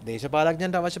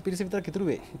දේශපාලඥයන්ට අවශ්‍ය පිරිස විතරක් ඉතුරු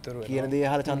වෙයි. කියන දේ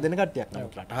අහලා ඡන්ද දෙන කට්ටියක්.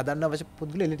 නමුත් රට හදන්න අවශ්‍ය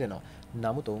පුද්ගලයෝ එළියට එනවා.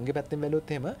 නමුත් ඔවුන්ගේ පැත්තෙන්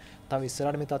බැලුවොත් එහෙම තව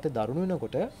ඉස්සරහට මේ තත්ත්වය දරුණු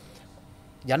වෙනකොට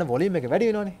යන වොලියම් එක වැඩි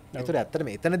වෙනවනේ. ඒතර ඇත්තටම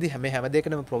එතනදී හැම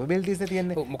දෙයකම probabilities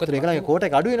තියෙන්නේ. මොකද ඒගොල්ලන්ගේ කෝට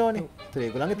එක අඩු වෙනවනේ. ඒතර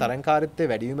ඒගොල්ලන්ගේ තරංකාරීත්වය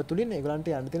වැඩි වීම තුලින්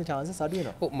ඒගොල්ලන්ට යන්න තියෙන chances අඩු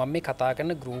වෙනවා. ඔව් මම මේ කතා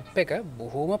කරන group එක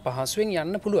බොහොම පහසුවෙන්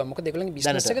යන්න පුළුවන්. මොකද ඒගොල්ලන්ගේ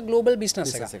business එක global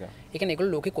business එකක්. ඒ කියන්නේ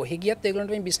ඒගොල්ලෝ ලෝකෙ කොහෙ ගියත්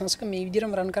ඒගොල්ලන්ට මේ business එක මේ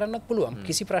විදිහටම run කරන්නත් පුළුවන්.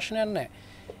 කිසි ප්‍රශ්නයක් නැහැ.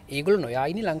 ඒගොල්ලෝ නොයා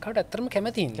ඉන්නේ ලංකාවට ඇත්තටම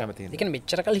කැමති හින්දා. ඒ කියන්නේ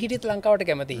මෙච්චර කල් හිටියත් ලංකාවට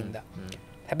කැමති හින්දා.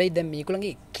 හැබැයි දැන්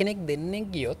මේගොල්ලන්ගේ කෙනෙක් දෙන්නෙක්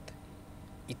ගියොත්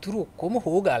ඉතුරු ඔක්කොම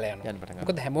හොගාලා යනවා.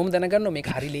 මොකද හැමෝම දැනගන්නවා මේක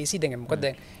හරි ලේසි දැන්. මොකද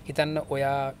දැන් හිතන්න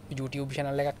ඔයා YouTube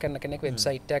channel එකක් කරන කෙනෙක්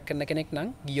වෙබ්සයිට් එකක් කරන කෙනෙක්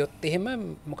නම් ගියොත් එහෙම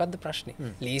මොකද්ද ප්‍රශ්නේ?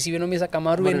 ලේසි වෙනව මිසක්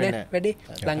අමාරු වෙන්නේ නැහැ වැඩේ.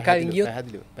 ලංකාවෙන් ගියොත්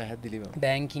පැහැදිලිව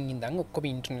බැංකින් ඉඳන් ඔක්කොම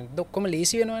ඉන්ටර්නෙට් ඔක්කොම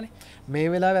ලේසි වෙනවනේ. මේ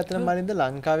වෙලාවේ ඇත්තටම මලින්ද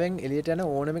ලංකාවෙන් එළියට යන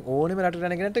ඕනෙම රටට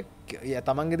යන කෙනෙක්ට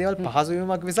තමන්ගේ දේවල් පහසු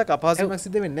වීමක් මිසක් අපහසු වීමක්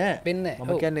සිද්ධ වෙන්නේ නැහැ. වෙන්නේ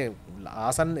නැහැ. මම කියන්නේ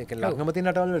ආසන්න ඒක ළඟම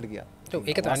තියෙන රටවල් වලට ගියා.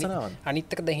 ඔව් ඒක තමයි.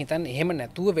 අනිත් එක දැන් හිතන්න එහෙම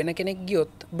නැතුව වෙන කෙනෙක්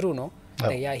ගියොත් බ්‍රූනෝ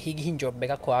එයා ගිහින් ජොබ්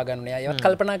එකක් හොයාගන්න එයා ඒවත්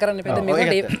කල්පනා කරන්න එපා.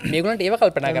 මේගොල්ලන්ට ඒව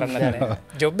කල්පනා කරන්න නැහැ.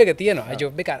 ජොබ් එක තියෙනවා.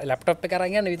 ජොබ් එක ලැප්ටොප් එක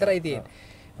අරන් යන්න විතරයි තියෙන්නේ.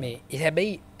 මේ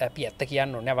හැබැයි අපි ඇත්ත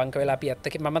කියන්න ඕනේ. අවංක වෙලා අපි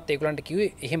ඇත්ත මමත් ඒගොල්ලන්ට කිව්වේ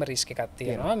එහෙම රිස්ක් එකක්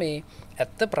තියෙනවා. මේ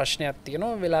ඇත්ත ප්‍රශ්නයක්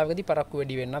තියෙනවා. වෙලාවකදී පරක්කු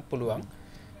වැඩි වෙන්නත් පුළුවන්.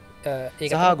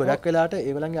 ඒක සහ ගොඩක් වෙලාට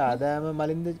ඒගොල්ලන්ගේ ආදායම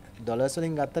මලින්ද ඩොලර්ස්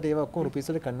වලින් ගත්තට ඒවා ඔක්කොම රුපීස්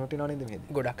වලට කන්වර්ට් වෙනව නේද මෙහෙද?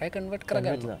 ගොඩක් අය කන්වර්ට්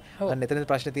කරගන්නවා. අන්න එතන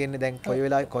ප්‍රශ්නේ තියෙන්නේ දැන්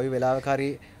කොයි වෙලාවක හරි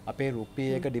අපේ රුපිය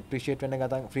එක ඩිප්‍රීෂিয়েට් වෙන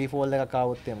ගතන් ෆ්‍රී ෆෝල් එකක්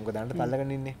ආවොත් එහෙම මොකද දැනට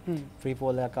තල්ලගෙන ඉන්නේ. ෆ්‍රී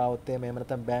ෆෝල් එකක් ආවොත් එහෙම එහෙම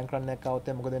නැත්නම් බැංක් රන් එකක් ආවොත්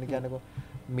එහෙම මොකද වෙන්නේ කියන්නකෝ.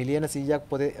 මිලියන 100ක්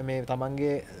පොතේ මේ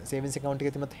තමන්ගේ සේවිංස් account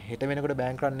එකේ තිබුණත් හෙට වෙනකොට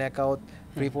බැංක් රන් එකක් ආවොත්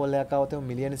ෆ්‍රී ෆෝල් එකක් ආවොත් එහෙම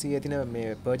මිලියන 100 තියෙන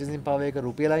මේ පර්චේසින් පවර් එක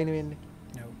රුපියලයිනේ වෙන්නේ.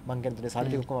 මං කියන්නේ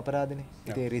සල්ලි ඔක්කොම අපරාධනේ.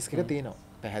 ඉතින් ඒ රිස්ක් එක තියෙනවා.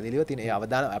 පැහැදිලිව තියෙන ඒ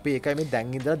අවදාන අපි ඒකයි මේ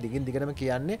දැන් ඉඳලා දිගින් දිගටම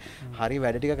කියන්නේ හරි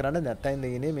වැඩ ටික කරන්න නැත්නම්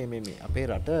ඉන්නේ මේ අපේ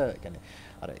රට කියන්නේ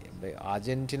අර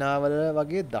ආජෙන්ටිනාවල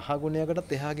වගේ 10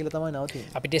 ගුණයකටත් එහා ගිහලා තමයි නවතින්නේ.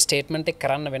 අපිට ස්ටේට්මන්ට් එක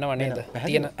කරන්න වෙනව නේද?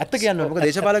 තියෙන ඇත්ත කියන්න ඕනේ. මොකද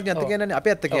දේශපාලඥයෝ ඇත්ත කියන්නේ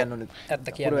අපි ඇත්ත කියන්න ඕනේ.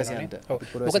 ඇත්ත කියන්න ඕනේ.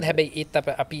 මොකද හැබැයි ඒත්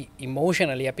අපි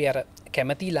ඉමෝෂනලි අපි අර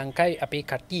කැමති ලංකාවේ අපේ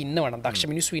කට්ටිය ඉන්නවනම්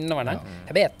දක්ෂ මිනිස්සු ඉන්නවනම්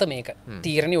හැබැයි ඇත්ත මේක.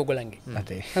 තීරණේ ඕගොල්ලන්ගේ.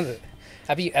 හරිද?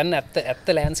 අපි අන්න ඇත්ත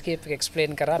ලෑන්ස්කේප් එක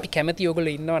එක්ස්ප්ලේන් කරා. අපි කැමති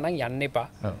ඕගොල්ලෝ ඉන්නවා නම් යන්න එපා.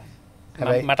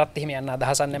 මටත් එහෙම යන්න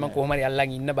අදහසක් නැහැ. මම කොහොම හරි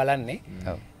අල්ලන් ඉන්න බලන්නේ.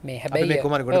 මේ හැබැයි අපි මේ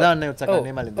කොහොම හරි ගොඩ දාන්න උත්සාහ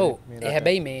කරන්නේ මලින්ද.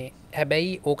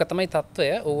 හැබැයි ඕක තමයි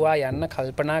තත්ත්වය. ඕවා යන්න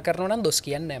කල්පනා කරනවා නම් දොස්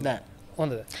කියන්නේ නැහැ.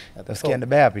 හොඳද? දොස් කියන්න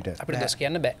බෑ අපිට. අපිට දොස්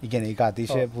කියන්න බෑ. ඒ කියන්නේ ඒක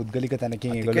අතිශය පුද්ගලික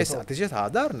තැනකින් ඒගොල්ලෝ අතිශය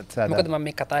සාධාරණ. මොකද මම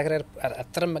මේ කතා කරේ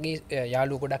අත්‍තරම මගේ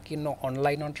යාළුවෝ ගොඩක් ඉන්න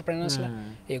ඔන්ලයින් එන්ටර්ප්‍රෙනර්ස්ලා.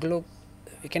 ඒගොල්ලෝ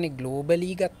එකන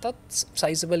ගලෝබලී ගත්තත්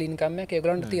සයිසබල් ඉන්කම්මයක්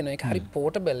ඒගලන්ට තියෙන එක හරි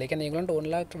පෝටබල් එක ඒගලන්ට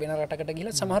ඔන්ලාට වෙන රටකට ගිල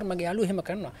සමහර මගේ යාලු එහෙම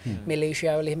කරනවා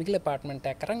මලේසියාවල එහෙම කියලා පාර්ට්මන්ට්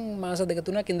එකක් කරන් මාස දෙක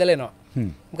තුනක් ඉඳලා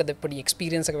මොකද පොඩි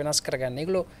එක්ස්පීරියන්ස් එක වෙනස් කරගන්න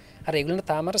ඒගොල්ලෝ අර ඒගොල්ලන්ට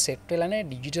තාමර සෙට් වෙලා නැහැ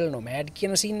ඩිජිටල් නොමෑඩ්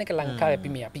කියන සීන් එක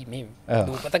ලංකාවේ අපි මේ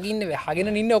දූපතක ඉන්නේ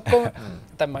වහගෙන ඉන්නේ ඔක්කොම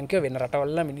නැත්නම් මං කියව වෙන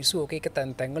රටවල මිනිස්සු ඕක එක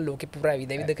තැන් තැන්වල ලෝකෙ පුරා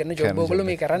විද කරන ජොබ් ඕගොල්ලෝ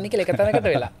මේ කරන්නේ කියලා එක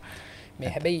තැනකට වෙලා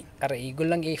මේ හැබැයි අර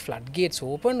ඒගොල්ලන්ගේ ෆ්ලඩ් ගේට්ස්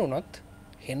ඕපන් වුණොත්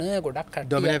හෙන ගොඩක්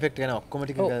ඩොමිනෝ එෆෙක්ට් යන ඔක්කොම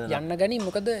ටික යන්න ගනි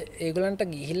මොකද ඒගොල්ලන්ට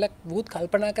ගිහිල්ලා වුත්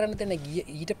කල්පනා කරන්න තැන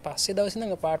ඊට පස්සේ දවසේ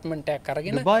ඉඳන් අපාර්ට්මන්ට් එකක්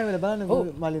අරගෙන දුබායි වල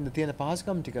බලන්න මලින්ද තියෙන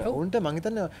පහසුකම් ටික උන්ට මං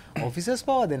හිතන්නේ ඔෆිසර්ස්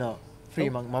පවා දෙනවා ෆ්‍රී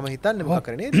මම හිතන්නේ මොකක්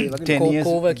කරන්නේ ඒ වගේ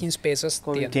කෝවර්කින් ස්පේසස්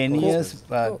තියෙන 10 years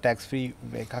tax free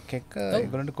එකක් එක්ක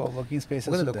ඒගොල්ලන්ට කෝවර්කින්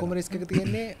ස්පේසස් මොකද ලොකුම රිස්ක් එක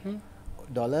තියෙන්නේ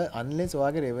ඩොලර් අන්ලෙස්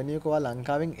ඔයාගේ රෙවෙනියු එක ඔයා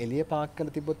ලංකාවෙන් එළිය පාක්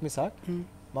කරලා තිබ්බොත් මිසක්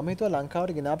මම හිතුවා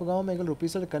ලංකාවට ගෙනාපු ගමන් මේක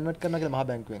රුපීස් වලට කන්වර්ට් කරනවා කියලා මහ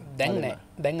බැංකුවෙන්. දැන් නෑ.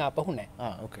 දැන් ආපහු නෑ.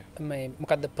 ඕකේ. මේ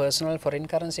මොකද්ද පර්සනල් ෆොරින්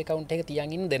කරන්සි account එක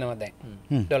තියන් ඉන්න දෙනවා දැන්.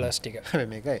 ඩොලර්ස් ටික.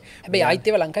 මේකයි. හැබැයි ආයිත්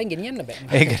ඒවා ලංකාවෙන් ගෙනියන්න බෑ.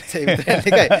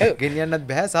 ඒකයි. ගෙනියන්නත්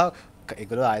බෑ. සහ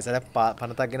ඒගොල්ලෝ ආයෙසර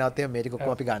පනතක් ගෙනවත් එහෙම මේක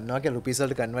ඔක්කොම අපි ගන්නවා කියලා රුපීස්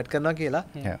වලට කන්වර්ට් කරනවා කියලා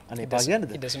අනේ එපා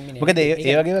කියන්නද මොකද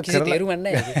ඒ වගේම තේරුම්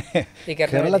නැහැ ඒක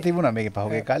කරලා තිබුණා මේක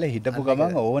පහුගිය කාලේ හිටපු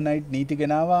ගමන් ඕවර්නයිට් නීති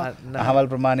ගෙනාවා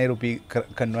අහවල් ප්‍රමාණය රුපී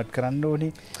කන්වර්ට් කරන්න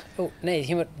ඕනේ ඔව් නෑ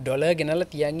එහෙම ඩොලර් ගෙනල්ලා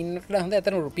තියන් ඉන්නට හොඳ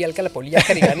අතන රුපියල් කියලා පොලියක්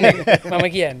හරි ගන්න මම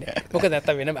කියන්නේ මොකද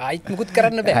නැත්තම් වෙන ආයිත් මුකුත්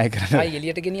කරන්න බෑ ආයි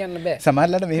එළියට ගෙනියන්න බෑ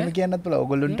සමහරවිට මෙහෙම කියන්නත් පුළුවන්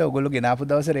ඕගොල්ලොන්ට ඕගොල්ලෝ ගෙනාපු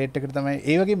දවසේ රේට් එකට තමයි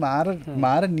ඒ වගේ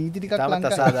මාර නීති ටිකක්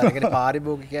ලංකාවේ අසාධාරණ කියන්නේ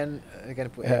පාරිභෝගිකයන් ඒ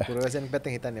කියන්නේ පුරවැසියන්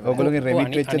පැත්තෙන් හිතන්නේ ඕගොල්ලෝගේ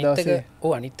රෙමිට් වෙච්ච දවසේ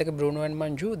ඔව් අනිත් එක බ්‍රූනෝ ඇන්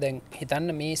මංජු දැන්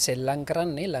හිතන්න මේ සෙල්ලම්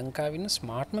කරන්නේ ලංකාවේ ඉන්න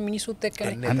ස්මාර්ට්ම මිනිස්සුත්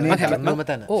එක්කනේ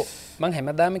මම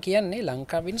හැමදාම කියන්නේ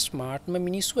ලංකාවේ ඉන්න ස්මාර්ට්ම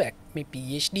මිනිස්සු මේ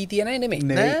PhD තියන අය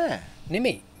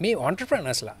නෙමෙයි මේ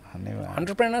entrepreneursලා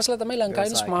entrepreneursලා තමයි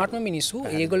ලංකාවේ ස්මාර්ට්ම මිනිස්සු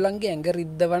ඒගොල්ලන්ගේ ඇඟ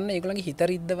රිද්දවන්න ඒගොල්ලන්ගේ හිත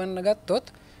රිද්දවන්න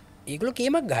ගත්තොත් ඒගොල්ලෝ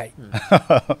ගේමක් ගහයි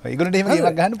ඒගොල්ලන්ට එහෙම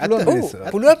ගේමක් ගහන්න පුළුවන් මිනිස්සු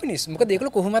පුළුවන් මිනිස්සු මොකද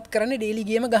ඒගොල්ලෝ කොහොමත් කරන්නේ ඩේලි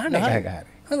ගේම ගහන එක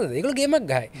හරිද ඒගොල්ලෝ ගේමක්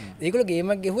ගහයි ඒගොල්ලෝ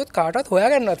ගේමක් ගෙහුවොත් කාටවත්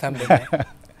හොයාගන්නවත් හම්බෙන්නේ නැහැ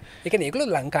ඒ කියන්නේ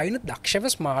ඒගොල්ලෝ ලංකාවේ ඉන්න දක්ෂම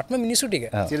ස්මාර්ට්ම මිනිස්සු ටික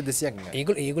 200ක්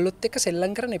ඒගොල්ලොත් එක්ක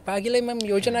සෙල්ලම් කරන්න එපා කියලා මම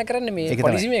යෝජනා කරන්නේ මේ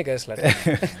පොලිසි මේකර්ස්ලාට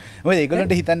මොකද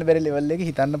ඒගොල්ලන්ට හිතන්න බැරි ලෙවල් එකේ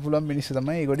හිතන්න පුළුවන් මිනිස්සු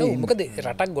තමයි ඒගොල්ලෝ ඉන්නේ මොකද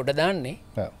රටක් ගොඩ දාන්නේ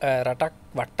රටක්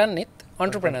වටන්නෙත්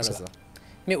entrepreneursලා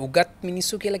මේ උගත්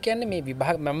මිනිස්සු කියලා කියන්නේ මේ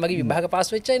විභාග මම වගේ විභාග පාස්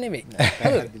වෙච්ච අය නෙමෙයි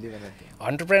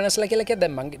entrepreneursලා කියලා කියන්නේ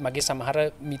දැන් මගේ සමහර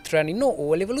මිත්‍රයන් ඉන්න O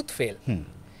level උත් ෆේල්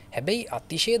හැබැයි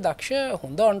අතිශය දක්ෂ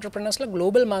හොඳ entrepreneursලා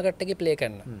ග්ලෝබල් මාකට් එකේ ප්ලේ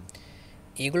කරනවා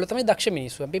ඒගොල්ලෝ තමයි දක්ෂ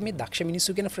මිනිස්සු. අපි මේ දක්ෂ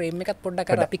මිනිස්සු කියන ෆ්‍රේම් එකත්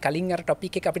පොඩ්ඩක් අර අපි කලින් අර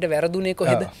ටොපික් එක අපිට වැරදුනේ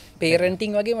කොහෙද?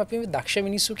 පේරන්ටින් වගේම අපි මේ දක්ෂ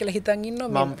මිනිස්සු කියලා හිතන්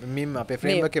ඉන්නවා. මම අපේ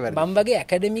ෆ්‍රේම් එකේ වැරදි. මම වගේ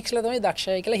ඇකඩමික්ස්ලා තමයි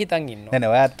දක්ෂයි කියලා හිතන් ඉන්නවා. නෑ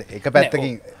නෑ ඔයත් එක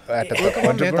පැත්තකින්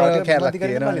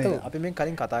අපි මේ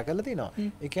කලින් කතා කරලා තිනවා.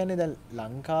 ඒ කියන්නේ දැන්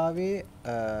ලංකාවේ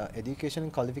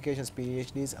education qualifications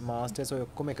PhDs masters ඔය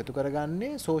ඔක්කොම එකතු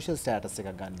කරගන්නේ social status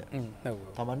එකක් ගන්න.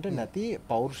 තමන්ට නැති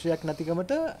පෞරුෂයක්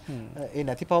නැතිකමට ඒ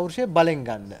නැති පෞරුෂය බලෙන්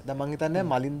ගන්න. දැන් මං හිතන්නේ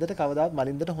මලින්දට කවදාවත්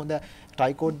මලින්දට හොඳ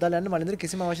ටයි කෝඩ් දාලා යන්න මලින්දට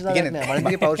කිසිම අවශ්‍යතාවයක් නැහැ.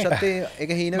 මලින්දගේ පෞරුෂත්වයේ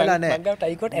ඒක හීන වෙලා නැහැ. මං ගාව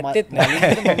ටයි කෝඩ් ඇත්තෙත්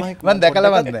නැහැ. මම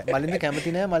දැකලවත් නැහැ. මලින්ද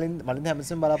කැමති නැහැ. මලින්ද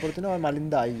හැමතිස්සෙම බලාපොරොත්තු වෙනවා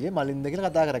මලින්ද අයියේ මලින්ද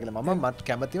කියලා කතා කරා කියලා. මම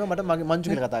කැමතිම මට මගේ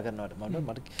මංජු කියලා කතා කරනවාට.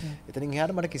 මට එතනින්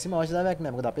එහාට මට කිසිම අවශ්‍යතාවයක්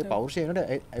නැහැ. මොකද අපේ පෞරුෂය වෙනට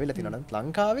ඇවිල්ලා තිනවා.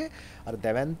 ලංකාවේ අර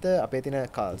දැවැන්ත අපේ තියෙන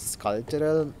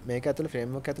කල්චරල් මේක ඇතුළේ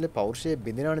ෆ්‍රේම්වර්ක් ඇතුළේ පෞරුෂය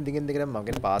බින්දිනවනේ දිගින් දිගට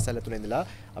මගේ පාසල් ඇතුළේ ඉඳලා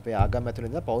අපේ ආගම්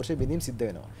ඇතුළේ ඉඳලා පෞරුෂය බින්දීම් සිද්ධ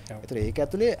වෙනවා. ඒතර ඒක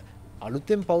ඇතුළේ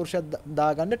අලුතෙන් පෞරුෂයක්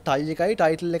දාගන්න ටයි එකයි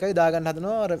ටයිටල් එකයි දාගන්න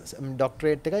හදනවා අර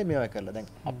ඩොක්ටරේට් එකයි මේවා කරලා. දැන්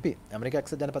අපි ඇමරිකා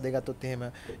එක්සත් ජනපදයේ ගත්තොත් එහෙම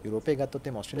යුරෝපයේ ගත්තොත්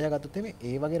එහෙම ඕස්ට්‍රේලියාව ගත්තොත් එහෙම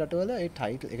ඒ වගේ රටවල ඒ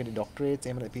ටයිටල් ඒ කියන්නේ ඩොක්ටරේට්ස්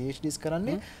එහෙම PhDs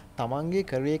කරන්නේ තමන්ගේ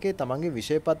කැරියර් එකේ තමන්ගේ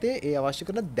විෂයපතේ ඒ අවශ්‍ය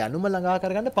කරන දැනුම ළඟා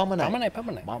කරගන්න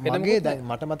පමණයි. මගේ දැන්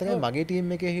මට මතකයි මගේ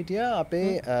ටීම් එකේ හිටියා අපේ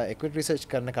equity research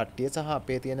කරන කට්ටිය සහ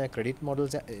අපේ තියෙන credit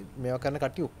models මේවා කරන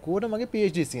කට්ටිය ඔක්කොම මගේ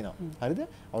PhDs තියෙනවා. හරිද?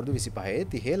 අවුරුදු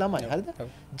 25 30 ළමයි. හරිද?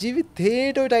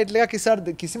 ජීවිතේට ඔය ටයිටල් එකක්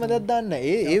කිසිම දෙයක් දාන්න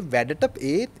නැහැ. ඒ වැඩට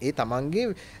ඒ තමන්ගේ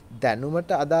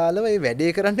දැනුමට අදාළව ඒ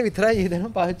වැඩේ කරන්න විතරයි ඒ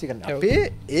දැනුම පාවිච්චි කරන්නේ. අපේ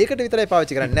ඒකට විතරයි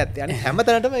පාවිච්චි කරන්නේ නැත්නම් අනිත්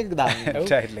හැමතැනටම ඒක දාන්නේ.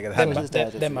 ටයිටල් එක දාන්න.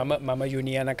 දැන් මම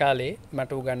යුනියන කාලේ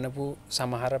මට උගන්නපු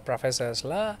සමහර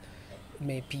ප්‍රොෆෙසර්ස්ලා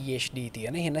මේ PhD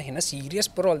තියෙන හෙන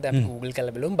සීරියස් පොරවල් දැන් Google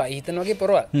කරලා බලමු බයි හිතන වගේ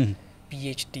පොරවල්.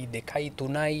 PhD 2යි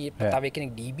 3යි තව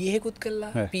කෙනෙක් DBA එකකුත්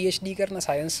කළා PhD කරන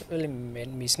සයන්ස් වලින්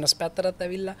බිස්නස් පැත්තටත්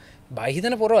ඇවිල්ලා බයි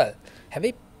හිතන පොරවල්.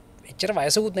 හැබැයි එච්චර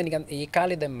වයසකුත් නැහැ නිකන් ඒ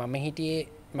කාලේ දැන් මම හිටියේ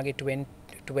මගේ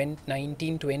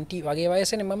 19 20 වගේ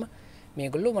වයසනේ මම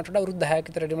මේගොල්ලෝ මට වඩා අවුරුදු 10ක්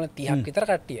විතර ඉඳන් 30ක් විතර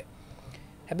කට්ටිය.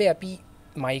 හැබැයි අපි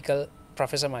මයිකල්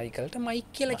ප්‍රොෆෙසර් මයිකල්ට මයික්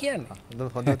කියලා කියන්නේ.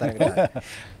 හොඳ තරකට.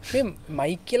 මේ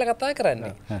මයික් කියලා කතා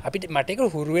කරන්නේ. අපිට මට ඒක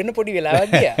හුරු වෙන්න පොඩි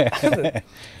වෙලාවක් ගියා.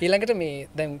 ඊළඟට මේ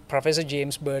දැන් ප්‍රොෆෙසර්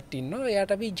ජේම්ස් බර්ට් ඉන්නවා.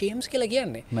 එයාට අපි ජේම්ස් කියලා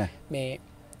කියන්නේ. මේ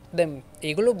දැන්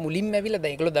ඒගොල්ලෝ මුලින්ම ඇවිල්ලා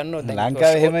දැන් ඒගොල්ලෝ දන්නවා දැන්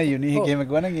ලංකාවේ එහෙම යුනික් ගේම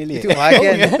ගවන එළිය. ඉතින් මා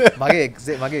කියන්නේ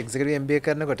මගේ එක්සිකියුටිව් MBA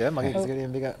කරනකොට මගේ executive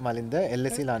MBA Malinda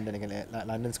LSE London කියන්නේ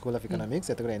ලන්ඩන් ස්කූල් ඔෆ්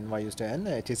ඉකොනොමික්ස් එතකොට NYU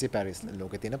and HEC පැරිස්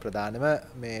ලෝකේ තියෙන ප්‍රධානම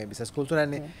මේ බිස්නස් ස්කූල්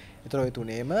තුනන්නේ. ඒතර ඔය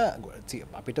තුනේම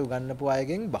අපිට උගන්වපු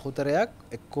අයගෙන් බහුතරයක්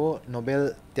එක්කෝ නොබෙල්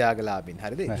ත්‍යාගලාභීන්.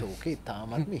 හරිද? ඒකේ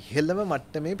තාමත් ඉහළම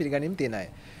මට්ටමේ පිළිගැනීම් තියෙන අය.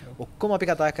 ඔක්කොම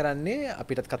අපි කතා කරන්නේ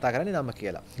අපිටත් කතා කරන්නේ නම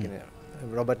කියලා.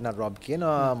 රොබර්ට් නම් රොබ්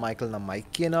කියනවා මයිකල් නම් මයික්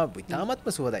කියනවා ඉතාමත්ම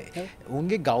සුවදයි.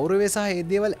 උන්ගේ ගෞරවය සහ ඒ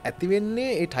දේවල් ඇති වෙන්නේ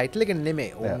ඒ ටයිටල් එකෙන්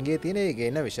නෙමෙයි. උන්ගේ තියෙන ඒ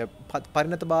ගේන විෂය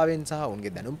පරිණතභාවයෙන් සහ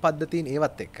උන්ගේ දැනුම් පද්ධතීන්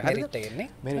ඒවත් එක්ක. හරිද?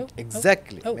 මෙරිට්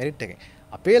එක්සැක්ට්ලි මෙරිට් එකෙන්.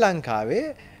 අපේ ලංකාවේ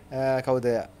කවුද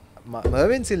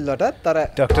මර්වින් සිල්ලටත් අර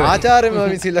Dr. ආචාර්ය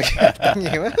මර්වින් සිල්ල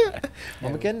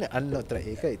මම කියන්නේ අන්න උතර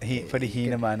ඒකයි පොඩි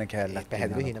හීනමාන කෑල්ලක්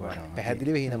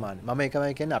පැහැදිලිව හීනමාන මම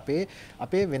ඒකමයි කියන්නේ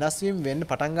අපේ වෙනස් වීම වෙන්න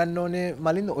පටන් ගන්න ඕනේ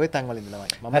මලින්ද ඔය තැන් වලින් තමයි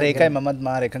මම හරි ඒකයි මමත්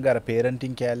මාර එකඟ අර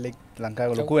පේරන්ටින් කෑල්ලෙක්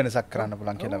ලංකාවේ ලොකු වෙනසක් කරන්න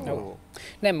පුළුවන් කියලා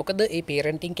නෑ මොකද ඒ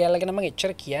පේරන්ටින් කෑල්ල ගැන මම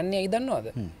එච්චර කියන්නේ ඇයි දන්නවද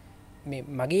මේ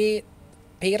මගේ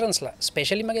පේරන්ස්ලා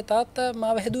ස්පෙෂලි මගේ තාත්තා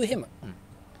මාව හැදුවේ එහෙම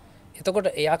එතකොට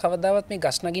එයා කවදාවත් මේ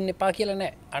ගස් නගින්න එපා කියලා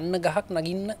නෑ අන්න ගහක්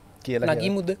නගින්න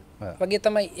නගිමුද වගේ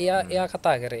තමයි එයා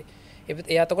කතා කරේ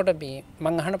එයා එතකොට මේ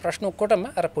මං අහන ප්‍රශ්න ඔක්කොටම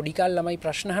අර පොඩි කාලේ ළමයි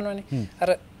ප්‍රශ්න අහනවනේ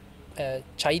අර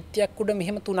චෛත්‍යයක් උඩ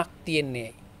මෙහෙම තුනක්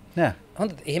තියෙන්නේ නෑ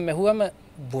හොඳද එහෙම ඇහුවම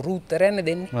බොරු උත්තරයක්නේ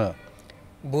දෙන්නේ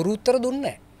බොරු උත්තර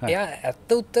දුන්නේ නෑ එයා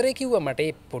ඇත්ත උත්තරේ කිව්වා මට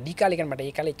ඒ පොඩි කාලේ කියන්නේ මට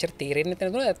ඒ කාලේ එච්චර තේරෙන්නේ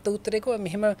නැතුණා ඇත්ත උත්තරේ කිව්වා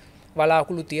මෙහෙම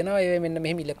වලාකුළු තියෙනවා ඒ මෙන්න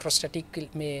මෙහෙම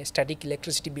ඉලෙක්ට්‍රොස්ටැටික් මේ ස්ටැටික්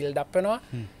ඉලෙක්ට්‍රිසිටි බිල්ඩ් අප් වෙනවා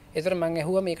එතකොට මම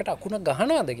ඇහුවා මේකට අකුණ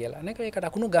ගහනවාද කියලා නේ ඒකට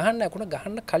අකුණ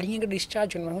ගහන්න කලින් එක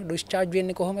ඩිස්චාර්ජ් වෙනවා මම ඩිස්චාර්ජ්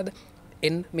වෙන්නේ කොහොමද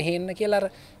එන්න මෙහෙ එන්න කියලා අර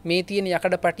මේ තියෙන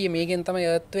යකඩ පටිය මේකෙන් තමයි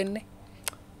අර්ත් වෙන්නේ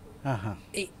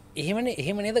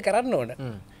එහෙම නේද කරන්න ඕන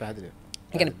පැහැදිලිව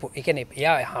ඒ කියන්නේ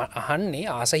එයා අහන්නේ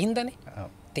ආසින්දනේ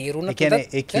තේරුණා කියන්නේ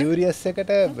ඒ කියුරියස්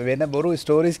එකට වෙන බොරු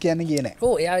ස්ටෝරීස් කියන්නේ ගියේ නැහැ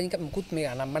ඔව් එයා නිකන් මුකුත් මේ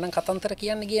අනම්මනම් කතන්තර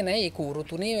කියන්නේ ගියේ නැහැ ඒ කූරු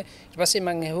තුනේ ඊට පස්සේ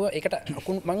මම ඇහුවා ඒකට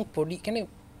අකුණ මං පොඩි කියන්නේ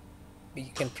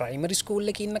ප්‍රයිමරි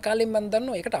ස්කූල් එකේ ඉන්න කාලෙන් මම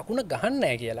දන්නවා ඒකට අකුණ ගහන්නේ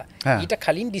නැහැ කියලා. ඊට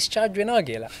කලින් ඩිස්චාර්ජ් වෙනවා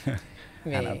කියලා.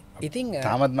 මේ ඉතින්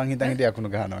තාමත් මං හිතන් හිටියේ අකුණ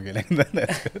ගහනවා කියලා.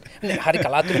 හරි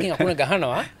කලාතුරකින් අකුණ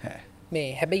ගහනවා. මේ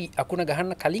හැබැයි අකුණ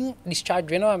ගහන්න කලින් ඩිස්චාර්ජ්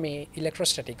වෙනවා මේ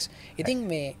ඉලෙක්ට්‍රොස්ටැටික්ස්. ඉතින්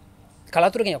මේ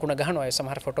කලාතුරකින් අකුණ ගහනවා. ඒ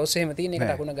සමහර ෆොටෝස් එහෙම තියෙන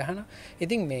එකට අකුණ ගහනවා.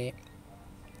 ඉතින් මේ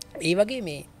ඒ වගේ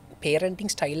මේ පේරන්ටින්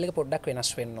ස්ටයිල් එක පොඩ්ඩක්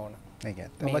වෙනස් වෙන්න ඕන. ඒක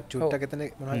තමයි චුට්ටක් එතන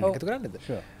මොනවද එකතු කරන්නද?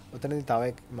 ඔතනදී තව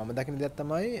මම දකින දෙයක්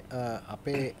තමයි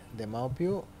අපේ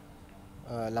දෙමව්පියෝ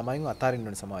ළමයින්ව අතාරින්න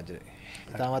ඕනේ සමාජයේ.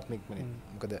 ඉතාමත් ඉක්මනින්.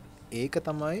 මොකද ඒක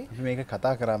තමයි මේක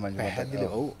කතා කරා මම පැහැදිලි.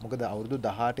 ඔව්. මොකද අවුරුදු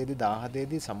 18 දී 17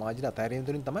 දී සමාජයට අතාරීම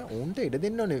තුලින් තමයි උන්ට ඉඩ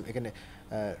දෙන්න ඕනේ. ඒ කියන්නේ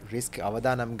රිස්ක්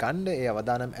අවදානම් ගන්න, ඒ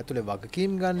අවදානම් ඇතුලේ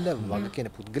වගකීම් ගන්න, වග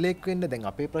කියන පුද්ගලයෙක් වෙන්න. දැන්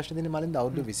අපේ ප්‍රශ්න දෙන්නේ මලින්ද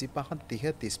අවුරුදු 25 30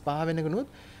 35 වෙනකනුත්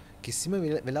කිසිම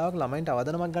වෙලාවක ළමයින්ට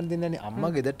අවදානමක් ගන්න දෙන්නේ නැහැ. අම්මා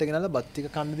ගෙදරට ගෙනල්ලා බත් ටික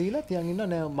කන්න දීලා තියන් ඉන්නවා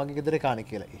නෑ මගේ ගෙදර කාණේ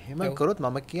කියලා. එහෙම කරොත්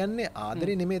මම කියන්නේ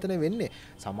ආදරේ නෙමෙයි එතන වෙන්නේ.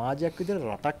 සමාජයක් විදිහට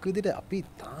රටක් විදිහට අපි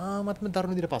තාමත්ම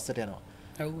දරුණු විදිහට පස්සට යනවා.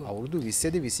 අවුරුදු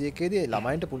 20 දී 21 දී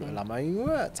ළමයින්ට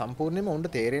ළමයිව සම්පූර්ණයෙන්ම උන්ට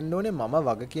තේරෙන්න ඕනේ මම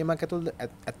වගකීමක්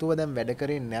ඇතුව දැන් වැඩ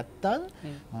කරේ නැත්තම්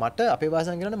මට අපේ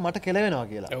වාසන් කරන්න මට කෙලවෙනවා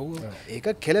කියලා.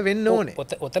 ඒක කෙලවෙන්න ඕනේ.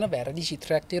 ඔතන වැරදි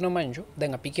චිත්‍රයක් තියෙනවා මංජු.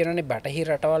 දැන් අපි කියනනේ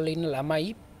බටහිර රටවල් ඉන්න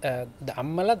ළමයි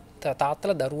අම්මලා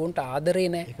තාත්තලා දරුවන්ට ආදරේ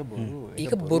නැහැ.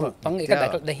 ඒක බොරු. මම ඒක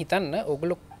දැන් හිතන්න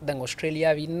ඕගොල්ලෝ දැන්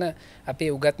ඕස්ට්‍රේලියාවේ ඉන්න අපේ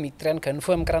උගත් මිත්‍රයන්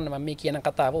කන්ෆර්ම් කරන්න මම මේ කියන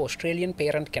කතාව ඕස්ට්‍රේලියන්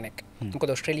පේරන්ට් කෙනෙක්. මොකද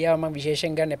ඕස්ට්‍රේලියාව මම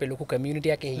විශේෂයෙන් ගන්න අපේ ලොකු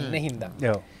කමියුනිටි එකේ ඉන්න හින්දා.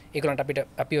 ඒගොල්ලන්ට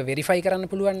අපිව වෙරිෆයි කරන්න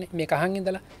පුළුවන් මේක අහන්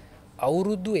ඉඳලා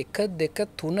අවුරුදු 1 2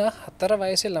 3 4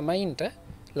 වයසේ ළමයින්ට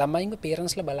ළමයින්ගේ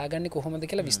පේරන්ට්ස්ලා බලාගන්නේ කොහොමද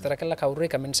කියලා විස්තර කරලා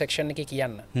කවුරුරේ කමෙන්ට් සෙක්ෂන් එකේ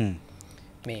කියන්න.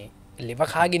 මේ ලෙව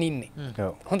කාගෙන ඉන්නේ.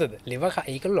 හොඳද? ලෙව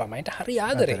ඒකළු ළමයින්ට හරි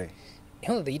ආදරේ.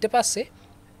 හොඳද? ඊට පස්සේ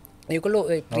ඒගොල්ලෝ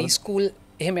ප්‍රී ස්කූල්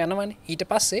එහෙම යනවනේ. ඊට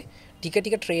පස්සේ ටික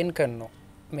ටික ට්‍රේන් කරනවා.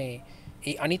 මේ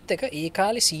ඒ අනිත් එක ඒ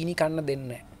කාලේ සීනි කන්න දෙන්නේ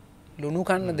නැහැ. ලුණු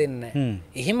කන්න දෙන්නේ නැහැ.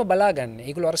 එහෙම බලාගන්නේ.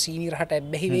 ඒගොල්ලෝ අර සීනි රහට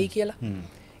ඇබ්බැහි වෙයි කියලා.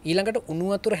 ඊළඟට උණු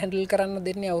වතුර හැන්ඩල් කරන්න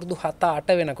දෙන්නේ අවුරුදු 7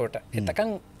 8 වෙනකොට.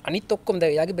 එතකන් අනිත් ඔක්කොම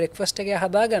දැන් එයාගේ බ්‍රෙක්ෆාස්ට් එක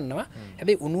හදා ගන්නවා.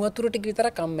 හැබැයි උණු වතුර ටික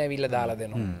විතරක් අම්ම ඇවිල්ලා දාලා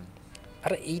දෙනවා.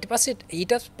 අර ඊට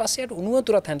පස්සේ උණු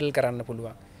වතුරත් හැන්ඩල් කරන්න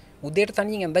පුළුවන්. උදේට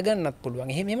තනියෙන් ඇඳ ගන්නත් පුළුවන්.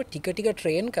 එහෙම ටික ටික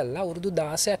ට්‍රේන් කරලා අවුරුදු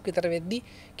 16ක් විතර වෙද්දි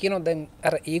කියනවා දැන්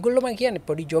අර ඒගොල්ලෝම කියන්නේ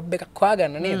පොඩි ජොබ් එකක්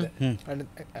හොයාගන්න නේද?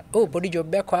 ඔව් පොඩි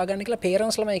ජොබ් එකක් හොයාගන්න කියලා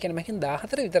පේරන්ට්ස් ළමයි කියන්නේ මම කියන්නේ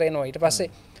 14 විතර එනවා. ඊට පස්සේ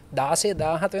 16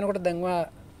 17 වෙනකොට දැන්වා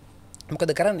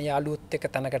මොකද කරන්නේ යාළුවොත් එක්ක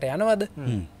තනකට යනවද?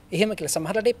 එහෙම කියලා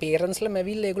සමහරවිට ඒ පේරන්ට්ස්ලා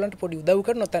මැවිල්ලා ඒගොල්ලන්ට පොඩි උදව්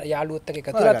කරනවා යාළුවොත් එක්ක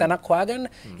එකතු වෙලා තනක් හොයාගන්න.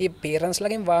 ඒ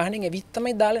පේරන්ට්ස්ලාගෙන් වාහනෙන් ඇවිත්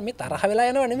තමයි දාලා මේ තරහ වෙලා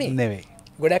යනව නෙමෙයි.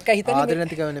 ගොඩක් අය හිතන්නේ ආදරේ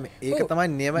නැතිකම නෙමෙයි. ඒක තමයි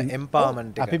නියම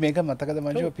එම්පවර්මන්ට් එක. අපි මේක මතකද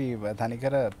මංජු අපි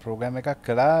තනිකර ප්‍රෝග්‍රෑම් එකක්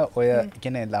කළා ඔය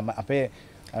කියන්නේ අපේ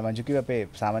මංජු කිව්ව අපේ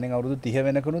සාමාන්‍යයෙන් අවුරුදු 30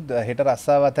 වෙනකනුත් හෙට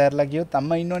රස්සාව අතහැරලා ගියොත්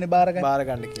අම්මා ඉන්නෝනේ බාර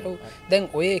ගන්න කියලා. දැන්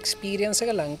ඔය එක්ස්පීරියන්ස්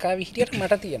එක ලංකාවේ හිටියට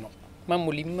මට තියෙනවා. මම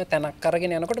මුලින්ම තනක්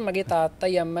අරගෙන යනකොට මගේ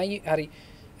තාත්තයි අම්මයි හරි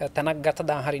තනක් ගත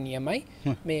දා හරි නියමයි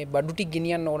මේ බඩු ටික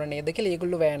ගෙනියන්න ඕන නේද කියලා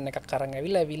ඒගොල්ලෝ වෑන් එකක් අරන්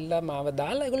ඇවිල්ලා මාව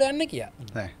දාලා ඒගොල්ලෝ යන්න කියා.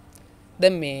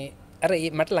 දැන් මේ අර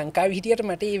මට ලංකාවේ හිටියට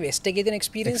මට මේ වෙස්ට් එකේ තියෙන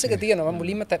එක්ස්පීරියන්ස් එක තියෙනවා. මම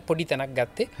මුලින්ම පොඩි තනක්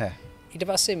ගත්තේ. ඊට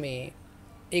පස්සේ මේ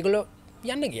ඒගොල්ලෝ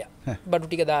යන්න ගියා. බඩු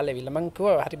ටික දාලා ඇවිල්ලා මං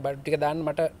කිව්වා හරි බඩු ටික දාන්න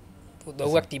මට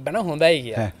උදව්වක් තිබ්බනම් හොඳයි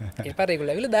කියලා. ඊට පස්සේ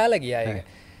ඒගොල්ලෝ ඇවිල්ලා දාලා ගියා ඒක.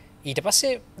 ඊට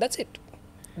පස්සේ that's it.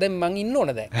 දැන් මං ඉන්න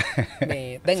ඕන දැන්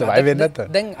මේ survive වෙන්න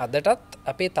නැත්නම්. දැන් අදටත්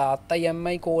අපේ තාත්තයි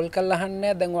අම්මයි කෝල් කරලා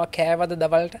අහන්නේ දැන් ඔයා කෑවද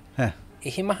දවල්ට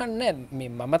එහෙම අහන්නේ මේ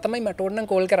මම තමයි මට ඕන නම්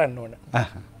කෝල් කරන්න ඕන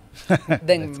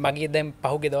දැන් මගේ දැන්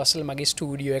පහුගිය දවස්වල මගේ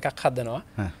ස්ටුඩියෝ එකක් හදනවා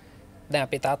දැන්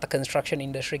අපේ තාත්තා කන්ස්ට්‍රක්ෂන්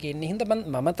ඉන්ඩස්ට්‍රි එකේ ඉන්න හින්දා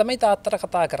මම තමයි තාත්තට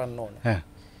කතා කරන්න ඕන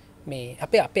මේ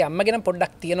අපේ අම්ම ගැන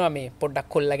පොඩ්ඩක් තියෙනවා මේ පොඩ්ඩක්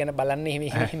කොල්ලා ගැන බලන්න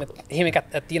එහෙම එකක්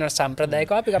තියෙනවා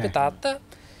සම්ප්‍රදායිකව අපේ තාත්තා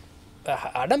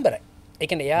ආඩම්බරයි ඒ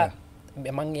කියන්නේ එයා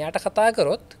මං එයාට කතා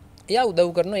කරොත් එයා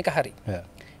උදව් කරන එක හරි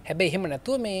හැබැයි එහෙම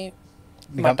නැතුව මේ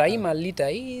මටයි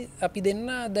මල්ලිටයි අපි දෙන්න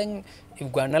දැන්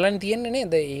උගන්නලන් තියෙන්නේ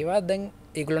නේද ඒවා දැන්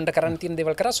ඒගොල්ලන්ට කරන්න තියෙන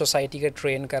දේවල් කරා සොසයිටි එක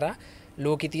ට්‍රේන් කරා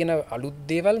ලෝකෙ තියෙන අලුත්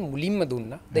දේවල් මුලින්ම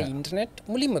දුන්නා දැන් ඉන්ටර්නෙට්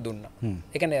මුලින්ම දුන්නා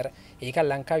ඒ කියන්නේ අර ඒක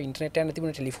ලංකාවේ ඉන්ටර්නෙට් යන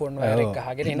තිබුණ ටෙලිෆෝන් වයර් එක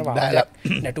ගහගෙන එන වාහනයක්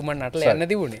නැටුමන් නටලා යන්න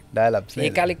තිබුණේ ඩයල්-අප්ස්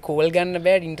ඒ කාලේ කෝල් ගන්න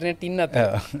බෑ ඉන්ටර්නෙට් ඉන්නත්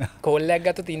කෝල් එකක්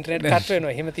ගත්තොත් ඉන්ටර්නෙට් කට්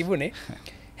වෙනවා එහෙම තිබුණේ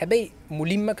හැබැයි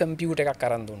මුලින්ම කම්පියුටර් එකක්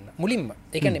අරන් දුන්නා මුලින්ම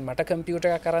ඒ කියන්නේ මට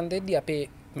කම්පියුටර් එකක් අරන් දෙද්දි අපේ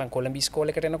මම කොළඹ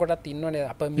ඉස්කෝලේ එකට එනකොටත් ඉන්නවනේ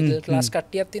අප මිඩල් ක්ලාස්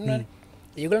කට්ටියත් ඉන්නවනේ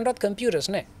ඒගොල්ලන්ටත් කම්පියුටර්ස්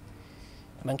නැහැ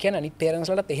මං කියන්නේ අනිත් පේරන්ට්ස්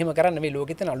වලට එහෙම කරන්න මේ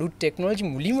ලෝකෙ තියෙන අලුත් ටෙක්නොලොජි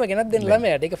මුලින්ම ගෙනත් දෙන්න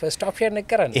ළමයාට ඒක ෆස්ට් ඔප්ෂන් එක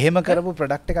කරන්න එහෙම කරපු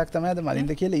ප්‍රොඩක්ට් එකක් තමයි අද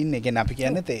මලින්ද කියලා ඉන්නේ ඒ කියන්නේ අපි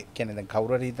කියන්නේ ඒ කියන්නේ දැන්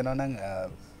කවුරු හරි හිතනවා නම්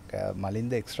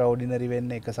මලින්ද එක්ස්ට්‍රාઓඩිනරි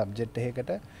වෙන්න එක සබ්ජෙක්ට්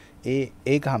එකකට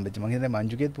ඒක හම්බෙච්ච මං හිතන්නේ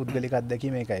මංජුගේත් පුද්ගලික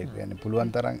අත්දැකීම ඒකයි කියන්නේ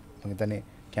පුළුවන් තරම් මං හිතන්නේ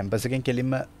කැම්පස් එකෙන්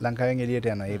කෙලින්ම ලංකාවෙන්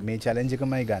එළියට යනවා මේ චැලෙන්ජ්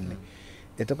එකමයි ගන්නෙ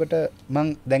එතකොට මං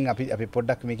දැන් අපි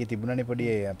පොඩ්ඩක් මේකේ තිබුණානේ පොඩි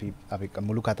අපි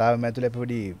මුළු කතාවම ඇතුලේ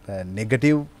පොඩි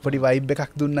නෙගටිව් පොඩි වයිබ්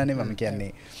එකක් දුන්නානේ මම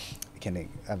කියන්නේ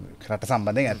රට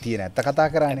සම්බන්ධයෙන් තියෙන ඇත්ත කතා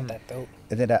කරානේ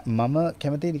එතන මම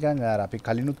කැමතියි නිකන් අපි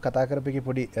කලිනුත් කතා කරපේකේ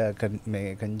පොඩි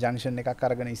මේ කන්ජන්ක්ෂන් එකක්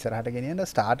අරගෙන ඉස්සරහට ගෙනියන්න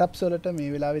ස්ටාර්ට්අප්ස් වලට මේ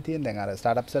වෙලාවේ තියෙන දැන් අර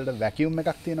ස්ටාර්ට්අප්ස් වලට වැකියුම්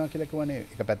එකක් තියෙනවා කියලා කිව්වනේ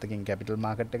එක පැත්තකින් කැපිටල්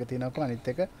මාකට් එක තියෙනවා කොහොම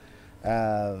අනිත් එක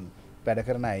වැඩ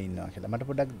කරන අය ඉන්නවා කියලා. මට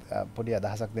පොඩ්ඩක් පොඩි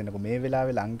අදහසක් දෙන්නකෝ මේ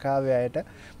වෙලාවේ ලංකාවේ අයට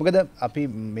මොකද අපි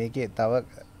මේකේ තව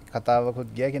කතාවකුත්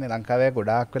ගියා කියන්නේ ලංකාවේ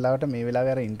ගොඩාක් වෙලාවට මේ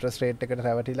වෙලාවේ අර ඉන්ට්‍රස්ට් රේට් එකට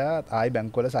රැවටිලා ආයි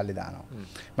බැංකු වල සල්ලි දානවා.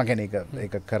 මම කියන්නේ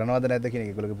ඒක කරනවද නැද්ද කියන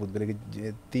එක ඒගොල්ලෝගේ පුද්ගලික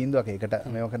තීන්දුවක් ඒකට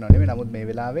මේව කරනව නෙමෙයි. නමුත් මේ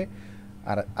වෙලාවේ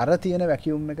අර තියෙන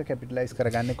වැකියුම් එක කැපිටලයිස්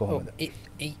කරගන්නේ කොහොමද?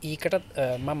 ඒකට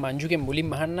මම මංජුගේ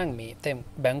මුලින්ම අහන්නම් මේ දැන්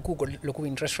බැංකු ලොකු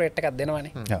ඉන්ට්‍රස්ට් රේට් එකක්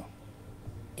දෙනවනේ. ඔව්.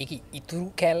 ඒක ඉතුරු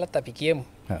කෑල්ලත් අපි කියමු.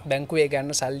 බැංකුවේ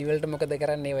ගන්න සල්ලි වලට මොකද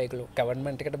කරන්නේ ඒගොල්ලෝ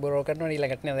ගවර්න්මන්ට් එකට බොරෝ කරනවා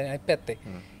ඊළඟට නේද අනිත් පැත්තේ.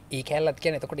 ඒ කෑල්ලත්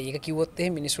කියන්නේ එතකොට ඒක කිව්වොත්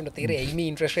එහෙම මිනිස්සුන්ට තේරෙයි ඇයි මේ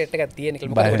ඉන්ට්‍රස්ට් රේට් එකක් තියෙන්නේ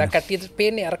කියලා. මොකද ගොඩක් කට්ටියට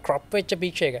පේන්නේ අර ක්‍රොප් වෙච්ච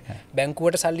පික්චර් එක.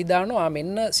 බැංකුවට සල්ලි දානවා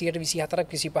මෙන්න 24%ක්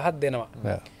 25ක් දෙනවා.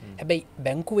 හැබැයි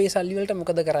බැංකුවේ සල්ලි වලට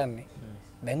මොකද කරන්නේ?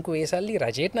 බැංකුවේ සල්ලි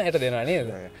රජයට ණයට දෙනවා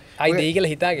නේද? ආයි දෙයි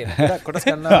කියලා හිතාගෙන. කොටස්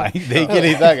ගන්නවා. ආයි දෙයි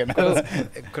කියලා හිතාගෙන.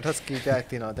 කොටස් කීපයක්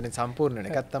තියෙනවා. එතන සම්පූර්ණ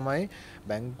වෙන එකක් තමයි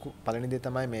බැංකු පළවෙනි දේ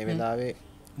තමයි මේ වෙලාවේ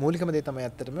මූලිකම දේ තමයි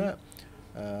ඇත්තටම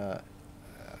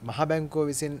මහා බැංකුව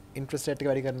විසින් ඉන්ට්‍රස්ට් රේට් එක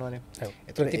වැඩි කරනවානේ.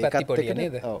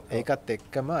 ඒකත්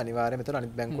එක්කම අනිවාර්යයෙන්ම එතන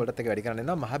අනිත් බැංකු වලට එක වැඩි කරන්න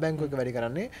වෙනවා. මහා බැංකුව එක වැඩි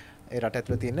කරන්නේ ඒ රට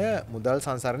ඇතුළේ තියෙන මුදල්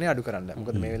සංසරණය අඩු කරන්න.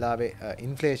 මොකද මේ වෙලාවේ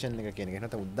ඉන්ෆ්ලේෂන් එක කියන එක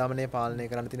නැත්නම් උද්දාමනය පාලනය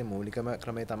කරන්න තියෙන මූලිකම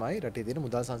ක්‍රමය තමයි රටේ තියෙන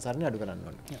මුදල් සංසරණය අඩු කරන්න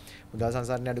ඕනේ. මුදල්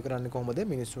සංසරණය අඩු කරන්නේ කොහොමද?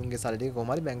 මිනිස්සුන්ගේ සල්ලි ටික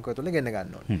කොහොම හරි බැංකුව ඇතුළේ ගෙන්න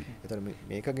ගන්න ඕනේ. ඒතර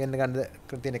මේක ගෙන්න ගන්න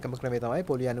තියෙන එකම ක්‍රමය තමයි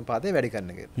පොලි අනුපාතය වැඩි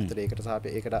කරන එක. ඒතර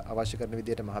ඒකට අවශ්‍ය කරන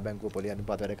විදිහට මහා බැංකුව පොලි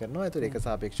අනුපාතය වැඩ කරනවා. ඒතර ඒක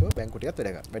සාපේක්ෂව බැංකු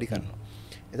ටිකත් වැඩි කරනවා.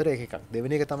 ඒතර ඒක එකක්.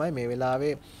 දෙවෙනි එක තමයි මේ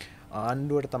වෙලාවේ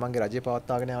ආණ්ඩුවට තමන්ගේ රජය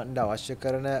පවත්වාගෙන යන්න අවශ්‍ය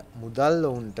කරන මුදල්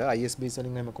වුන්ට ISBs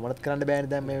වලින් එහෙම කොහොමද කරන්න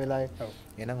බෑනේ දැන් මේ වෙලාවේ.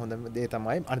 එහෙනම් හොඳම දේ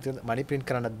තමයි අනිත් මනි ප්‍රින්ට්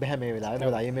කරන්නත් බෑ මේ වෙලාවේ.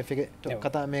 මොකද IMF එකේ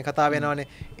කතාව වෙනවනේ.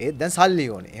 ඒත් දැන් සල්ලි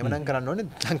ඕනේ. එහෙමනම් කරන්න ඕනේ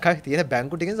ලංකාවේ තියෙන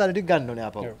බැංකු ටිකෙන් සල්ලි ටික ගන්න ඕනේ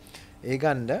ආපහු. ඒ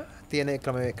ගන්න තියෙන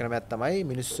ක්‍රමයක් තමයි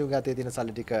මිනිස්සු ගාතේ තියෙන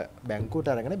සල්ලි ටික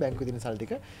බැංකුවට අරගෙන බැංකුවේ තියෙන සල්ලි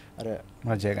ටික අර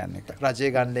රජය ගන්න එක. රජය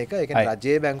ගන්න එක. ඒ කියන්නේ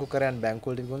රජයේ බැංකු කරයන් බැංකු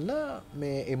වලට ගොල්ලා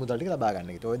මේ ඒ මුදල් ටික ලබා ගන්න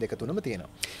එක. ඔය දෙක තුනම තියෙනවා.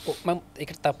 ඔව් මම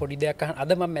ඒකට තව පොඩි දෙයක් අහන්න.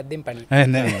 අද මම මැද්දෙන්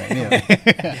පණින්නේ.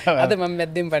 අද මම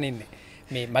මැද්දෙන් පණින්නේ.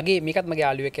 මේ මේකත් මගේ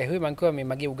යාළුවෙක් ඇහුවේ මං කිව්වා මේ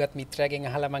මගේ උගත් මිත්‍රයාගෙන්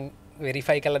අහලා මං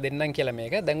වෙරිෆයි කරලා දෙන්නම් කියලා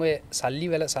මේක. දැන් ඔය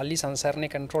සල්ලි සංසරණය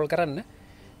කන්ට්‍රෝල් කරන්න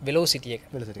වෙලොසිටි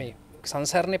එක. මේ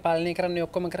සංසරණය පාලනය කරන්නේ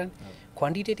ඔක්කොම කරන්නේ.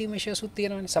 ක්වන්ටිටේටිව් මෙෂර්ස් උත්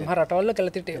තියෙනවානේ. සමහර රටවල් වල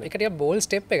කළා තියෙට ඒක ටික බෝල්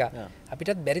ස්ටෙප් එක.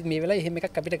 අපිටත් බැරිද මේ වෙලාවේ එහෙම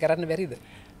එකක් අපිට කරන්න බැරිද?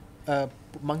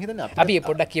 මං හිතන්නේ අපි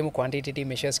පොඩ්ඩක් කියමු ක්වන්ටිටේටිව්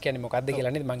මෙෂර්ස් කියන්නේ මොකක්ද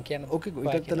කියලා නේද මං කියන්න. ඕකේ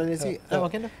ඊටත් ලේසි. ඔව්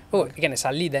කියන්න. ඔව් ඒ කියන්නේ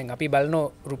සල්ලි දැන් අපි බලනෝ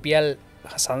රුපියල්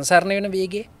සංසරණය වෙන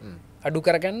වේගය අඩු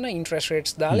කරගන්න ඉන්ට්‍රස්ට්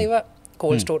රේට්ස් දාලා ඒවා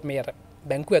කෝල් ස්ටෝර් මේ අර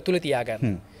බැංකුව ඇතුලේ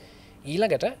තියාගන්න.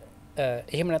 ඊළඟට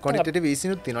එහෙම නැත්නම් ක්වන්ටිටේටිව්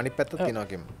ඊසිනුත් තියෙනවා අනිත් පැත්තත් තියෙනවා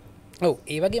කියමු. ඔව්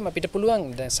ඒ වගේම අපිට පුළුවන්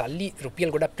දැන් සල්ලි රුපියල්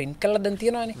ගොඩක් print කරලා දැන්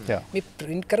තියෙනවානේ මේ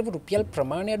print කරපු රුපියල්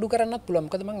ප්‍රමාණය අඩු කරන්නත් පුළුවන්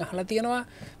මොකද මම අහලා තියෙනවා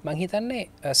මං හිතන්නේ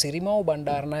සිරිමාව්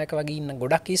බණ්ඩාරනායක වගේ ඉන්න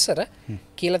ගොඩක් ඉස්සර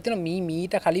කියලා තියෙනවා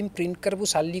මීට කලින් print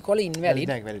කරපු සල්ලි කොල invalid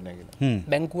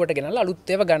බැංකුවට ගෙනල්ලා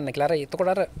අලුත් ඒවා ගන්න කියලා අර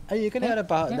එතකොට අර අය ඒකනේ අර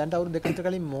දැන් අවුරුදු දෙක විතර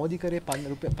කලින් මෝදි කරේ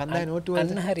 5000 නෝට්ටුව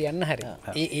අන්න හරි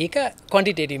ඒක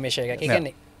quantitative measure එකක් ඒ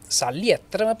කියන්නේ සල්ලි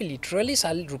ඇත්තරම අපි ලිටරලි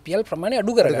සල්ලි රුපියල් ප්‍රමාණය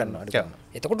අඩු කරගන්නවා.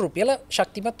 එතකොට රුපියල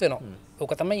ශක්තිමත් වෙනවා.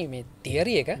 ඕක තමයි මේ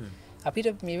තියරි එක.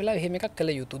 අපිට මේ වෙලාවේ එහෙම එකක්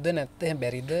කළ යුතුද නැත්නම්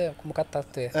බැරිද මොකක්ද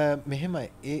තත්ත්වය? මෙහෙමයි.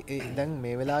 ඒ දැන්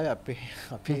මේ වෙලාවේ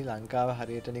අපි ලංකාව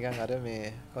හරියට නිකන් අර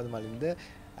මේ කොහොමද මලින්ද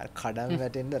කඩන්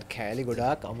වැටෙන්න කෑලි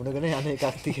ගොඩාක් අමුණගෙන යන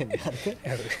එකක් තියෙනවා.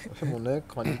 මොන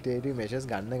quantitative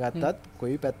measures ගන්න ගත්තත්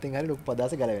කොයි පැත්තෙන් හරි ලොකු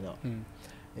පදාස ගැලවෙනවා.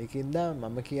 ඒකින්ද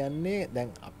මම කියන්නේ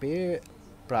දැන් අපේ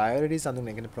ප්‍රයෝරිටීස්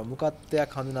හඳුනගෙන කියන්නේ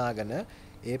ප්‍රමුඛත්වයක් හඳුනාගෙන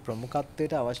ඒ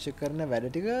ප්‍රමුඛත්වයට අවශ්‍ය කරන වැඩ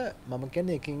ටික මම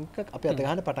කියන්නේ එකින් එක අපි අත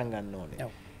ගන්න පටන් ගන්න ඕනේ.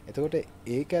 එතකොට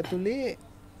ඒක ඇතුලේ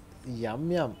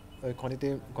යම්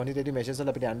quantitative measures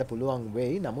වල අපිට යන්න පුළුවන්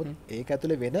වෙයි. නමුත් ඒක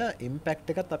ඇතුලේ වෙන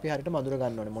impact එකත් අපි හරියටම අඳුර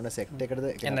ගන්න ඕනේ. මොන sector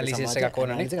එකටද analysis එකක්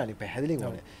ඕනනේ. analysis එක පැහැදිලිව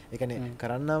ඕනේ. ඒ කියන්නේ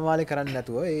කරන්නා වාලේ කරන්නේ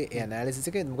නැතුව ඒ analysis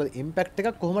එකේ මොකද impact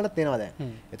එකක් කොහොමද තේනවා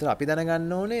දැන්. එතකොට අපි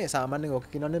දැනගන්න ඕනේ සාමාන්‍යයෙන්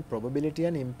ඔක කියනවානේ probability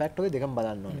and impact ඔය දෙකම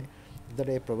බලන්න ඕනේ.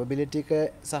 ඒ probability එක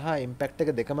සහ impact එක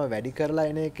දෙකම වැඩි කරලා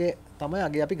එන එකේ තමයි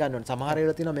අගේ අපි ගන්න ඕනේ. සමහර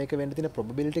ඒවාවල තියෙනවා මේක වෙන්න තියෙන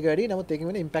probability එක වැඩි නමුත් ඒකෙන්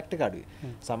වෙන impact එක අඩුයි.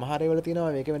 සමහර ඒවාවල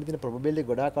තියෙනවා මේක වෙන්න තියෙන probability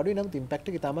ගොඩාක් අඩුයි නමුත් impact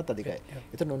එක ඉතාමත් අධිකයි.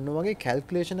 ඒතන ඔන්න වගේ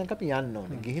calculation එකක් අපි යන්න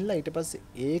ඕනේ. ගිහිල්ලා ඊට පස්සේ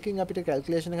ඒකෙන් අපිට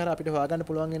calculation කරලා අපිට හොයාගන්න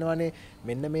පුළුවන් වෙනවානේ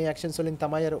මෙන්න මේ actions වලින්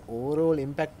තමයි අර overall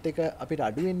impact එක අපිට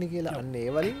අඩු වෙන්නේ කියලා. අන්න ඒ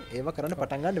වලින් ඒව කරන්න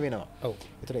පටන් ගන්න වෙනවා. ඔව්.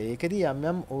 ඒතර ඒකෙදී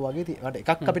යම් ඔය වගේ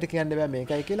එකක් අපිට කියන්න බෑ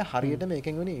මේකයි කියලා හරියට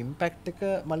මේකෙන් වෙන impact එක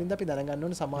මලින්ද අපි දැනගන්න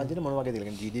ඕනේ සමාජයට මොන වගේද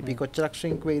කියලා. GDP කොච්චරක්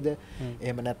shrink වෙයිද?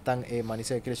 එහෙම නැත්නම් ඒ money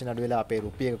circulation අඩු වෙලා අපේ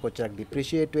රුපිය එක කොච්චරක්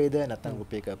depreciate වෙයිද? නැත්නම්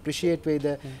රුපිය එක appreciate වෙයිද?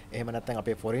 එහෙම නැත්නම්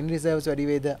අපේ foreign reserves වැඩි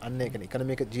වෙයිද? අන්න ඒකනේ.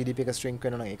 economic GDP එක shrink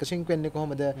වෙනවා නම් ඒක shrink වෙන්නේ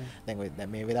කොහොමද? දැන්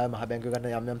මේ වෙලාවේ මහ බැංකුව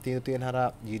ගන්න යම් තියෙන හරහා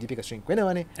GDP එක shrink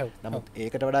වෙනවනේ. නමුත්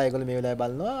ඒකට වඩා ඒගොල්ලෝ මේ වෙලාවේ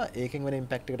බලනවා ඒකෙන් වෙන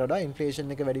impact එකට වඩා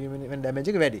inflation එක වැඩි වෙන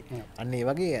damage එක වැඩි. අන්න ඒ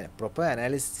වගේ proper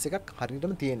analysis එකක්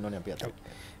හරියටම තියෙන්න ඕනේ අපි අතට.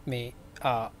 මේ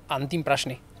අන්තිම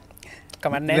ප්‍රශ්නේ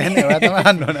කමන්න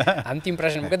අන්තිම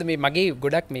ප්‍රශ්න මොකද මේ මගේ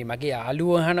ගොඩක් මේ මගේ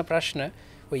යාළුවෝ අහන ප්‍රශ්න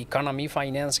ඔය ඉකොනොමි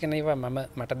ෆයිනෑන්ස් ගැන ඒවා මම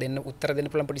මට දෙන්න උත්තර දෙන්න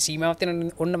පුළුවන් පොඩි සීමාවක්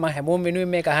තියෙනවා ඔන්න මම හැමෝම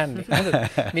වෙනුවෙන් මේක අහන්නේ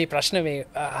මේ ප්‍රශ්න මේ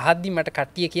අහද්දි මට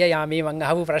කට්ටිය කියා යා මේ මං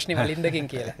අහපු ප්‍රශ්නේ මලින්දකින්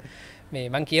කියලා මේ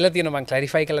මං කියලා තියෙනවා මං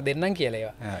ක්ලැරිෆයි කරලා දෙන්නම් කියලා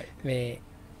ඒවා මේ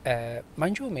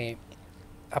මංජු මේ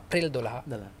අප්‍රේල්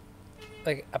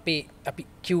 12 අපි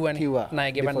කිව්වනේ ණය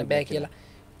ගෙවන්න බෑ කියලා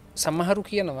සමහරු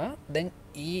කියනවා දැන්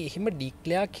එහෙම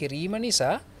ඩික්ලෙයාර් කිරීම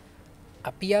නිසා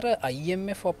අපි අර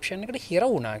IMF ඔප්ෂන් එකට හිර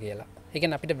වුණා කියලා. ඒ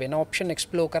කියන්නේ අපිට වෙන ඔප්ෂන්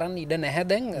එක්ස්ප්ලෝර් කරන්න ඉඩ නැහැ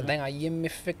දැන්. දැන්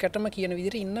IMF එකටම කියන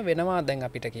විදිහට ඉන්න වෙනවා දැන්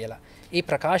අපිට කියලා. ඒ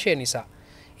ප්‍රකාශය නිසා.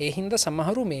 ඒ හින්දා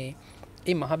සමහරු මේ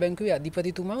මහ බැංකුවේ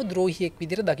අධිපතිතුමාව ද්‍රෝහියෙක්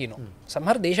විදිහට දකිනවා.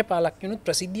 සමහර දේශපාලඥයනුත්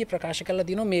ප්‍රසිද්ධිය ප්‍රකාශ කරලා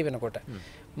දිනවා මේ වෙනකොට.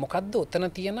 මොකද්ද උතන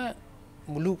තියෙන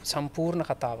මුළු සම්පූර්ණ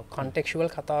කතාව කොන්ටෙක්ස්චුවල්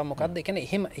කතාව මොකක්ද ඒ කියන්නේ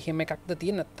එහෙම එකක්ද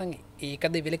තියෙන්නේ නැත්නම්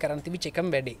ඒකද වෙලේ කරන් තිබිච්ච එකම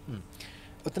වැඩේ.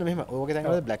 ඔතන මෙහෙම ඕකේ දැන්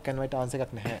වල black and white answer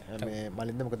එකක් නැහැ. මේ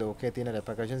මලින්ද මොකද ඕකේ තියෙන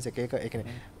repercussions එක ඒ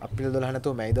කියන්නේ අප්‍රේල් 12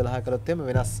 නැතුව මැයි 12 කළොත් එහෙම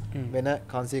වෙනස් වෙන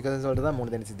consequences වලට තමයි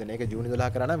මුහුණ දෙන්න සිද්ධ වෙනවා. ඒක ජූනි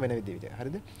 12 කරා නම් වෙන විදිහට.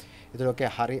 හරිද? ඒතර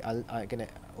ඕකේ හරි කියන්නේ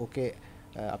ඕකේ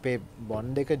අපේ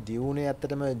බොන්ඩ් එක ඩියුනේ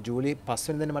ඇත්තටම ජූලි 5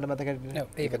 වෙනිදානේ මට මතක හිටින්නේ.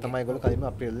 ඒක තමයි ඒගොල්ලෝ කලින්ම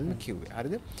අප්‍රේල් වලින් කිව්වේ.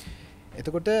 හරිද?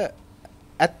 එතකොට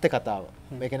ඇත්ත කතාව.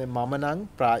 ඒ කියන්නේ මම නම්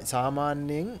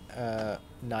සාමාන්‍යයෙන්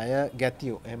ණය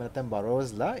ගැතියෝ එහෙම නැත්නම්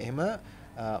බරෝස්ලා එහෙම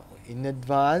in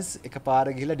advance එකපාර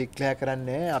ගිහලා ඩික්ලෙයාර්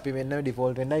කරන්නේ අපි මෙන්න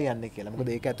ඩිෆෝල්ට් වෙන්නයි යන්නේ කියලා.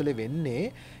 මොකද ඒක ඇතුලේ වෙන්නේ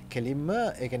කෙලින්ම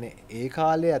ඒ කියන්නේ ඒ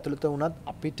කාලේ ඇතුළත වුණත්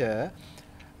අපිට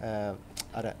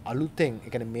අර අලුතෙන්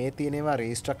ඒ කියන්නේ මේ තියෙන ඒවා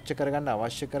රීස්ට්‍රක්චර් කරගන්න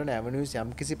අවශ්‍ය කරන ඇවෙනියුස්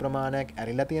යම් කිසි ප්‍රමාණයක්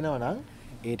ඇරිලා තියෙනවා නම්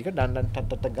ඒ ටික ඩන්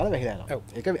ටට්ටට ගාලා වැහිලා යනවා.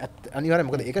 ඒක අනිවාර්යයෙන්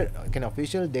මොකද ඒක කියන්නේ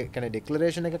ඔෆිෂියල් කියන්නේ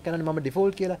ඩික්ලරේෂන් එකක් කරන්නේ මම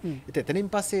ඩිෆෝල්ට් කියලා. ඉතින් එතනින්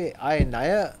පස්සේ ආයේ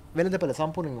ණය වෙළඳපොළ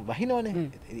සම්පූර්ණයෙන් වහිනවනේ.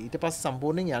 ඊට පස්සේ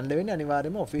සම්පූර්ණයෙන් යන්න වෙන්නේ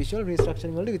අනිවාර්යයෙන්ම ඔෆිෂියල්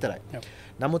රීස්ට්‍රක්චරින් වලට විතරයි.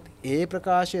 නමුත් ඒ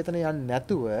ප්‍රකාශය එතන යන්නේ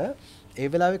නැතුව ඒ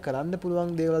වෙලාවේ කරන්න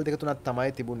පුළුවන් දේවල් දෙක තුනක්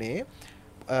තමයි තිබුණේ.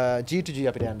 G2G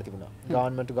අපිට යන්න තිබුණා.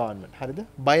 government to government. හරිද?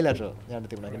 bilateral යන්න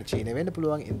තිබුණා. කියන්නේ චීනය වෙන්න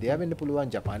පුළුවන්, ඉන්දියාව වෙන්න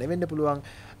පුළුවන්, ජපානය වෙන්න පුළුවන්,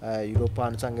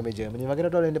 යුරෝපානු සංගමයේ ජර්මනි වගේ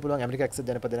රටවල් වෙන්න පුළුවන්. ඇමරිකා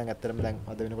එක්සත් ජනපදය නම් ඇත්තටම දැන්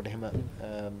අද වෙනකොට එහෙම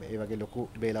ඒ වගේ ලොකු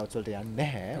බේල් අවුට්ස් වලට යන්නේ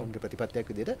නැහැ. උන්ගේ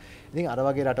ප්‍රතිපත්තියක් විදිහට. ඉතින් අර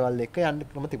වගේ රටවල් එක්ක යන්න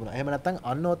ක්‍රම තිබුණා. එහෙම නැත්නම්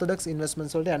unorthodox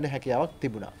investments වලට යන්න හැකියාවක්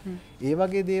තිබුණා. ඒ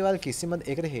වගේ දේවල් කිසිම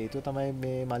ඒකට හේතුව තමයි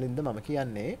මේ මලින්ද මම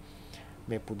කියන්නේ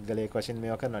මේ පුද්ගලයෙක් වශයෙන්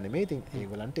මේවා කරනවා නෙමෙයි. ඉතින්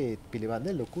ඒගොල්ලන්ට ඒ පිළිබඳ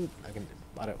ලොකු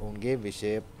අර උන්ගේ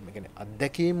විෂය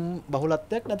අත්දැකීම්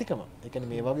බහුලත්වයක් නැතිකම. ඒ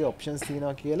කියන්නේ මේ වගේ ඔප්ෂන්ස්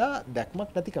තියෙනවා කියලා දැක්මක්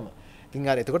නැතිකම. ඉතින්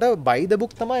අර එතකොට බයි ද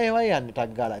බුක් තමයි ඒවා යන්නේ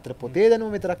ටක් ගාලා. ඒතර පොතේ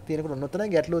දැනුම විතරක් තියෙනකොට ඔන්න ඔතන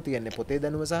ගැටලුව තියෙන්නේ. පොතේ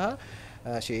දැනුම සහ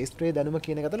ශාස්ත්‍රීය දැනුම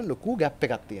කියන එක අතර ලොකු ගැප්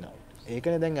එකක් තියෙනවා.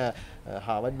 ඒකනේ දැන්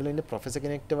හාවර්ඩ් වල ඉන්න ප්‍රොෆෙසර්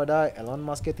කෙනෙක්ට වඩා එලොන්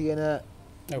මස්ක්ගේ තියෙන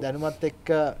දැනුමත් එක්ක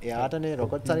එයාටනේ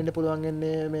රොකට් සරින්න පුළුවන්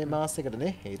වෙන්නේ මේ මාස්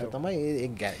එකටනේ. හේතුව තමයි ඒ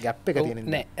ගැප් එක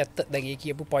තියෙන්නේ. නෑ ඇත්ත දැන් ඒ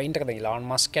කියපු පොයින්ට් එක දැන්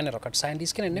එලොන් මස්ක් කියන්නේ රොකට්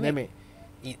සයන්ටිස්ට් කෙනෙක් නෙමෙයි.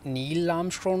 නීල්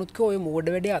ආම්ස්ට්‍රෝනුත් කිව්වා ඔය මෝඩ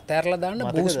වැඩේ අතෑරලා දාන්න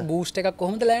බූස්ට් එකක්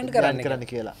කොහොමද ලෑන්ඩ් කරන්නේ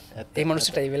කියලා. ඒ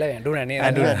මනුස්සට ඒ වෙලාවේ ඇඬුණා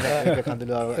නේද? ඒක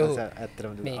කඳුලාව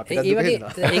ඇත්තටම ඒ වගේ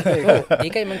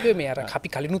ඒකයි මම කිව්වේ මේ අර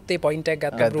අපි කලිනුත් ඒ පොයින්ට් එක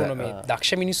ගත්තා බ්‍රූනෝ මේ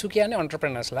දක්ෂ මිනිස්සු කියන්නේ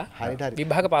එන්ටර්ප්‍රෙනර්ස්ලා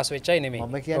විභාග පාස් වෙච්ච අය නෙමෙයි.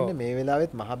 මම කියන්නේ මේ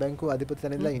වෙලාවෙත් මහ බැංකුව අධිපති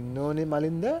තැනදලා ඉන්න ඕනේ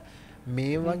මලින්ද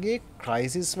මේ වගේ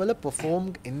ක්‍රයිසිස් වල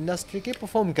පර්ෆෝම් ඉන්ඩස්ට්‍රි එකේ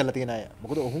පර්ෆෝම් කරලා තියෙන අය.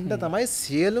 මොකද ඔහුන්ට තමයි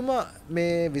සියලුම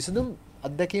මේ විසඳුම්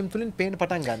අත්දැකීම් තුලින් පේන්න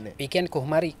පටන් ගන්න. ඒ කියන්නේ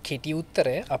කොහොම හරි කෙටි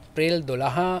උත්තරය අප්‍රේල්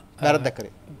 12 වැරද්දක්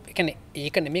කරේ. ඒ කියන්නේ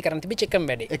ඒක නෙමෙයි කරන් තිබිච්ච එකම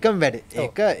වැඩේ. එකම වැඩේ.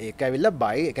 ඒක ඇවිල්ලා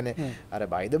බයි ඒ කියන්නේ අර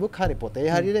බයි ද බුක් හරි පොතේ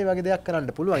හරියට මේ වගේ දෙයක් කරන්න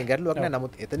පුළුවන්. ගැටලුවක් නෑ.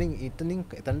 නමුත්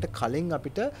එතනට කලින්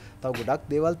අපිට තව ගොඩක්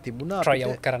දේවල් තිබුණා try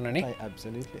out කරන්නනේ.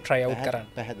 absolutely. try out කරන්න.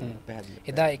 පැහැදිලි.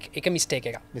 එදා එක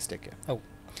මිස්ටේක් එකක්. මිස්ටේක් එක. ඔව්.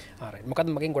 හරි.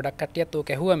 මොකද මගෙන් ගොඩක් කට්ටියත්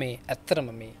ඕක ඇහුවා මේ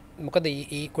ඇත්තටම මේ මොකද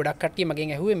ඒ ගොඩක් කට්ටිය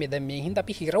මගෙන් ඇහුවේ මේ දැන් මේ හින්දා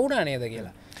අපි හිර වුණා නේද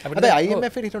කියලා. හැබැයි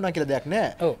IMF හිර වුණා කියලා දෙයක්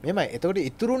නෑ. මෙහෙමයි. එතකොට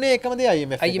ඉතුරුනේ එකම දේ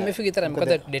IMF. IMF විතරයි.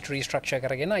 මොකද debt restructure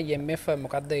කරගෙන IMF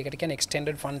මොකද්ද ඒකට කියන්නේ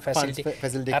extended fund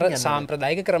facility. අර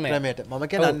සාම්ප්‍රදායික ක්‍රමයට. මම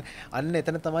කියන්නේ අන්න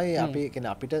එතන තමයි අපි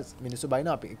කියන්නේ අපිට මිනිස්සු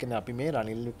බයිනවා අපි කියන්නේ අපි මේ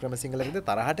රනිල් වික්‍රමසිංහලගෙද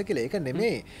තරහට කියලා. ඒක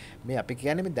නෙමෙයි. මේ අපි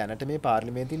කියන්නේ මේ දැනට මේ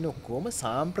පාර්ලිමේන්තුවේ ඉන්න ඔක්කොම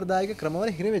සාම්ප්‍රදායික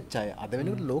ක්‍රමවල හිර වෙච්ච අය. අද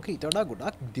වෙනකොට ලෝකෙ ඊට වඩා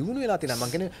ගොඩක් දියුණු වෙලා තියෙනවා.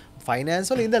 මම කියන්නේ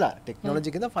ෆයිනෑන්ස් වල ඉඳලා ටෙක්නොලොජි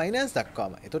එකෙන්ද ෆයිනෑන්ස්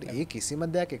දක්වාම. ඒතකොට ඒ කිසිම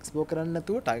දෙයක් එක්ස්ප්ලෝර් කරන්න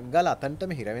නැතුව ටක් ගාලා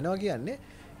අතන්ටම හිර වෙනවා කියන්නේ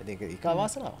ඒක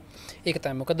අවාසනාවක්. ඒක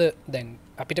තමයි. මොකද දැන්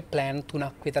අපිට ප්ලෑන්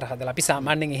 3ක් විතර හදලා අපි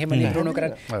සාමාන්‍යයෙන් එහෙම නිරුණු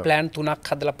කරන්නේ. ප්ලෑන්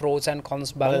 3ක් හදලා pros and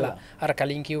cons බලලා අර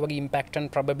කලින් කිව්වා වගේ impact and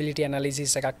probability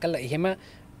analysis එකක් කරලා එහෙම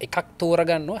එකක්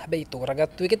තෝරගන්නවා. හැබැයි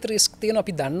තෝරගත්තු එකෙත් රිස්ක් තියෙනවා.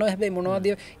 අපි දන්නවා හැබැයි මොනවද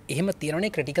එහෙම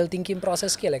තියෙනනේ critical thinking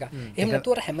process කියලා එකක්. එහෙම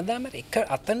නැතුව හැමදාම එක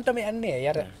අතන්ටම යන්නේ.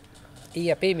 අර ඒ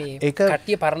අපේ මේ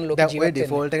කට්ටිය පරණ ලෝක ජීවිතේ දැන් ඔය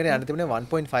ඩිෆෝල්ට් එකට යන්න තිබුණේ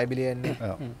 1.5 බිලියන් නේ.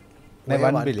 නේ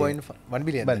 1 බිලියන්. 1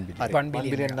 බිලියන්. හරි 1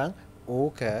 බිලියන් නම්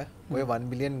ඕක ඔය 1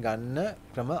 බිලියන් ගන්න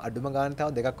ක්‍රම අඩුම ගාන තව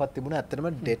දෙකක්වත් තිබුණා. ඇත්තටම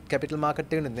ඩෙට් කැපිටල්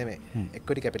මාකට් එක නෙමෙයි.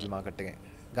 එක්විටි කැපිටල් මාකට් එකෙන්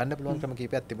ගන්න පුළුවන් ක්‍රම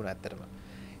කීපයක් තිබුණා ඇත්තටම.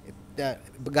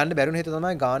 ගන්න බැරුණ හේතුව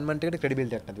තමයි ගවර්න්මන්ට් එකට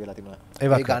ක්‍රෙඩිබිලිටි එකක් නැති වෙලා තිබුණා.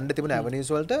 ඒ ගන්න තිබුණ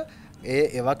ඇවනියුස් වලට ඒ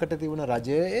එවකට තිබුණ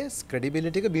රජයේ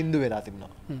ක්‍රෙඩිබිලිටි එක බිඳු වෙලා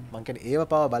තිබුණා. මං කියන්නේ ඒව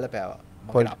පාව බලපෑවා.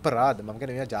 අපරාධ මම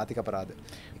කියන්නේ මේවා ජාතික අපරාධ.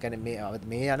 ඒ කියන්නේ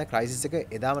මේ යන ක්‍රයිසිස් එක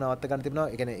එදාම නවත්ත ගන්න තිබුණා.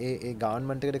 ඒ කියන්නේ ඒ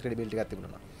ගවර්න්මන්ට් එකට ක්‍රෙඩිබිලිටි එකක්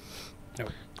තිබුණා.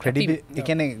 ක්‍රෙඩිබිලිටි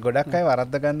කියන්නේ ගොඩක් අය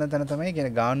වරද්ද ගන්න තැන තමයි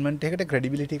කියන්නේ ගවර්න්මන්ට් එකට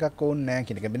ක්‍රෙඩිබිලිටි එකක් ඕනේ නැහැ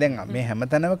කියන එක. දැන් මේ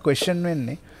හැමතැනම ක්වෙස්චන්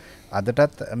වෙන්නේ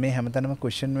අදටත් මේ හැමතැනම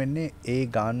ක්වෙස්චන් වෙන්නේ ඒ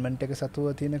ගවර්න්මන්ට් එක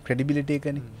සතුව තියෙන ක්‍රෙඩිබිලිටි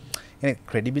එකනේ. يعني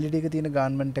ක්‍රෙඩිබිලිටි එක තියෙන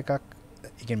ගවර්න්මන්ට් එකක්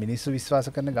ඒ මිනිස්සු විශ්වාස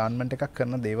කරන ගවර්න්මන්ට් එකක්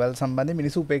කරන දේවල් සම්බන්ධයෙන්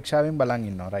මිනිස්සු උපේක්ෂාවෙන් බලන්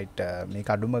ඉන්නවා රයිට් මේක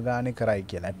අඩුම ගානේ කරයි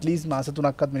කියලා. ඇට්ලීස්ට් මාස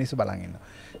 3ක්වත් මිනිස්සු බලන් ඉන්නවා.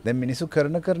 දැන් මිනිස්සු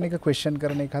කරන එක ක්වෙස්චන්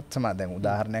කරන එකත් සමා දැන්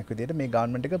උදාහරණයක් විදිහට මේ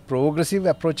ගවර්න්මන්ට් එක ප්‍රෝග්‍රෙසිව්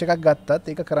අප්‍රෝච් එකක්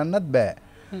ගත්තත් ඒක කරන්නත් බෑ.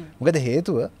 මොකද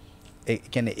හේතුව ඒ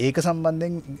කියන්නේ ඒක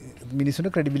සම්බන්ධයෙන්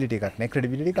මිනිස්සුන්ට ක්‍රෙඩිබිලිටි එකක් නැහැ.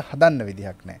 ක්‍රෙඩිබිලිටි එක හදන්න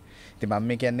විදිහක් නැහැ. ඉතින් මම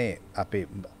මේ කියන්නේ අපේ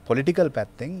පොලිටිකල්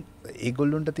පැත්තෙන්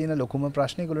ඒගොල්ලොන්ට තියෙන ලොකුම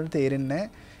ප්‍රශ්නේ ඒගොල්ලොන්ට තේරෙන්නේ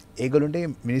නැහැ.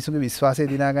 ඒගොල්ලොන්ට මිනිස්සුන්ගේ විශ්වාසය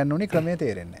දිනා ගන්න ඕනේ ක්‍රමය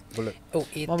තේරෙන්නේ නැහැ. ඔව්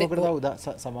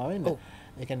ඒත් සමාවෙන්න.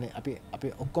 ඒ කියන්නේ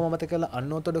අපි ඔක්කොම මත කරලා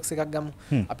අන්օර්තොඩොක්ස් එකක් ගමු.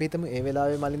 අපි හිතමු ඒ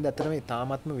වෙලාවේ මලින්ද ඇත්තටම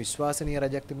තාමත්ම විශ්වාසනීය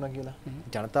රජයක් තිබුණා කියලා.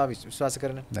 ජනතාව විශ්වාස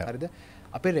කරන. හරිද?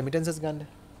 අපේ රෙමිටන්සස් ගන්න.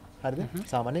 හරිද?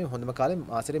 සාමාන්‍යයෙන් හොඳම කාලේ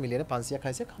මාසෙට මිලියන 500ක්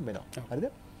 600ක් හම්බ වෙනවා. හරිද?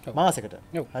 මාසෙකට.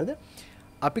 හරිද?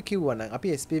 අපි කිව්වනම්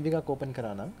අපි SPV එකක් ඕපන්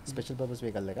කරා නම් ස්පෙෂල් පර්පස්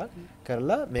වෙහිකල් එකක්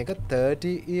කරලා මේක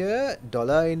 30 year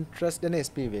dollar interest දෙන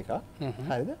SPV එකක්.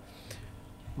 හරිද?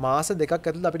 මාස දෙකක්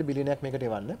ඇතුළත අපිට බිලියනයක් මේකට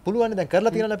එවන්න පුළුවන්. දැන්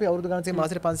කරලා තියෙනවා අපි අවුරුදු ගානක්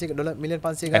මාසෙට 500 ඩොලර් මිලියන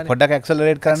 500 ගන්න. පොඩ්ඩක්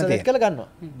ඇක්සලරේට් කරන්න තියෙනවා. කියලා ගන්නවා.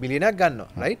 බිලියනයක්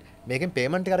ගන්නවා. රයිට්? මේකෙන්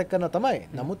පේමන්ට් එක කරක් කරනවා තමයි.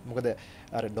 නමුත් මොකද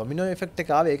අර ඩොමිනෝ ඉෆෙක්ට්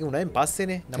එක ආවේ ඒක උනායින්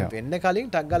පස්සේනේ. නමුත් වෙන්න කලින්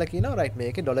ටක් ගාලා කියනවා රයිට්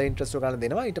මේකේ ඩොලර් ඉන්ට්‍රස්ට් ගන්න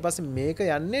දෙනවා. ඊට පස්සේ මේක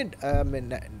යන්නේ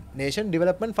නේෂන්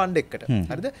ඩෙවලොප්මන්ට් ෆන්ඩ් එකකට.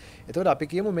 හරිද? එතකොට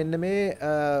අපි කියමු මෙන්න මේ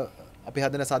අපි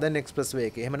හදන සදර්න් එක්ස්ප්‍රස් වේ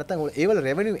එකේ. එහෙම නැත්නම් ඒවල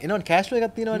රෙවෙනියු එනවනේ කෑෂ් ෆ්ලෝ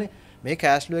එකක් තියෙනවනේ. මේ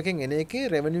කෑෂ් ෆ්ලෝ එකෙන් එන එකේ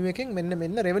රෙවෙනියු එකෙන්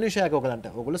මෙන්න රෙවෙනියු ෂෙයාර් එක ඔයගලන්ට.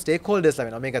 ඔයගොල්ලෝ ස්ටේක් හෝල්ඩර්ස්ලා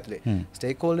වෙනවා මේක ඇතුලේ.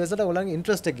 ස්ටේක් හෝල්ඩර්ස්ලාට ඔයගොල්ලන්ගේ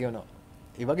ඉන්ට්‍රස්ට් එක ගෙවනවා.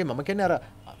 ඒ වගේ මම කියන්නේ අර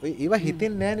ඒවා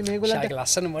හිතෙන්නේ නැහැනේ මේගොල්ලන්ට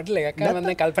ලස්සන මොඩල් එකක් මම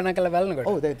කල්පනා කරලා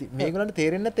බලනකොට ඔව් දැන් මේගොල්ලන්ට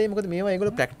තේරෙන්නේ නැත්තේ මොකද මේවා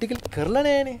ඒගොල්ලෝ ප්‍රැක්ටිකල් කරලා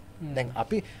නැහැනේ දැන්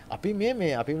අපි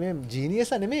මේ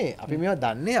ජීනියස් නෙමෙයි අපි මේවා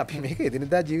දන්නේ අපි මේක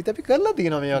එදිනදා ජීවිතේ අපි කරලා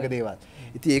තියෙනවා මේ වගේ දේවල්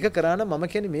ඉතින් ඒක කරා නම් මම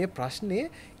කියන්නේ මේ ප්‍රශ්නේ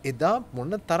එදා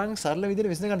මොන තරම් සරල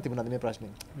විදිහට විසඳ ගන්න තිබුණාද මේ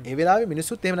ප්‍රශ්නේ ඒ වෙලාවේ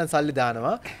මිනිස්සුත් එහෙම නම් සල්ලි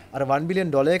දානවා අර 1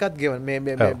 බිලියන් ඩොලර් එකක් ගෙවන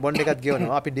මේ බොන්ඩ් එකක්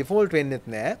ගෙවනවා අපි ඩිෆෝල්ට් වෙන්නෙත්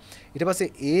නැහැ ඊට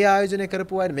පස්සේ ඒ ආයෝජනය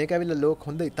කරපු අය මේක ඇවිල්ලා ලෝක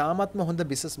හොඳ ඉතාමත්ම හොඳ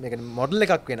බිස්නස් මේක මොඩල්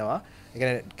එකක් වෙනවා ඒ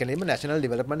කියන්නේ කෙලින්ම නැෂනල්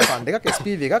ඩෙවලොප්මන්ට් ෆන්ඩ් එකක්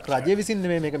SPV එකක් රජය විසින්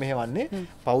නෙමෙයි මේක මෙහෙවන්නේ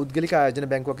පෞද්ගලික ආයෝජන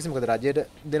බැංකුවක් විසින් මොකද රජයට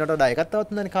දෙනට වඩා එකක්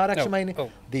තවත් හොඳනේ කාර්යක්ෂමයිනේ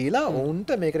දීලා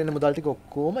උන්ට මේක දෙන මුදල් ටික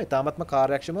ඔක්කොම ඉතාමත්ම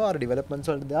කාර්යක්ෂමව අර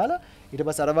ඩෙවලොප්මන්ට්ස් වලට දාලා ඊට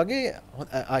පස්සේ අර වගේ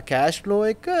කෑෂ් ෆ්ලෝ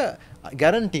එක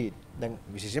ගැරන්ටීඩ් දැන්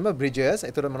විශේෂයෙන්ම බ්‍රිජස්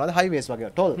ඒතර මොනවද හයිවේස් වගේ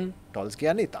ටෝල්ස්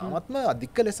කියන්නේ ඉතාමත්ම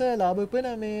අධික ලෙස ලාභ උපයන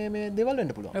මේ දේවල්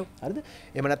වෙන්න පුළුවන් හරිද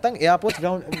එහෙම නැත්නම් එයාපෝට්ස්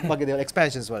ග්‍රවුන්ඩ් වගේ දේවල්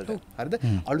එක්ස්පැන්ෂන්ස් වලට හරිද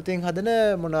අලුතෙන් හදන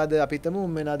මොනවද අපි හිතමු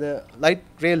මොනවද ලයිට්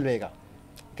රේල්වේ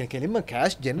එක කෙලින්ම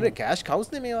කෑෂ් ජෙනරේට් කෑෂ්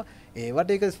කවුස් නේ මේවා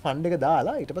ඒවට ඒක ෆන්ඩ් එක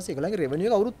දාලා ඊට පස්සේ ඒගොල්ලන්ගේ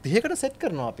රෙවෙනියු එක අවුරුදු 30කට සෙට්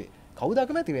කරනවා අපි කවුද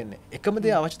අකමැති වෙන්නේ එකම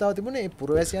දේ අවශ්‍යතාව තිබුණේ මේ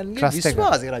පුරවැසියන්ගේ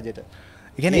විශ්වාසය රජයට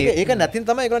ඒක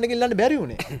නැතිනම් තමයි ඒගොල්ලන්ට ඉල්ලන්න බැරි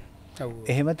වුණේ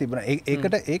එහෙම තිබුණ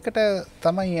ඒකට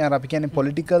තමයි අර අපි කියන්නේ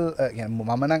පොලිටිකල්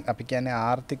මම නම් අපි කියන්නේ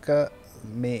ආර්ථික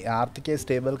මේ ආර්ථිකය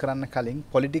ස්ටේබල් කරන්න කලින්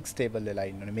පොලිටික්ස් ස්ටේබල් වෙලා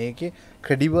ඉන්න ඕනේ මේකේ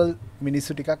ක්‍රෙඩිබල්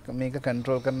මිනිස්සු ටිකක් මේක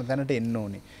කන්ට්‍රෝල් කරන තැනට එන්න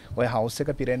ඕනේ ඔය හවුස්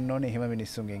එක පිරෙන්න ඕනේ එහෙම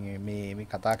මිනිස්සුන්ගෙන් මේ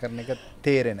කතා කරන එක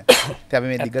තේරෙන ඉතින් අපි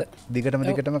මේ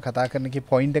දිගටම කතා කරන කී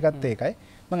පොයින්ට් එකත් ඒකයි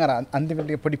මම අර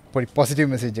අන්තිමට පොඩි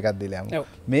පොසිටිව් මෙසේජ් එකක් දීලා යමු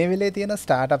මේ වෙලේ තියෙන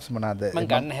ස්ටාර්ට්අප්ස් මොනවාද මම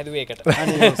ගන්න හැදුවේ ඒකට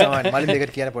අනේ සමාන මලින්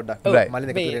දෙකට කියන පොඩ්ඩක් මලින්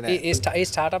දෙකට කියන්නේ ඒ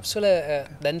ස්ටාර්ට්අප්ස් වල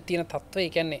දැන් තියෙන තත්ත්වය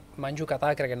කියන්නේ මංජු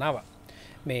කතා කරගෙන ආවා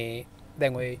මේ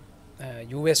දැන් ඔය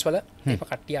US වල ඒක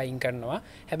කට්ටිය අයින් කරනවා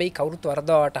හැබැයි කවුරුත්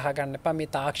වරදවට අහගන්න එපා මේ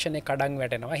තාක්ෂණේ කඩන්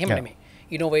වැටෙනවා එහෙම නෙමෙයි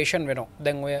ඉනෝවේෂන් වෙනවා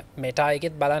දැන් ඔය මෙටා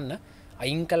එකෙත් බලන්න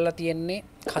අයින් කරලා තියෙන්නේ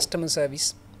කස්ටමර් සර්විස්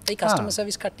ඒ කස්ටමර්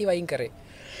සර්විස් කට්ටිය අයින් කරේ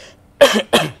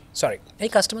sorry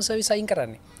ඒ කස්ටමර් සර්විස් අයින්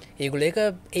කරන්නේ ඒගොල්ලෝ ඒක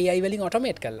AI වලින්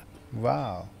ඔටෝමේට් කළා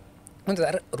wow හොඳට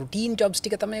අර රුටීන් ජොබ්ස්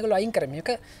ටික තමයි ඒගොල්ලෝ අයින් කරන්නේ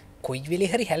මේක කොයි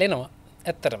වෙලේ හරි හැලෙනවා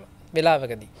ඇත්තටම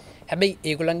වෙලාවකදී හැබැයි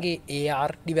ඒගොල්ලන්ගේ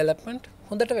AR ඩෙවලොප්මන්ට්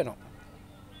හොඳට වෙනවා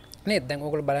නේද දැන්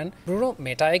ඔයගොල්ලෝ බලන්න බ්‍රූනෝ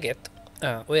මෙටා එකෙත්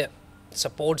ඔය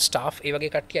සපෝට් ස්ටාෆ් ඒ වගේ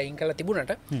කට්ටිය අයින් කරලා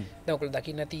තිබුණාට දැන් ඔයගොල්ලෝ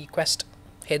දකින්න ඇති Quest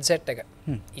headset එක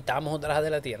ඊටාම හොඳට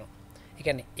හදලා තියෙනවා ඒ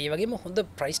කියන්නේ ඒ වගේම හොඳ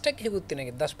ප්‍රයිස් ටැග් එකකුත්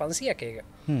තියෙන 1500ක් ඒක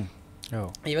ඔව්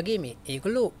ඒ වගේ මේ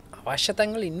ඒගොල්ලෝ අවශ්‍ය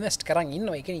තැන් වල ඉන්වෙස්ට් කරන්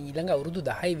ඉන්නවා ඒ කියන්නේ ඊළඟ අවුරුදු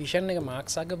 10 විෂන් එක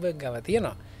මාක් සගබර්ග් ගාව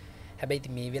තියෙනවා හැබැයි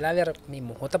ඉතින් මේ වෙලාවේ අර මේ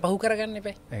මොහොත පහු කරගන්න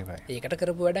එපා ඒකට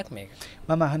කරපු වැඩක් මේක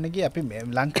මම අහන්න ගියේ අපි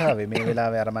ලංකාවේ මේ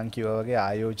වෙලාවේ අර මං කිව්වා වගේ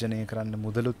ආයෝජනය කරන්න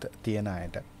මුදලුත් තියන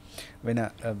අයට වෙන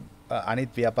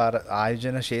අනිත් ව්‍යාපාර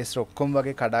ආයෝජන ශේෂ්ත්‍ර ඔක්කොම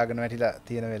වගේ කඩාගෙන වැටිලා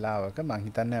තියෙන වෙලාවක මං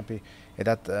හිතන්නේ අපි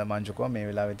එදත් මංජුකෝ මේ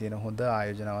වෙලාවේ තියෙන හොඳ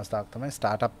ආයෝජන අවස්ථාවක් තමයි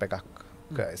ස්ටාර්ට්අප් එකක්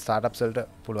ස්ටාර්ට්අප්ස් වලට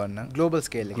පුළුවන් නම් ග්ලෝබල්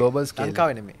ස්කේල් එක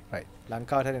ලංකාවේ නෙමෙයි right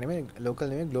ලංකාවට නෙමෙයි ලෝකල්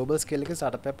නෙමෙයි ග්ලෝබල් ස්කේල් එකේ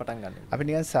ස්ටාර්ට්අප් එකක් පටන් ගන්න. අපි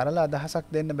නිකන් සරල අදහසක්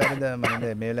දෙන්න බැරිද මම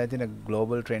මේ වෙලාවේ තියෙන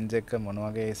ග්ලෝබල් ට්‍රෙන්ඩ්ස් එක මොන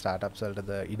වගේ ස්ටාර්ට්අප්ස්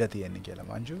වලටද ඉඩ තියෙන්නේ කියලා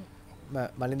මංජු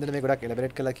මලින්දට මේ ගොඩක්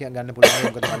එලබරේට් කරලා කියන්න ගන්න පුළුවන්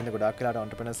මොකද මලින්ද ගොඩක් වෙලාට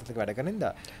එන්ටර්ප්‍රෙනර්ස් එක්ක වැඩ කරන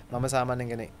ඉඳා මම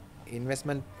සාමාන්‍යයෙන් කියන්නේ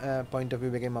ඉන්වෙස්ට්මන්ට් පොයින්ට් ඔෆ්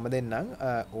view එකෙන් මම දෙන්නම්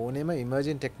ඕනෙම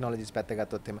ඉමර්ජින් ටෙක්නොලොජිස් පැත්ත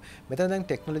ගත්තොත් එම මෙතන දැන්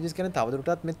ටෙක්නොලොජිස් කියන්නේ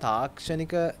තවදුරටත් මේ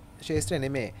තාක්ෂණික ශාස්ත්‍රය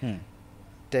නෙමෙයි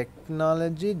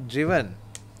ටෙක්නොලොජි ඩ්‍රිවන්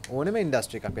ඕනෙම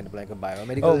ඉන්ඩස්ට්‍රි එකක් වෙන්න පුළුවන් ඒක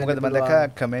බයෝමෙඩිකල් ඔව් මොකද මම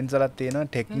දැක්ක කමෙන්ට්ස් වලත් තියෙනවා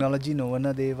ටෙක්නොලොජි නොවන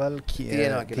දේවල්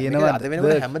තියෙනවා අද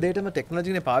වෙනකොට හැම දෙයකම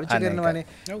ටෙක්නොලොජිනේ පාවිච්චි කරනවානේ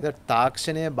ඒක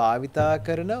තාක්ෂණය භාවිතා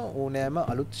කරන ඕනෑම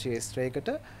අලුත්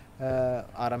ශාස්ත්‍රයකට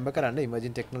ආරම්භ කරන්න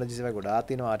ඉමර්ජින් ටෙක්නොලොජිස් ඒවා ගොඩාක්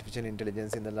තියෙනවා ආටිෆිෂල්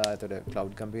ඉන්ටෙලිජන්ස් ඉඳලා එතකොට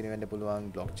ක්ලවුඩ් කම්පියුටින් වෙන්න පුළුවන්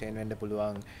බ්ලොක් චේන් වෙන්න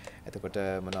පුළුවන් එතකොට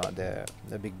මොනවද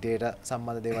බිග් ඩේටා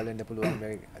සම්බන්ධ දේවල් වෙන්න පුළුවන්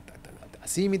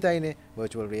අසීමිතයිනේ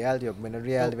virtual reality augmented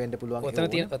reality වෙන්න පුළුවන්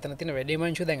ඔතන තියෙන වැඩේ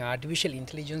මංශු දැන් artificial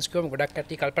intelligence කියවම ගොඩක්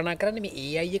කට්ටිය කල්පනා කරන්නේ මේ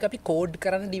AI එක අපි කෝඩ්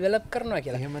කරන්න ඩෙවලොප් කරනවා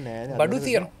කියලා. එහෙම නෑ. බඩු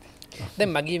තියෙනවා.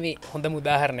 දැන් මගේ මේ හොඳම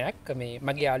උදාහරණයක් මේ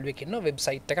මගේ යාළුවෙක් ඉන්නවා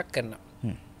වෙබ්සයිට් එකක් කරනවා.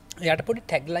 එයාට පොඩි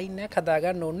ටැග් ලයින් එකක්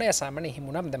හදාගන්න ඕන. එයා සාමාන්‍යයෙන්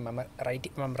හිමුණා දැන්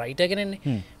මම රයිටර්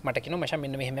කෙනෙක්නේ. මට කියනවා මචං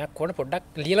මෙන්න මෙහෙමයක් ඕන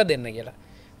පොඩ්ඩක් ලියලා දෙන්න කියලා.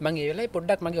 මම ඒ වෙලාවේ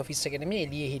පොඩ්ඩක් මගේ ඔෆිස් එකේ නෙමෙයි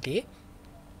එළියේ හිටියේ.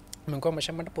 මම කිව්වා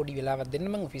මචං මට පොඩි වෙලාවක් දෙන්න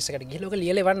මම ඔෆිස් එකට ගිහලා ඔක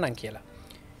ලියලා එවන්නම් කියලා.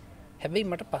 හැබැයි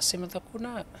මට පස්සේ මතක්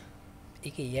වුණා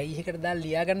ඒක AI එකට දාලා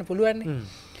ලියා ගන්න පුළුවන් නේ.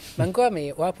 මං කිව්වා මේ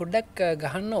ඔයා පොඩ්ඩක්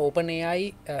ගහන්න OpenAI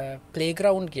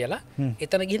playground කියලා.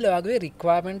 එතන ගිහලා ඔයාගේ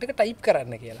requirement එක type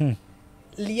කරන්න කියලා.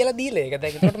 ලියලා දීලා ඒක.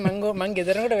 දැන් ඒකට මං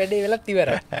ගෙදරකට වැඩේ වෙලත්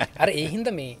ඉවරයි. අර ඒ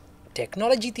හින්දා මේ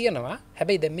ටෙක්නොලොජි තියෙනවා.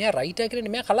 හැබැයි දැන් මෙයා රයිටර් කෙනෙක්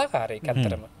නෙමෙයි කලාකාරයෙක්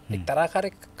අත්‍තරම. එක්තරා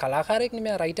කලාකාරයෙක්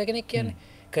නෙමෙයි රයිටර් කෙනෙක් කියන්නේ.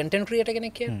 content creator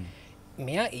කෙනෙක් කියන්නේ.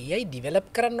 මෙයා AI ඩිවලප්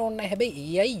කරන්න ඕන්න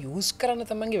හැබැයි AI යස් කරන්න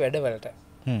තමන්ගේ වැඩවලට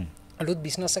අලුත්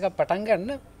බිස්නස් එකක් පටන්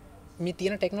ගන්න මේ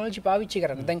තියෙන ටෙක්නෝලජි පාවිච්චි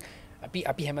කරන්න දැන්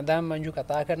අපි හැමදාම් මංජු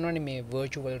කතා කරනවන මේ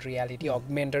වර්චුවල් රියාලිටි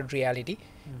ඔග්මෙන්ටඩ් රියාලිටි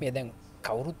මේ දැන්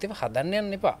කවුරුත් ඒවා හදන්න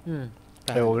යන්න එපා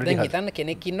හිතන්න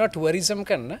කෙනෙක් ඉන්නවා ටුවරිසම්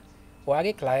කරන්න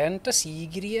ඔයාගේ ක්ලයන්ට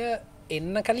සීගිරිය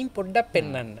එන්න කලින් පොඩ්ඩක්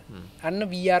පෙන්න්න අන්න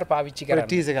VR පාවිච්චි කර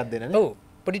ටීස එකක් දෙන්න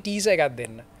පොඩි ටීස එකක්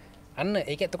දෙන්න අන්න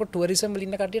ඒක එතක ටුවරිසම්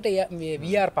ලින්න කටට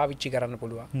VR පාවිච්චි කරන්න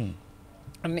පුළුවන්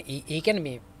අන්න ඒකැන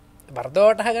මේ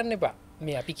වර්දවට හගන්න එපා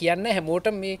මේ අපි කියන්න හැමෝට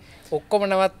මේ ඔක්කොම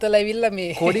නවත්තල ඇවිල්ල මේ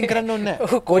කෝඩින් කරන්න ඔන්න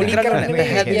කෝඩි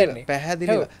කරන්න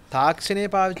පැහැදිලි තාක්ෂණය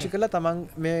පාවිච්චි කළ තමන්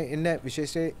මේ එන්න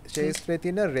විශේෂ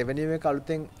තින රෙවනිුව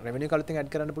කලුතෙන් රෙවනි කලුතින්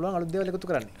අඩ කරන්න පුළුවන් අලුදව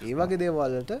එකතු කරන්න ඒවගේ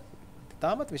දේවල්ලට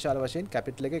තාමත් විශාල වශයෙන්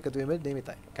කැපිටල එක එකතුවීම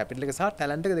දෙමිතයි කැපිටල එක සහ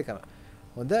ටැලන්ට දෙකම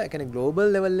හොඳ එකන ගලෝබල්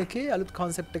ලෙවල් එක අලුත්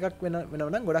කොන්සෙප් එකක්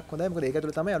වෙනවන ගොඩක් හොඳ මොකද ඒක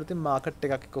තුළ තමයි අලුතින් මාකට්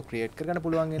එකක් ක්‍රියේට් කරගන්න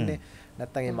පුළුවන් ඉන්නේ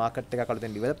නැත්නම් මේ මාකට් එකක්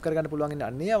අලුතෙන් ඩෙවලොප් කරගන්න පුළුවන් ඉන්නේ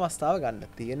අන්නේ අවස්ථාව ගන්න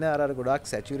තියෙන අර ගොඩක්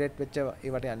සැචුරේට් වෙච්ච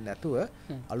ඒවට යන්නේ නැතුව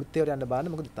අලුත් ඒවාට යන්න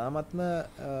බාන්න මොකද තාමත්ම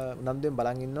උනන්දුවෙන්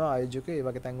බලන් ඉන්නවා ආයෝජකයෝ ඒ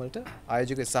වගේ තැන් වලට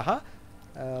ආයෝජකයෝ සහ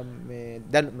මේ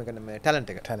දැන් මේ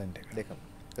ටැලන්ට් එක දෙකම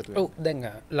දැන්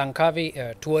ලංකාවේ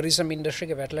ටුවරිසම්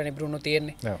ඉන්ඩස්ට්‍රික වැටල නිබරුණු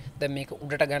තියෙන්නේ දැ මේක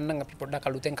උඩට ගන්න අපි පොඩ්ඩක්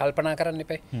කලුතෙන් කල්පනා කරන්න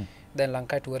එපයි දැන්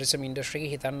ලංකා ටුවරිසම් ඉන්ඩස්ට්‍රික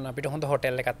හිතන්න අපිට හොඳ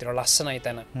හොටෙල්ල එකත්තර ලස්සනයි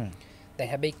තැන දැ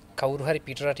හැබැයි කවරු හරි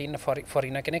පිටරටන්න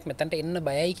ෆොරින කෙනෙක් මෙතැන්ට එන්න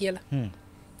බයයි කියලා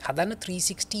හදන්න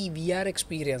 360 VR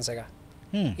එක්ස්පීරියන්ස එක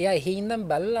එය එහින්දම්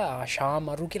බල්ලා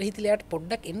ආශාමරු කියල හිතලයාට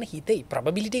පොඩ්ඩක් එන්න හිතයි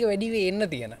ප්‍රබිලිටික වැඩිවේ එන්න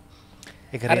තියෙන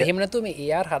එහෙමනතු මේ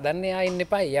ඒර් හදන්න එන්න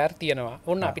එපා ඒර් තියෙනවා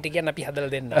ඔන්න අපිට කියන්න අපි හදල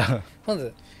දෙන්න හොඳ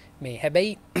මේ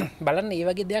හැබැයි බලන්න ඒ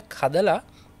වගේ දෙයක් හදලා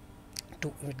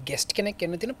ගෙස්ට් කෙනෙක්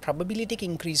එන්න තින ප්‍රබිලිටික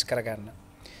ඉන්ක්‍රීස් කරගන්න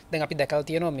දැන් අපි දැකල්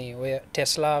තියෙනවා මේ ඔය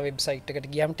ටෙස්ලා වෙබ්සයිට් එකට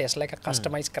ගියම් ටෙස්ලා එක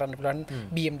කස්ටමයිස් කරන්න පුළුවන්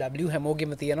BMW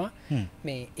හැමෝගෙම තියෙනවා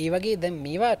මේ ඒ වගේ දැන්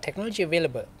මේවා ටෙක්නෝලොජි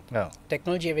අවේලබල්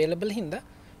ටෙක්නෝලොජි අවේලබල් හින්දා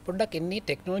පොඩ්ඩක් එන්නේ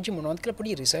ටෙක්නෝලොජි මොනවද කියලා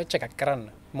පොඩි රිසර්ච් එකක් කරන්න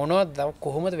මොනවද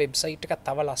කොහොමද වෙබ්සයිට් එකක්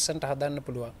තව ලස්සනට හදන්න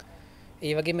පුළුවන්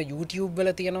ඒ වගේම YouTube වල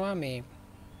තියෙනවා මේ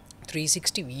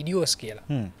 360 වීඩියෝස් කියලා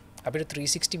අපිට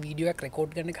 360 වීඩියෝ එකක්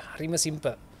රෙකෝඩ් කරන එක හරිම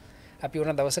සිම්පල් අපි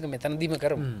ඕන දවසක මෙතනදීම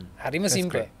කරමු හරිම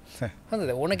සිම්පල්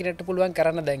හොඳද ඕන කෙනෙක්ට පුළුවන්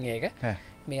කරන්න දැන් ඒක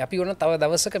මේ අපි ඕන තව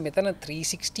දවසක මෙතන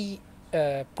 360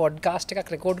 පොඩ්කාස්ට්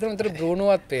එකක් රෙකෝඩ් කරන විතර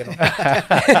බ්‍රෝනෝවත් පේනවා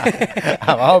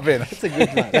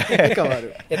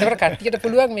එතකොට කට්ටියට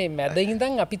පුළුවන් මේ මැද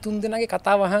ඉඳන් අපි තුන් දෙනාගේ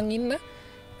කතා වහන් ඉන්න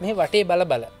මේ වටේ බල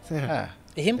බල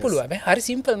එහෙම පුළුවන් හරි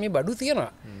සිම්පල් මේ බඩු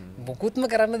තියෙනවා මොකුත්ම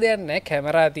කරන්න දෙයක් නැහැ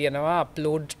කැමරා තියෙනවා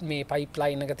අප්ලෝඩ් මේ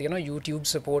පයිප්ලයින් එක තියෙනවා YouTube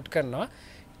සපෝට් කරනවා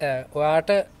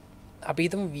ඔයාට අපි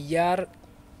හිතමු VR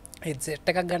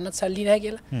හෙඩ්සෙට් එකක් ගන්නත් සල්ලි නැහැ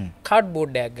කියලා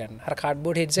කාඩ්බෝඩ් එකක් ගන්න අර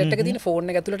කාඩ්බෝඩ් හෙඩ්සෙට් එක තියෙන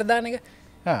ෆෝන් එක ඇතුළට දාන එක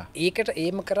ඒකට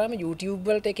ඒම කරාම YouTube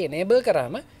වලට ඒක එනේබල්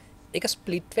කරාම ඒක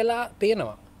ස්ප්ලිට් වෙලා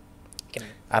පේනවා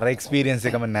අර එක්ස්පීරියන්ස්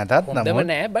එකම නැතත් හොඳම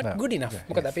නෑ බට් good enough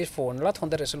මොකද අපේ ෆෝන් වලත්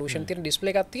හොඳ රෙසලූෂන් තියෙන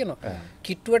ඩිස්ප්ලේ එකක් තියෙනවා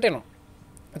කිට්ටුවට එනවා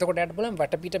එතකොට යට බලම්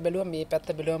වටපිට බැලුවම මේ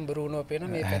පැත්ත බැලුවම බරුණෝ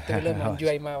පේනවා මේ පැත්ත බැලුවම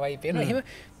මංජුයි මාවයි පේනවා එහෙම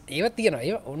ඒවා තියෙනවා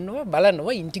ඒවා ඔන්නවා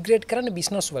බලනවා ඉන්ටිග්‍රේට් කරන්න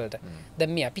බිස්නස් වලට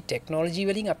දැන් මේ අපි ටෙක්නොලොජි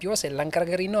වලින් අපිව සෙල්ලම්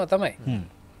කරගෙන ඉන්නවා තමයි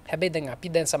හැබැයි දැන් අපි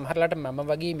දැන් සමහරලාට මම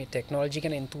වගේ මේ ටෙක්නොලොජි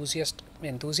ගැන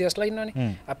එන්තූසියස්ට්ලා ඉන්නවනේ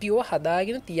අපි ඕවා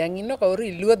හදාගෙන තියන් ඉන්නවා කවුරු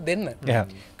ඉල්ලුවත් දෙන්න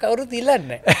කවුරුත්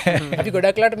ඉල්ලන්නේ අපි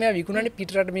ගොඩක්ලාට මෙයා විකුණන්නේ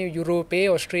පිටරට මේ යුරෝපේ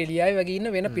ඕස්ට්‍රේලියාවේ වගේ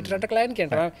ඉන්න වෙන පිටරට ක්ලයන්ට්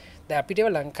කෙනෙක් දැන් අපිට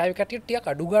ඒවා ලංකාවේ කට්ටියට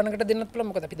ටිකක් අඩු ගානකට දෙන්නත්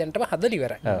පුළුවන් මොකද අපි දැන්ටම හදලා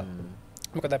ඉවරයි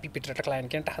මොකද අපි පිටරට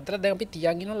ක්ලයන්ට් කෙනෙක්ට හදලා දැන් අපි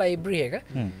තියන් ඉන්න ලයිබ්‍රරි එක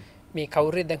මේ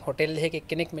කවුරුේ දැන් හොටෙල් එකක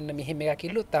එක්කෙනෙක් මෙන්න මෙහෙම එකක්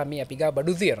ඉල්ලුවොත් තා මේ අපි ගා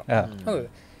බඩු තියෙනවා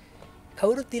හොඳද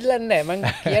කවුරුත් ඉල්ලන්නේ නැහැ මං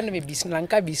කියන්නේ මේ බිස්නස්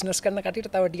ලංකාවේ බිස්නස් කරන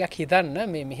කට්ටියට තව ටිකක් හිතන්න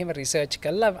මේ මෙහෙම රිසර්ච්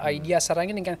කරලා අයිඩියාස්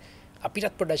අරගෙන නිකන්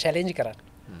අපිටත් පොඩ්ඩක් චැලෙන්ජ්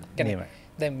කරන්න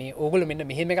දැන් මේ ඕගොල්ලෝ මෙන්න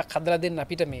මෙහෙම එකක් හදලා දෙන්න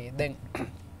අපිට මේ දැන්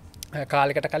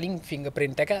කාලෙකට කලින් ෆින්ගර්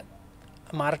ප්‍රින්ට් එක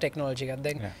මාර ටෙක්නොලොජි එකක්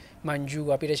දැන් මංජු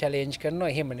අපිට චැලෙන්ජ් කරනවා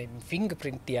එහෙමනේ ෆින්ගර්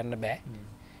ප්‍රින්ට් තියන්න බෑ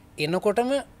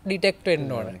එනකොටම ඩිටෙක්ට්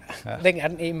වෙන්න ඕන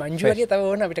දැන් මේ මංජු වගේ තව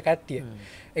ඕන අපිට කට්ටිය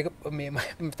ඒක මේ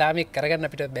තාම කරගන්න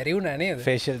අපිට බැරි වුණා නේද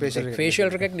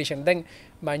ෆේෂියල් රෙකග්නිෂන් දැන්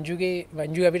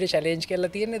මංජු අපිට චැලෙන්ජ්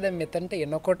කරලා තියෙන්නේ දැන් මෙතනට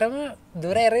එනකොටම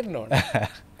දොර ඇරෙන්න ඕන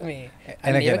මේ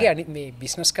ඒ වගේ මේ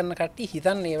බිස්නස් කරන කට්ටිය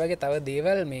හිතන්නේ ඒ වගේ තව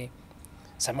දේවල් මේ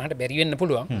සමහරට බැරි වෙන්න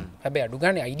පුළුවන් හැබැයි අඩු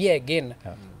ගානේ අයිඩියා එක ගේන්න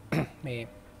මේ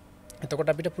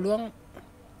එතකොට අපිට පුළුවන්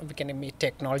අපි කියන්නේ මේ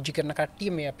ටෙක්නොලොජි කරන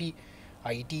කට්ටිය මේ අපි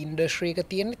IT ඉන්ඩස්ට්‍රී එක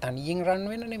තියෙන්නේ තනියෙන් රන්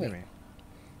වෙන නෙමෙයි.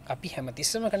 අපි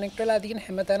හැමතිස්සම කනෙක්ට් වෙලා තියෙන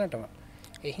හැම තැනටම.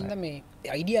 ඒ හින්දා මේ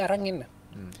අයිඩියා අරන් එන්න.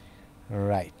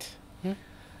 right.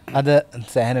 අද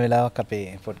සෑහෙන වෙලාවක් අපේ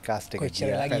පොඩ්කාස්ට් එක කොච්චර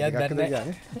වෙලා ගියද දන්නේ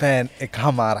නැහැ. පෑන්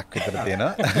එකමාරක් විතර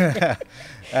තියෙනවා.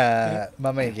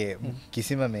 මම ඒකේ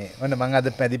කිසිම මේ ඔන්න මං අද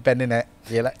පැදින් පැන්නේ නැහැ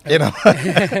කියලා එනවා.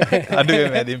 අඩුවේ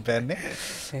පැදින් පැන්නේ.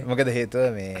 මොකද හේතුව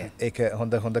මේ ඒක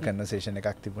හොඳ කන්වර්සේෂන්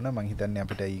එකක් තිබුණා. මං හිතන්නේ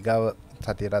අපිට ඊගාව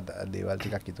සතියට දේවල්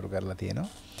ටිකක් ඉතුරු කරලා තියෙනවා.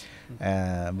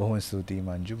 බොහොම ස්තුතියි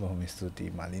මංජු, බොහොම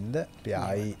ස්තුතියි මලින්ද. අපි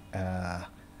ආයි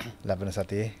ලබන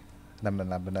සතියේ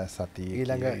ලබන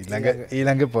සතියේ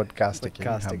ඊළඟ පොඩ්කාස්ට්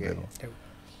එකේ හම්බෙමු.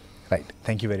 Right.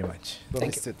 Thank you very much.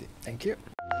 Thank you.